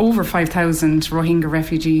over 5,000 Rohingya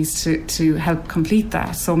refugees to help complete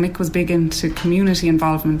that. So Mick was big into community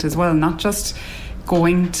involvement as well, not just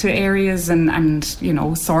going to areas and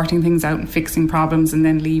sorting things out and fixing problems and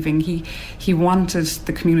then leaving. He wanted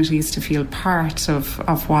the communities to feel part of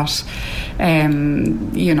what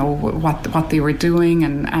what they were doing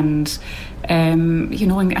and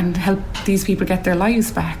help these people get their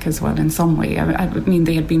lives back as well in some way. I mean,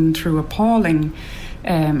 they had been through appalling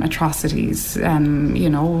atrocities, they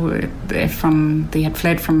had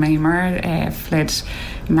fled from Myanmar, fled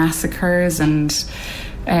massacres and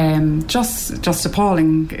just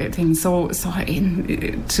appalling things. So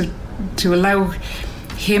to allow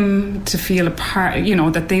him to feel a part,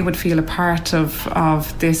 that they would feel a part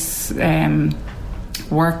of this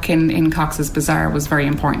work in Cox's Bazar was very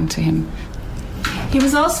important to him. He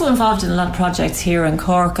was also involved in a lot of projects here in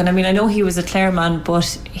Cork, and I know he was a Clare man,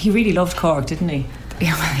 but he really loved Cork, didn't he?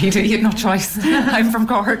 Yeah, well, he had no choice. I'm from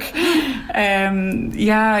Cork.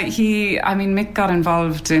 Mick got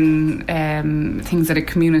involved in things at a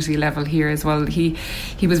community level here as well. He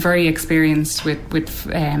was very experienced with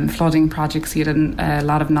flooding projects. He had a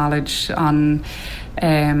lot of knowledge on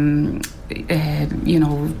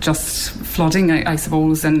just flooding, I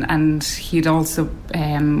suppose, and he'd also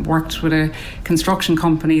worked with a construction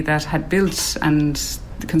company that had built and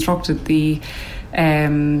constructed the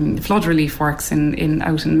flood relief works out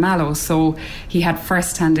in Mallow. So he had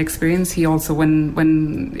first-hand experience. He also, when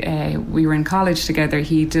we were in college together,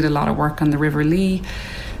 he did a lot of work on the River Lee.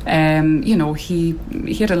 He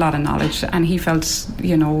had a lot of knowledge, and he felt,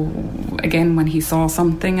 again, when he saw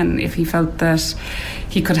something and if he felt that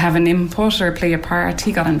he could have an input or play a part,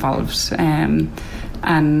 he got involved.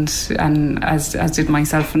 And as did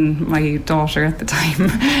myself and my daughter at the time.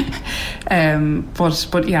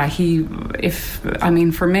 But yeah,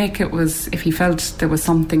 for Mick, it was, if he felt there was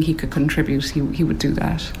something he could contribute, he would do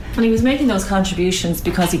that. And he was making those contributions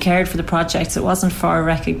because he cared for the projects. It wasn't for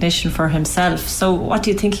recognition for himself. So what do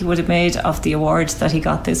you think he would have made of the awards that he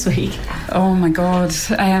got this week? Oh my God.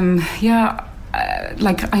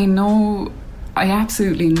 I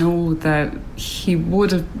absolutely know that he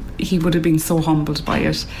would have been so humbled by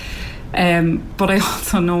it, but I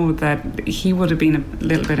also know that he would have been a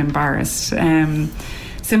little bit embarrassed,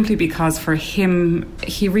 simply because for him,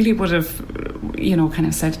 he really would have, kind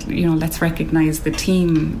of said, let's recognise the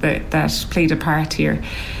team that played a part here.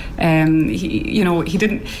 He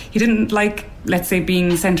didn't like, let's say,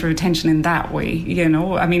 being centre of attention in that way.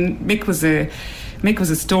 I mean, Mick was a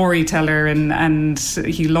storyteller, and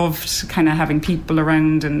he loved kind of having people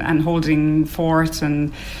around and holding fort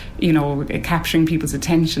and capturing people's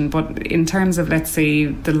attention. But in terms of, let's say,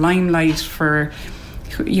 the limelight for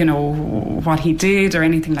what he did or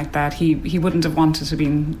anything like that, he wouldn't have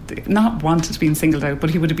not wanted to be singled out, but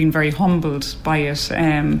he would have been very humbled by it,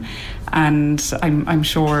 and I'm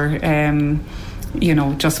sure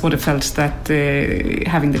just would have felt that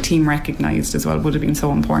having the team recognised as well would have been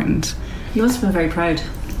so important. You must have been very proud.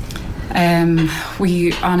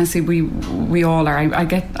 We honestly, we all are.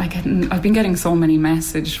 I've been getting so many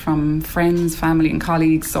messages from friends, family and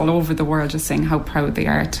colleagues all over the world just saying how proud they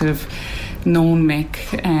are to have known Mick,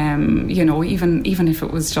 even if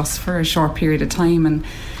it was just for a short period of time, and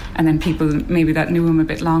then people maybe that knew him a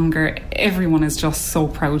bit longer. Everyone is just so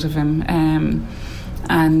proud of him.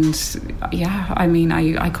 And yeah, I mean,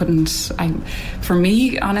 for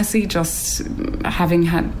me, honestly, just having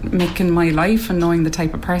had Mick in my life and knowing the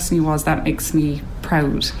type of person he was, that makes me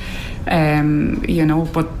proud.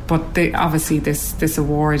 But obviously this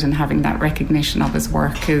award and having that recognition of his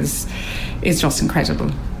work is just incredible.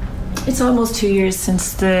 It's almost 2 years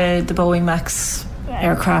since the Boeing Max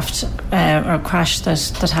aircraft or crash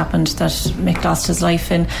that happened, that Mick lost his life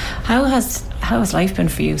in. How has life been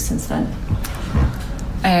for you since then?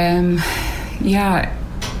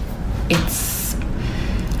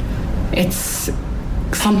 It's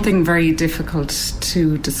something very difficult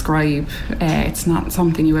to describe. It's not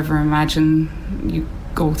something you ever imagine you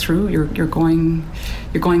go through. You're going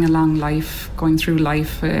along life, going through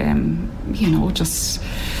life, just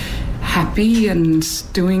happy and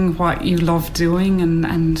doing what you love doing,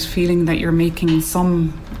 and feeling that you're making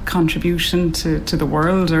some contribution to the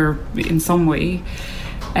world or in some way.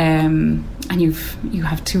 And you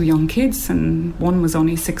have 2 young kids, and one was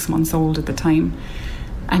only 6 months old at the time,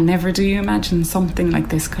 and never do you imagine something like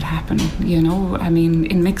this could happen. I mean,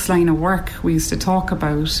 in Mick's line of work, we used to talk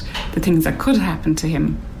about the things that could happen to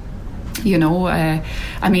him. I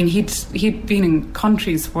mean, he'd been in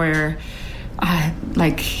countries where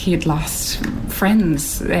he had lost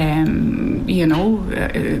friends,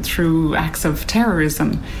 through acts of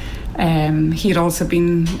terrorism. He had also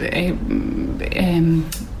been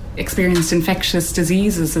experienced infectious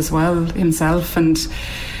diseases as well himself, and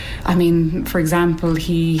I mean, for example,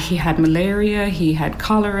 he had malaria, he had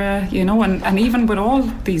cholera, and even with all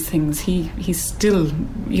these things, he still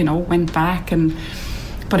went back. And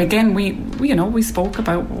but again, we spoke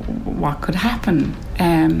about what could happen,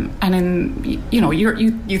 and then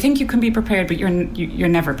you think you can be prepared, but you're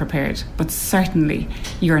never prepared. But certainly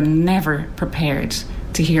you're never prepared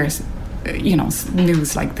to hear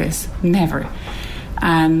news like this, never.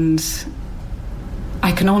 And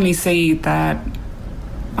I can only say that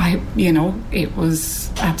it was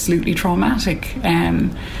absolutely traumatic,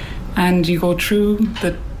 and you go through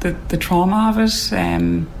the trauma of it,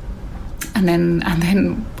 and then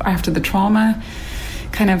after the trauma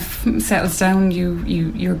kind of settles down,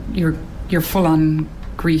 you're full on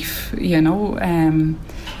grief,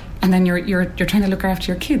 and then you're trying to look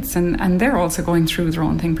after your kids, and they're also going through their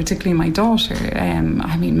own thing, particularly my daughter.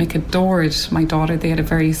 I mean, Mick adored my daughter. They had a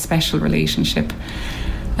very special relationship.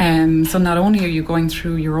 So not only are you going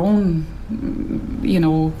through your own,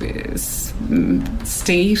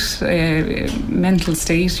 state, mental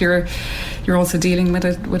state, you're also dealing with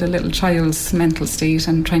a little child's mental state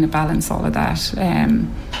and trying to balance all of that.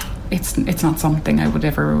 It's not something I would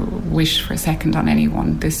ever wish for a second on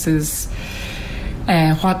anyone. This is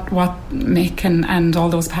what Mick and all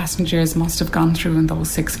those passengers must have gone through in those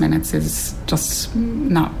 6 minutes is just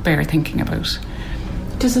not bear thinking about.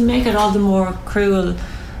 Does it make it all the more cruel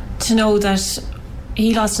to know that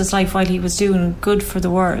he lost his life while he was doing good for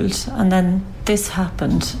the world, and then this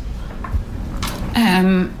happened?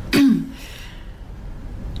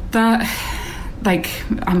 That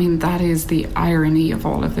is the irony of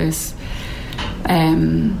all of this.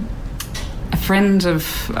 A friend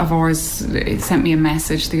of ours sent me a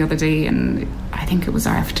message the other day, and I think it was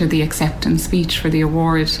after the acceptance speech for the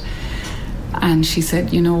award, and she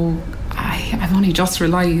said, I've only just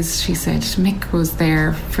realised, she said, Mick was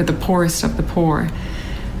there for the poorest of the poor,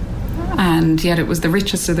 and yet it was the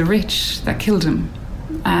richest of the rich that killed him.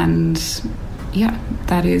 And yeah,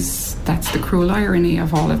 that's the cruel irony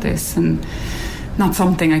of all of this, and not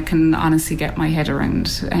something I can honestly get my head around.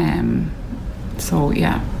 So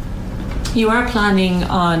yeah. You are planning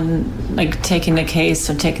on taking the case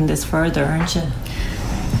or taking this further, aren't you?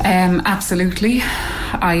 Absolutely.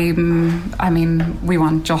 I mean, we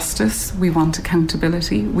want justice, we want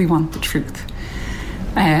accountability, we want the truth.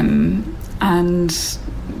 And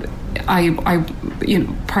I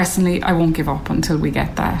personally, I won't give up until we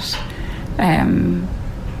get that.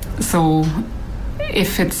 So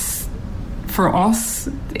if it's for us,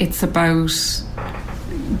 it's about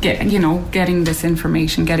getting this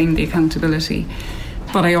information, getting the accountability.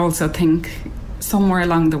 But I also think somewhere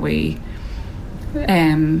along the way,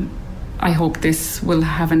 I hope this will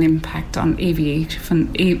have an impact on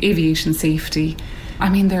aviation safety. I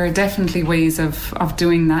mean, there are definitely ways of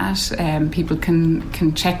doing that. People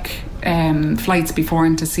can check flights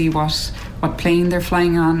beforehand to see what plane they're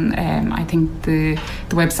flying on. I think the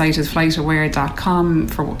website is flightaware.com,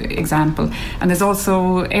 for example. And there's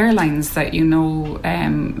also airlines that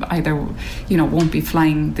either won't be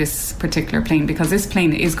flying this particular plane, because this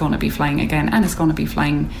plane is going to be flying again, and it's going to be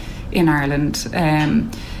flying in Ireland.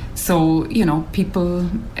 So, people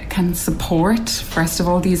can support, first of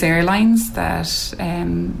all, these airlines that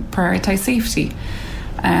prioritise safety.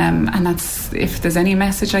 And that's, if there's any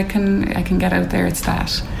message I can get out there, it's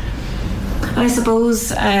that. I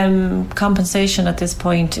suppose compensation at this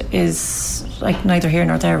point is like neither here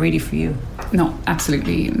nor there really for you. No,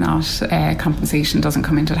 absolutely not. Compensation doesn't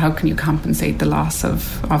come into it. How can you compensate the loss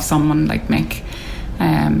of someone like Mick?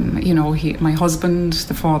 My husband,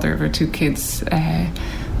 the father of our 2 kids.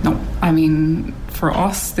 No, I mean, for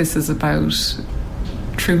us, this is about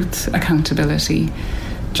truth, accountability,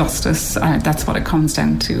 justice. That's what it comes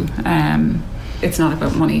down to. It's not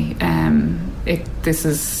about money. This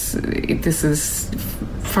is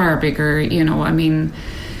far bigger. I mean,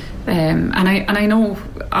 and I know,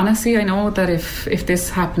 honestly, I know that if this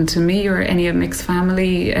happened to me or any of Mick's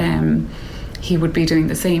family, he would be doing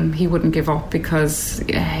the same. He wouldn't give up, because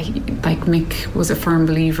Mick was a firm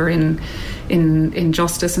believer in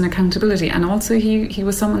justice and accountability, and also he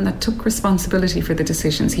was someone that took responsibility for the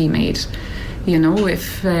decisions he made.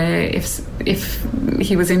 If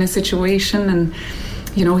he was in a situation and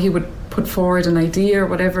he would put forward an idea or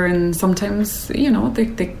whatever, and sometimes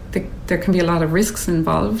there can be a lot of risks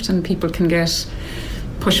involved, and people can get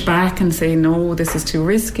push back and say, no, this is too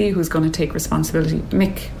risky, who's going to take responsibility?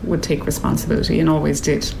 Mick would take responsibility and always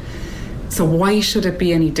did. So why should it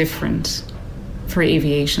be any different for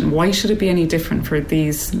aviation? Why should it be any different for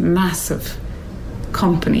these massive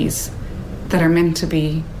companies that are meant to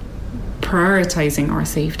be prioritising our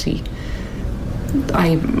safety?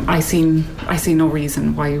 I see no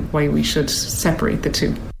reason why we should separate the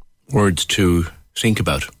two. Words to think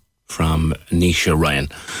about from Nisha Ryan,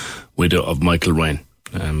 widow of Michael Ryan,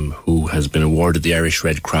 who has been awarded the Irish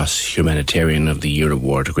Red Cross Humanitarian of the Year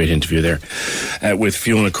award. A great interview there with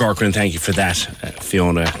Fiona Corcoran. Thank you for that.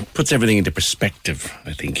 Fiona puts everything into perspective,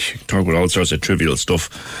 I think. She can talk about all sorts of trivial stuff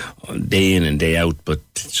day in and day out, but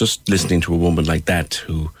just listening to a woman like that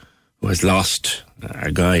who has lost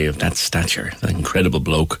a guy of that stature, that incredible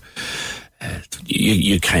bloke,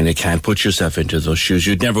 you kind of can't put yourself into those shoes.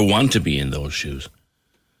 You'd never want to be in those shoes.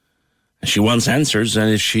 She wants answers,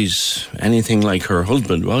 and if she's anything like her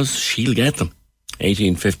husband was, she'll get them.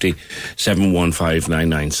 1850 715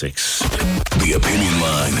 996. The Opinion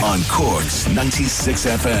Line on Cork's 96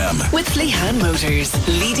 FM. With Lehan Motors,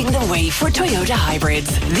 leading the way for Toyota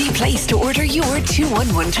hybrids. The place to order your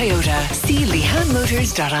 211 Toyota. See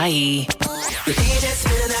lehanmotors.ie.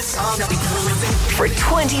 For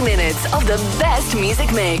 20 minutes of the best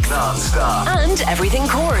music mix. Non-stop. And everything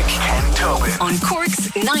Cork. Ken Tobin. On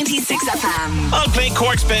Cork's 96 FM. I'll play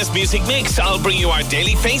Cork's best music mix. I'll bring you our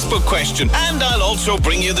daily Facebook question. And I'll also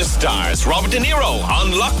bring you the stars. Robert De Niro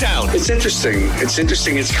on Lockdown. It's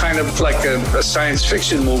interesting. It's kind of like a science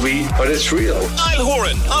fiction movie, but it's real. Niall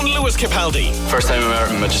Horan on Lewis Capaldi. First time I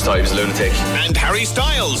met him, I just thought he was a lunatic. And Harry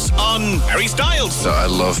Styles on Harry Styles. So I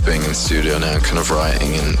love being in the studio now, kind of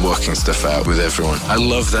writing and working stuff out with everyone. I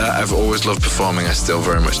love that. I've always loved performing. I still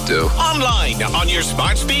very much do. Online, on your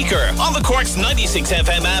smart speaker, on the Cork's 96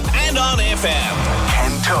 FM app, and on FM.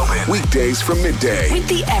 Ken Tobin. Weekdays from midday. With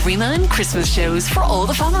the Everyman Christmas shows for all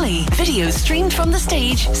the family. Videos streamed from the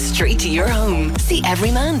stage straight to your home. See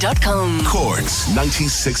everyman.com. Cork's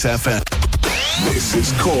 96 FM. This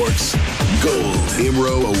is Cork's Gold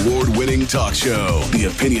IMRO award-winning talk show. The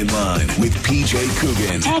Opinion Line with PJ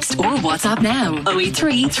Coogan. Text or WhatsApp now.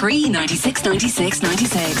 083 396 96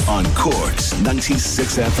 96. On Cork's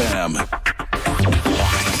 96 FM.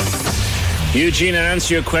 Eugene, I'll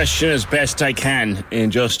answer your question as best I can in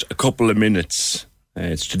just a couple of minutes.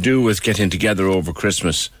 It's to do with getting together over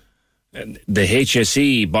Christmas. The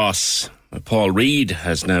HSE boss, Paul Reid,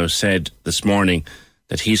 has now said this morning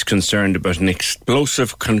that he's concerned about an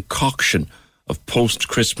explosive concoction of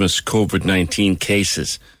post-Christmas COVID-19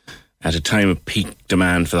 cases at a time of peak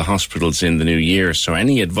demand for the hospitals in the new year. So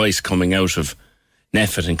any advice coming out of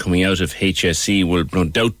NPHET and coming out of HSE will no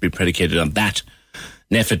doubt be predicated on that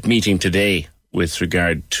NPHET meeting today with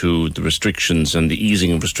regard to the restrictions and the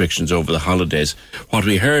easing of restrictions over the holidays. What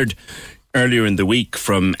we heard earlier in the week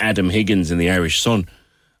from Adam Higgins in the Irish Sun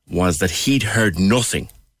was that he'd heard nothing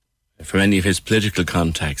from any of his political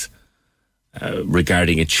contacts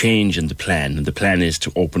regarding a change in the plan. And the plan is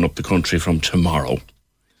to open up the country from tomorrow,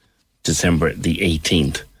 December the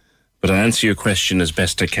 18th. But I'll answer your question as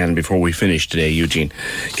best I can before we finish today, Eugene.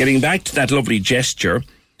 Getting back to that lovely gesture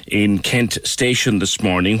in Kent Station this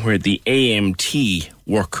morning where the AMT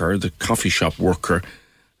worker, the coffee shop worker,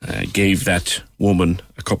 gave that woman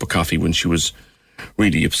a cup of coffee when she was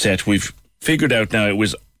really upset. We've figured out now we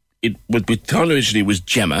thought originally it was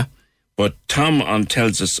Gemma, but Tom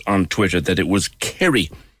tells us on Twitter that it was Kerry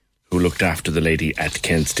who looked after the lady at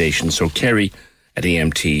Kent Station. So Kerry at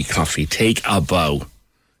AMT Coffee, take a bow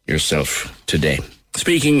yourself today.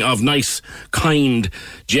 Speaking of nice, kind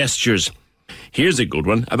gestures, here's a good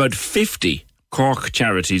one. About 50 Cork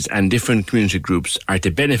charities and different community groups are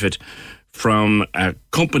to benefit from a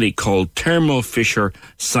company called Thermo Fisher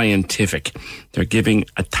Scientific. They're giving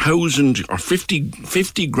 1,000 or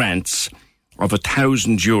 50 grants of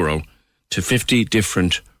 €1,000 to 50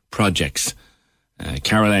 different projects.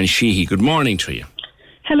 Caroline Sheehy, good morning to you.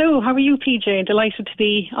 Hello, how are you, PJ? Delighted to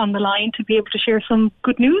be on the line to be able to share some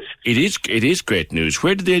good news. It is great news.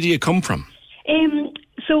 Where did the idea come from?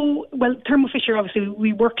 Thermo Fisher, obviously,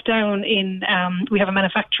 we work down in, we have a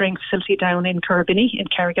manufacturing facility down in Kirrabinny in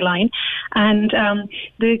Carrigaline, and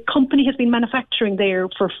the company has been manufacturing there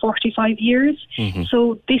for 45 years. Mm-hmm.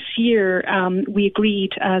 So this year, we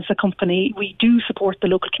agreed as a company, we do support the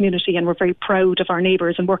local community and we're very proud of our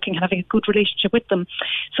neighbours and working and having a good relationship with them.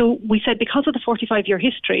 So we said because of the 45-year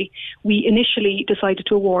history, we initially decided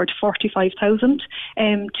to award 45,000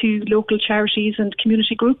 to local charities and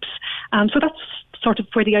community groups. So that's sort of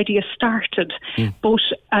where the idea started. But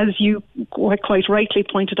as you quite rightly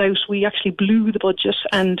pointed out, we actually blew the budget,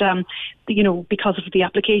 and because of the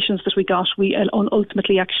applications that we got, we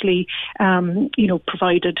ultimately actually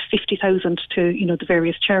provided 50,000 to the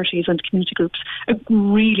various charities and community groups. A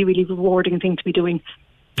really, really rewarding thing to be doing.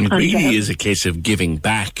 It really is a case of giving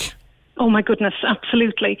back. Oh my goodness,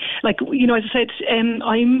 absolutely. As I said,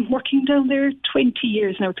 I'm working down there 20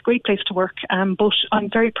 years now. It's a great place to work, but I'm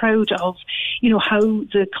very proud of, how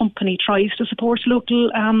the company tries to support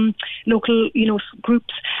local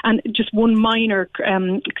groups. And just one minor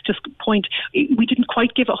point, we didn't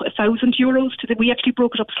quite give €1,000 to them. We actually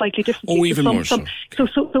broke it up slightly differently. Oh, even more so. So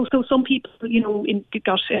some people,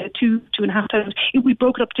 got 2,500. We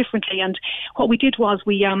broke it up differently, and what we did was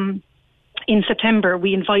we in September,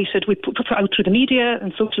 we put out through the media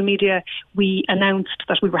and social media, we announced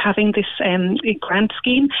that we were having this grant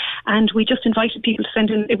scheme, and we just invited people to send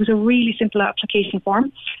in. It was a really simple application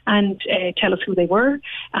form, and tell us who they were,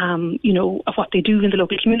 what they do in the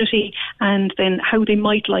local community, and then how they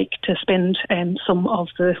might like to spend some of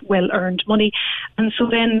the well-earned money. And so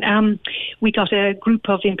then we got a group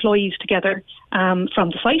of employees together from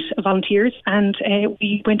the site, volunteers, and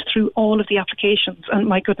we went through all of the applications. And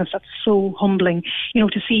my goodness, that's so humbling,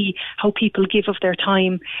 to see how people give of their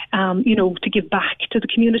time, to give back to the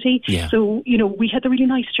community. Yeah. So, we had a really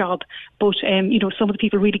nice job, but, some of the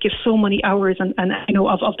people really give so many hours and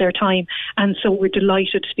of their time. And so we're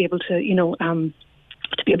delighted to be able to,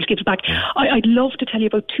 give it back. I'd love to tell you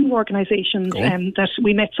about two organisations that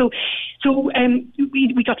we met. So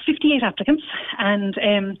we got 58 applicants, and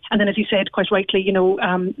then, as you said quite rightly,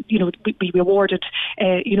 we awarded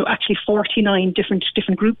actually 49 different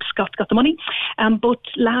groups got the money. But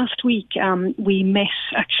last week we met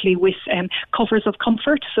actually with Covers of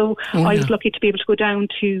Comfort. So I was lucky to be able to go down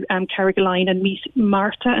to Carrigaline and meet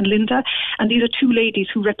Martha and Linda, and these are two ladies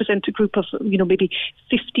who represent a group of maybe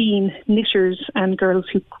 15 knitters and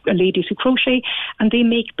ladies who crochet, and they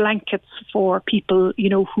make blankets for people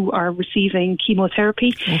who are receiving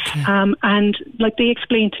chemotherapy. And like they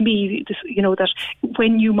explained to me this, that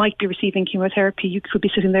when you might be receiving chemotherapy, you could be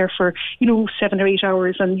sitting there for 7 or 8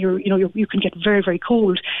 hours, and you can get very, very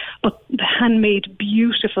cold. But the handmade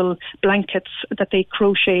beautiful blankets that they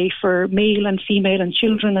crochet for male and female and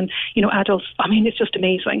children and adults, I mean, it's just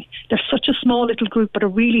amazing. They're such a small little group, but a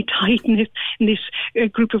really tight knit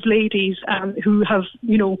group of ladies who have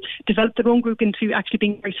developed their own group into actually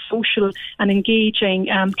being very social and engaging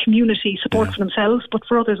community support for themselves, but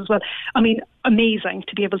for others as well. I mean, amazing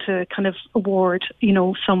to be able to kind of award,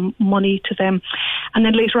 some money to them. And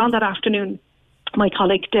then later on that afternoon, my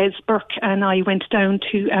colleague Des Burke and I went down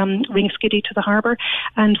to Ringaskiddy to the harbour,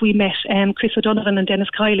 and we met Chris O'Donovan and Dennis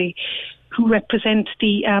Kiley, who represent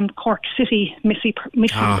the Cork City missing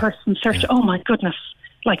person search. Oh my goodness,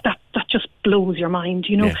 like that just blows your mind,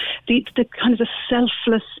 you know. The kind of the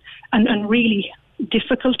selfless and really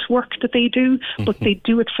difficult work that they do, but they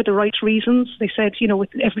do it for the right reasons. They said, you know,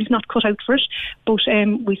 everybody's not cut out for it, but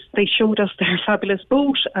they showed us their fabulous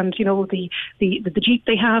boat and, you know, the jeep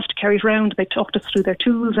they have to carry it around. They talked us through their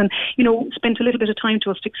tools and, you know, spent a little bit of time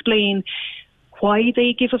to us to explain why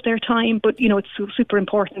they give of their time, but, you know, it's super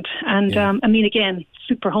important. And, I mean, again,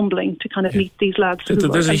 super humbling to kind of meet these lads.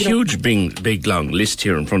 There's a huge, big, long list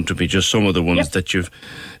here in front of me, just some of the ones that you've...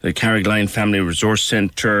 The Carrigaline Family Resource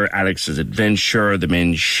Centre, Alex's Adventure, the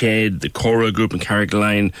Men's Shed, the Cora Group in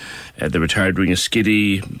Carrigaline, the Retired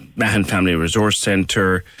Ringaskiddy, Mahon Family Resource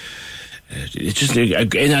Centre.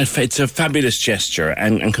 It's a fabulous gesture,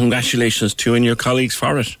 and congratulations to you and your colleagues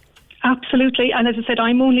for it. Absolutely, and as I said,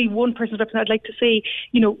 I'm only one person representing. I'd like to say,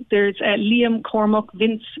 you know, there's Liam, Cormac,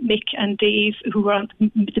 Vince, Mick and Dave, who are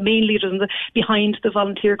the main leaders behind the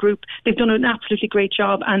volunteer group. They've done an absolutely great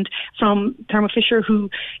job, and from Thermo Fisher, who,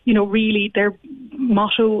 you know, really their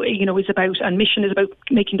motto, you know, is about, and mission is about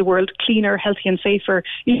making the world cleaner, healthy and safer.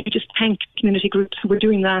 You know, just thank community groups who are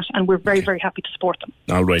doing that, and we're very, very happy to support them.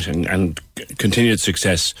 All right, and continued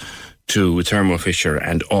success to Thermo Fisher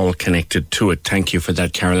and all connected to it. Thank you for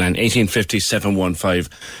that, Caroline. 1850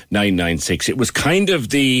 715 996. It was kind of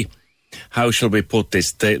the, how shall we put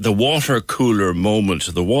this, the water cooler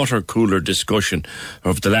moment, the water cooler discussion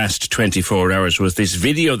of the last 24 hours was this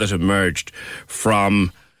video that emerged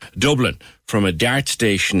from Dublin, from a DART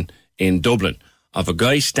station in Dublin, of a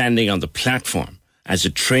guy standing on the platform as a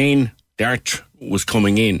train DART was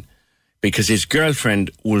coming in because his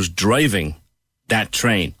girlfriend was driving that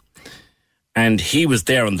train. And he was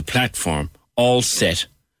there on the platform, all set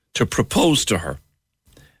to propose to her.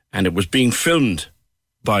 And it was being filmed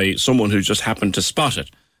by someone who just happened to spot it.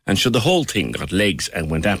 And so the whole thing got legs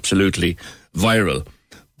and went absolutely viral.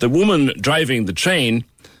 The woman driving the train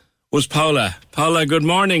was Paula. Paula, good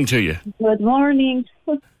morning to you. Good morning.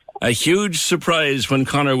 A huge surprise when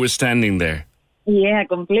Conor was standing there. Yeah,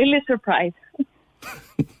 completely surprised.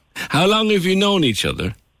 How long have you known each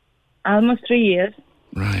other? Almost 3 years.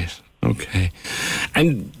 Right. Okay.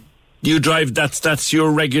 And you drive, that's your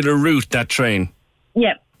regular route, that train?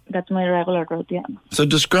 Yeah, that's my regular route, yeah. So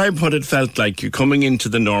describe what it felt like. You're coming into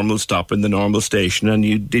the normal stop in the normal station,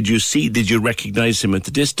 and did you recognise him at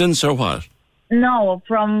the distance or what? No,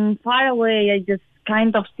 from far away I just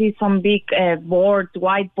kind of see some big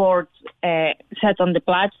whiteboards set on the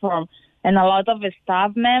platform, and a lot of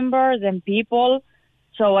staff members and people.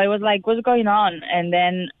 So I was like, what's going on? And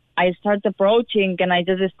then I started approaching, and I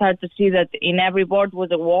just started to see that in every board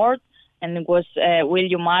was a word, and it was, will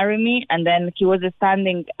you marry me? And then he was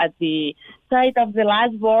standing at the side of the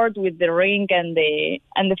last board with the ring and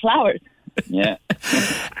the flowers. Yeah.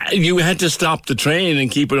 You had to stop the train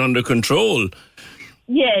and keep it under control.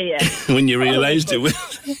 Yeah. When you realised it was...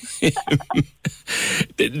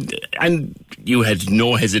 And you had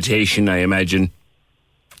no hesitation, I imagine.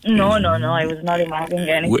 No. I was not imagining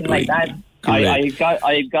anything like that.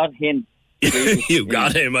 I got him. You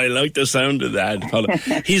got him. I like the sound of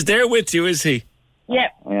that. He's there with you, is he? Yeah.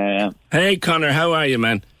 Yeah. Hey, Conor, how are you,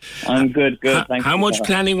 man? I'm good. Thanks. How much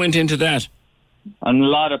planning went into that? A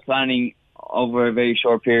lot of planning over a very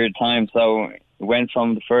short period of time. So it went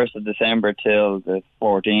from the 1st of December till the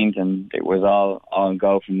 14th, and it was all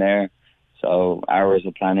go from there. So hours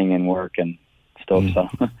of planning and work and stuff. So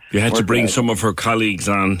you had to bring some of her colleagues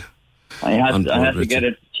on. I had to get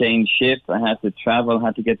it change shift. I had to travel. I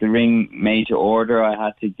had to get the ring made to order. I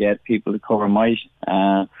had to get people to cover my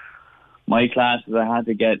classes. I had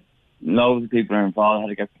to get loads of people involved. I had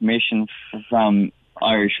to get permission from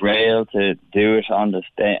Irish Rail to do it on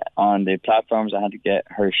the platforms. I had to get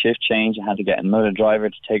her shift change. I had to get another driver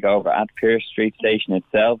to take over at Pearse Street Station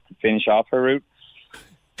itself to finish off her route.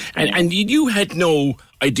 And you had no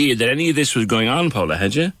idea that any of this was going on, Paula,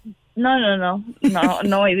 had you? No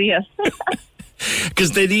idea.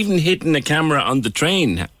 Because they'd even hidden a camera on the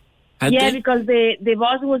train. Because the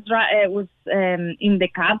boss was in the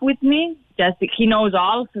cab with me. Just he knows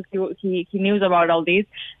all, so he knew about all this.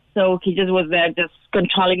 So he just was there, just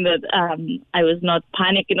controlling that I was not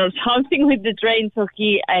panicking or something with the train. So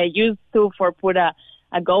he used to put a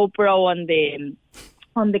GoPro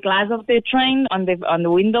on the glass of the train on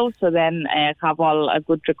the window, so then have all a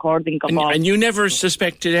good recording of all. And you never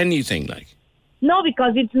suspected anything, like? No,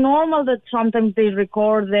 because it's normal that sometimes they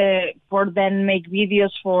record for then make videos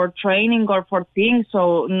for training or for things.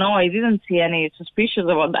 So no, I didn't see any suspicious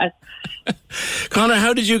about that. Conor,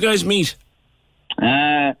 how did you guys meet?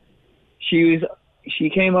 She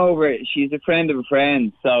came over. She's a friend of a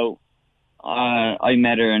friend, so I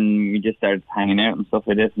met her and we just started hanging out and stuff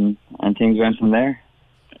like this, and things went from there.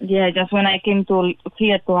 Yeah, just when I came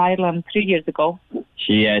here to Ireland 3 years ago.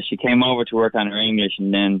 She came over to work on her English,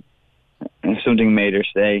 and then something made her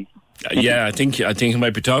stay. Yeah, I think I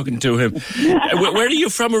might be talking to him. Where are you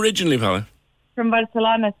from originally, Paula? From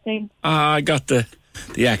Barcelona, Spain. I got the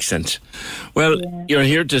accent. Well, you're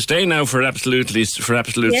here to stay now for absolute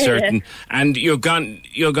certain, and you've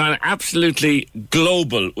gone absolutely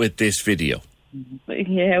global with this video.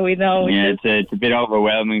 Yeah, we know. Yeah, it's a bit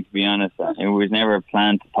overwhelming, to be honest. It was never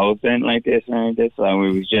planned to post anything like this or anything, so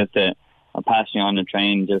it was just a passion on the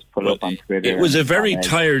train, just put up on Twitter. It was a very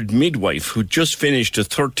tired midwife who just finished a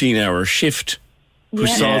 13-hour shift who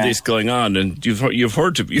saw this going on, and you've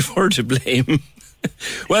heard to blame.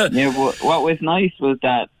 Well, yeah. What was nice was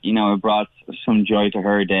that it brought some joy to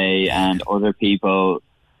her day, and other people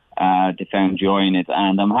they found joy in it,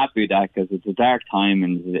 and I'm happy with that because it's a dark time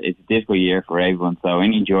and it's a difficult year for everyone. So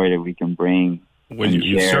any joy that we can bring. Well,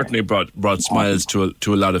 you certainly brought smiles to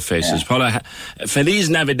a lot of faces. Paula, Feliz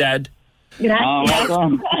Navidad.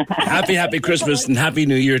 Happy Christmas and Happy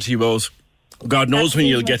New Year to you both. God knows when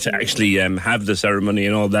you'll get to actually have the ceremony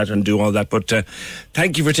and all that and do all that. But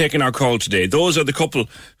thank you for taking our call today. Those are the couple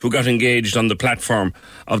who got engaged on the platform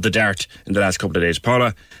of the Dart in the last couple of days.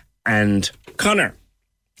 Paula and Conor.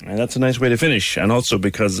 And that's a nice way to finish. And also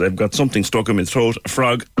because I've got something stuck in my throat, a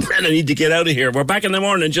frog, and I need to get out of here. We're back in the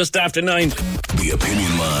morning just after 9. The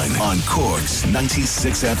Opinion Line on Cork's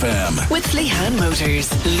 96 FM. With Lehan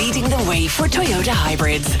Motors, leading the way for Toyota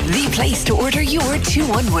hybrids. The place to order your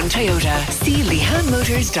 211 Toyota. See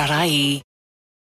lehanmotors.ie.